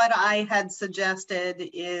 So what I had suggested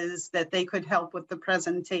is that they could help with the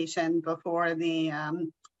presentation before the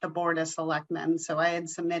Board of Selectmen. So I had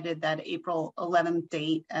submitted that April 11th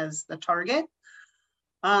date as the target.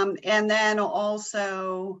 And then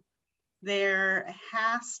also there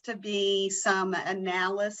has to be some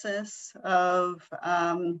analysis of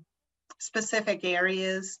specific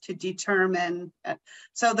areas to determine.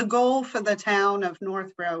 So the goal for the town of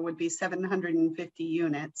Northborough would be 750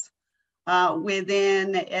 units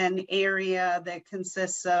within an area that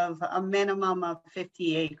consists of a minimum of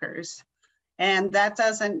 50 acres. And that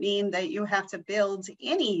doesn't mean that you have to build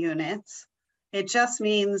any units. It just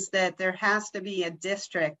means that there has to be a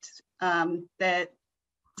district that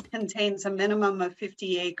contains a minimum of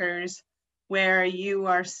 50 acres where you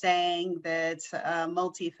are saying that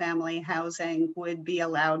multifamily housing would be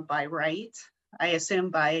allowed by right, I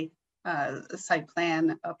assume by site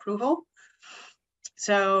plan approval.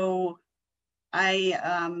 So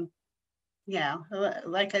yeah,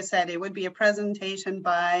 like I said, it would be a presentation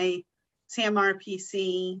by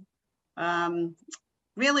CMRPC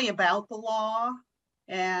really about the law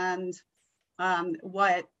and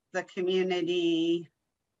what the community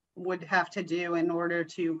would have to do in order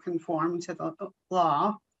to conform to the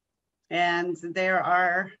law. And there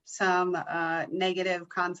are some negative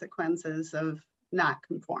consequences of not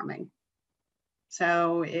conforming.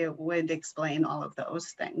 So it would explain all of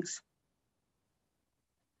those things.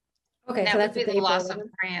 Okay, That so would that's be at the the April loss of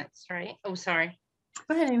 11th. grants, right? Oh, sorry.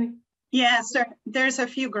 Go ahead, Amy. Yeah, so there's a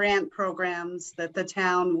few grant programs that the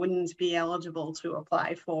town wouldn't be eligible to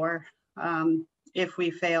apply for if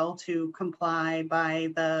we fail to comply by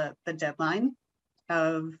the deadline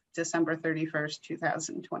of December 31st,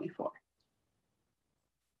 2024.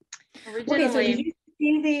 Okay, so did you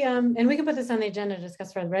see the, and we can put this on the agenda to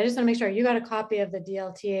discuss further, but I just want to make sure you got a copy of the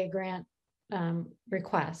DLTA grant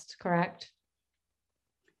request, correct?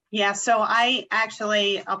 Yeah, so I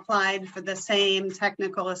actually applied for the same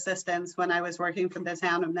technical assistance when I was working for the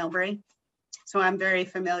town of Millbury. So I'm very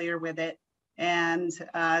familiar with it. And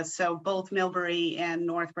so both Millbury and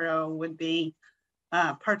Northborough would be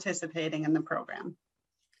participating in the program.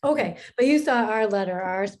 Okay, but you saw our letter,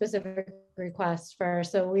 our specific request for,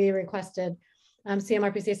 so we requested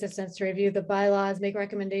CMRPC assistance to review the bylaws, make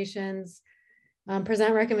recommendations,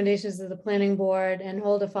 present recommendations to the planning board, and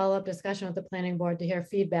hold a follow-up discussion with the planning board to hear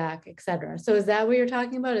feedback, etc. So is that what you're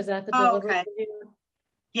talking about? Is that the delivery?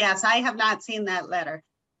 Yes, I have not seen that letter.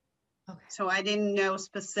 Okay. So I didn't know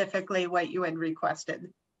specifically what you had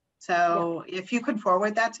requested. So if you could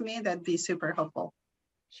forward that to me, that'd be super helpful.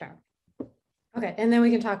 Sure. Okay, and then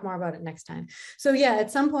we can talk more about it next time. So yeah, at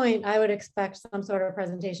some point I would expect some sort of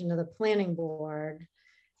presentation to the planning board.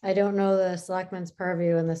 I don't know the selectmen's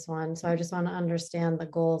purview in this one, so I just want to understand the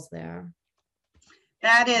goals there.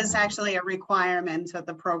 That is actually a requirement of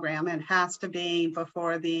the program. It has to be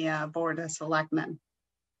before the Board of Selectmen.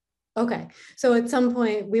 Okay, so at some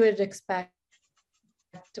point we would expect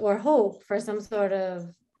or hope for some sort of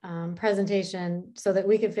presentation so that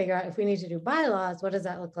we could figure out if we need to do bylaws, what does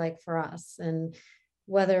that look like for us, and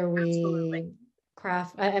whether we Absolutely.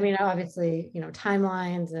 craft, I mean, obviously, you know,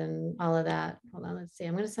 timelines and all of that. Hold on, let's see.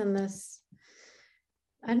 I'm going to send this.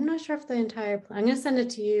 I'm not sure if the entire, I'm going to send it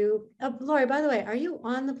to you. Oh, Lori, by the way, are you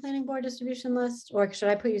on the planning board distribution list, or should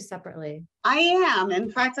I put you separately? I am. In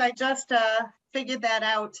fact, I just figured that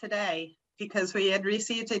out today because we had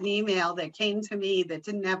received an email that came to me that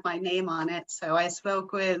didn't have my name on it. So I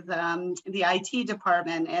spoke with the IT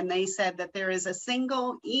department, and they said that there is a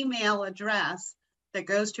single email address that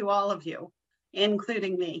goes to all of you,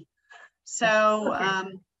 including me. So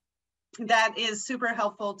that is super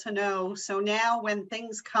helpful to know. So now when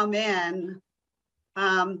things come in,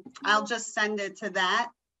 I'll just send it to that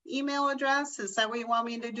email address. Is that what you want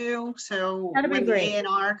me to do? So That'd be when the great.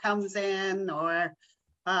 A&R comes in, or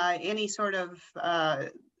any sort of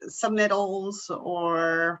submittals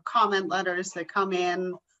or comment letters that come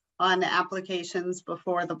in on applications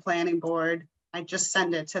before the planning board, I just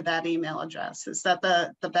send it to that email address. Is that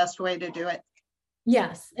the best way to do it?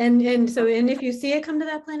 Yes, and so if you see it come to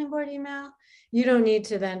that planning board email, you don't need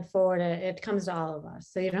to then forward it. It comes to all of us.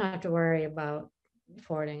 So you don't have to worry about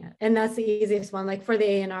forwarding it. And that's the easiest one, like for the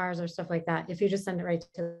A&Rs or stuff like that. If you just send it right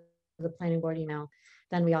to the planning board email,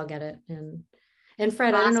 then we all get it. And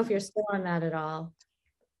Fred, I don't know if you're still on that at all.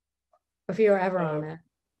 If you were ever on it.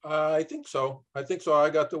 I think so. I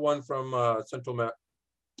got the one from Central Mass.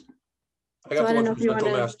 I So got I the don't one know from if you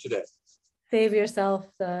Central wanna- Mass today. Save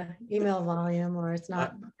yourself the email volume, or it's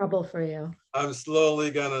not trouble for you. I'm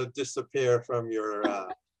slowly gonna disappear from your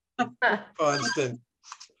constant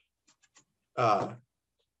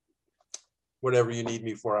whatever you need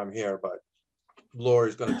me for, I'm here, but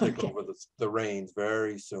Lori's gonna take Okay. over the reins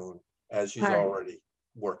very soon, as she's All right. already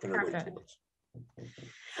working her way Perfect. towards.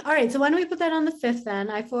 All right, so why don't we put that on the 5th then?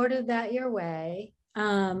 I forwarded that your way.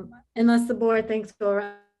 Unless the board thinks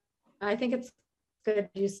I think it's good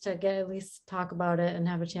just to get at least talk about it and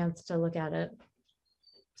have a chance to look at it.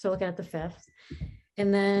 So look at the 5th.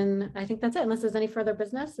 And then I think that's it, unless there's any further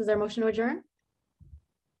business. Is there a motion to adjourn?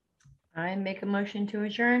 I make a motion to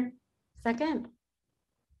adjourn. Second?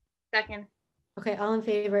 Second, Okay, all in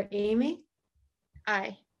favor, Amy,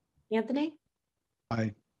 aye. Anthony,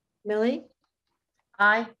 Aye. Millie,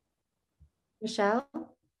 Aye. Michelle,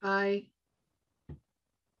 I.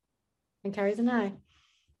 and Carrie's an aye.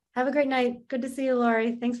 Have a great night. Good to see you,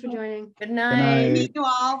 Lori. Thanks for joining. Good Good night. night. Meet you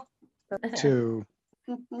all. Two.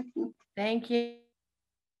 Thank you.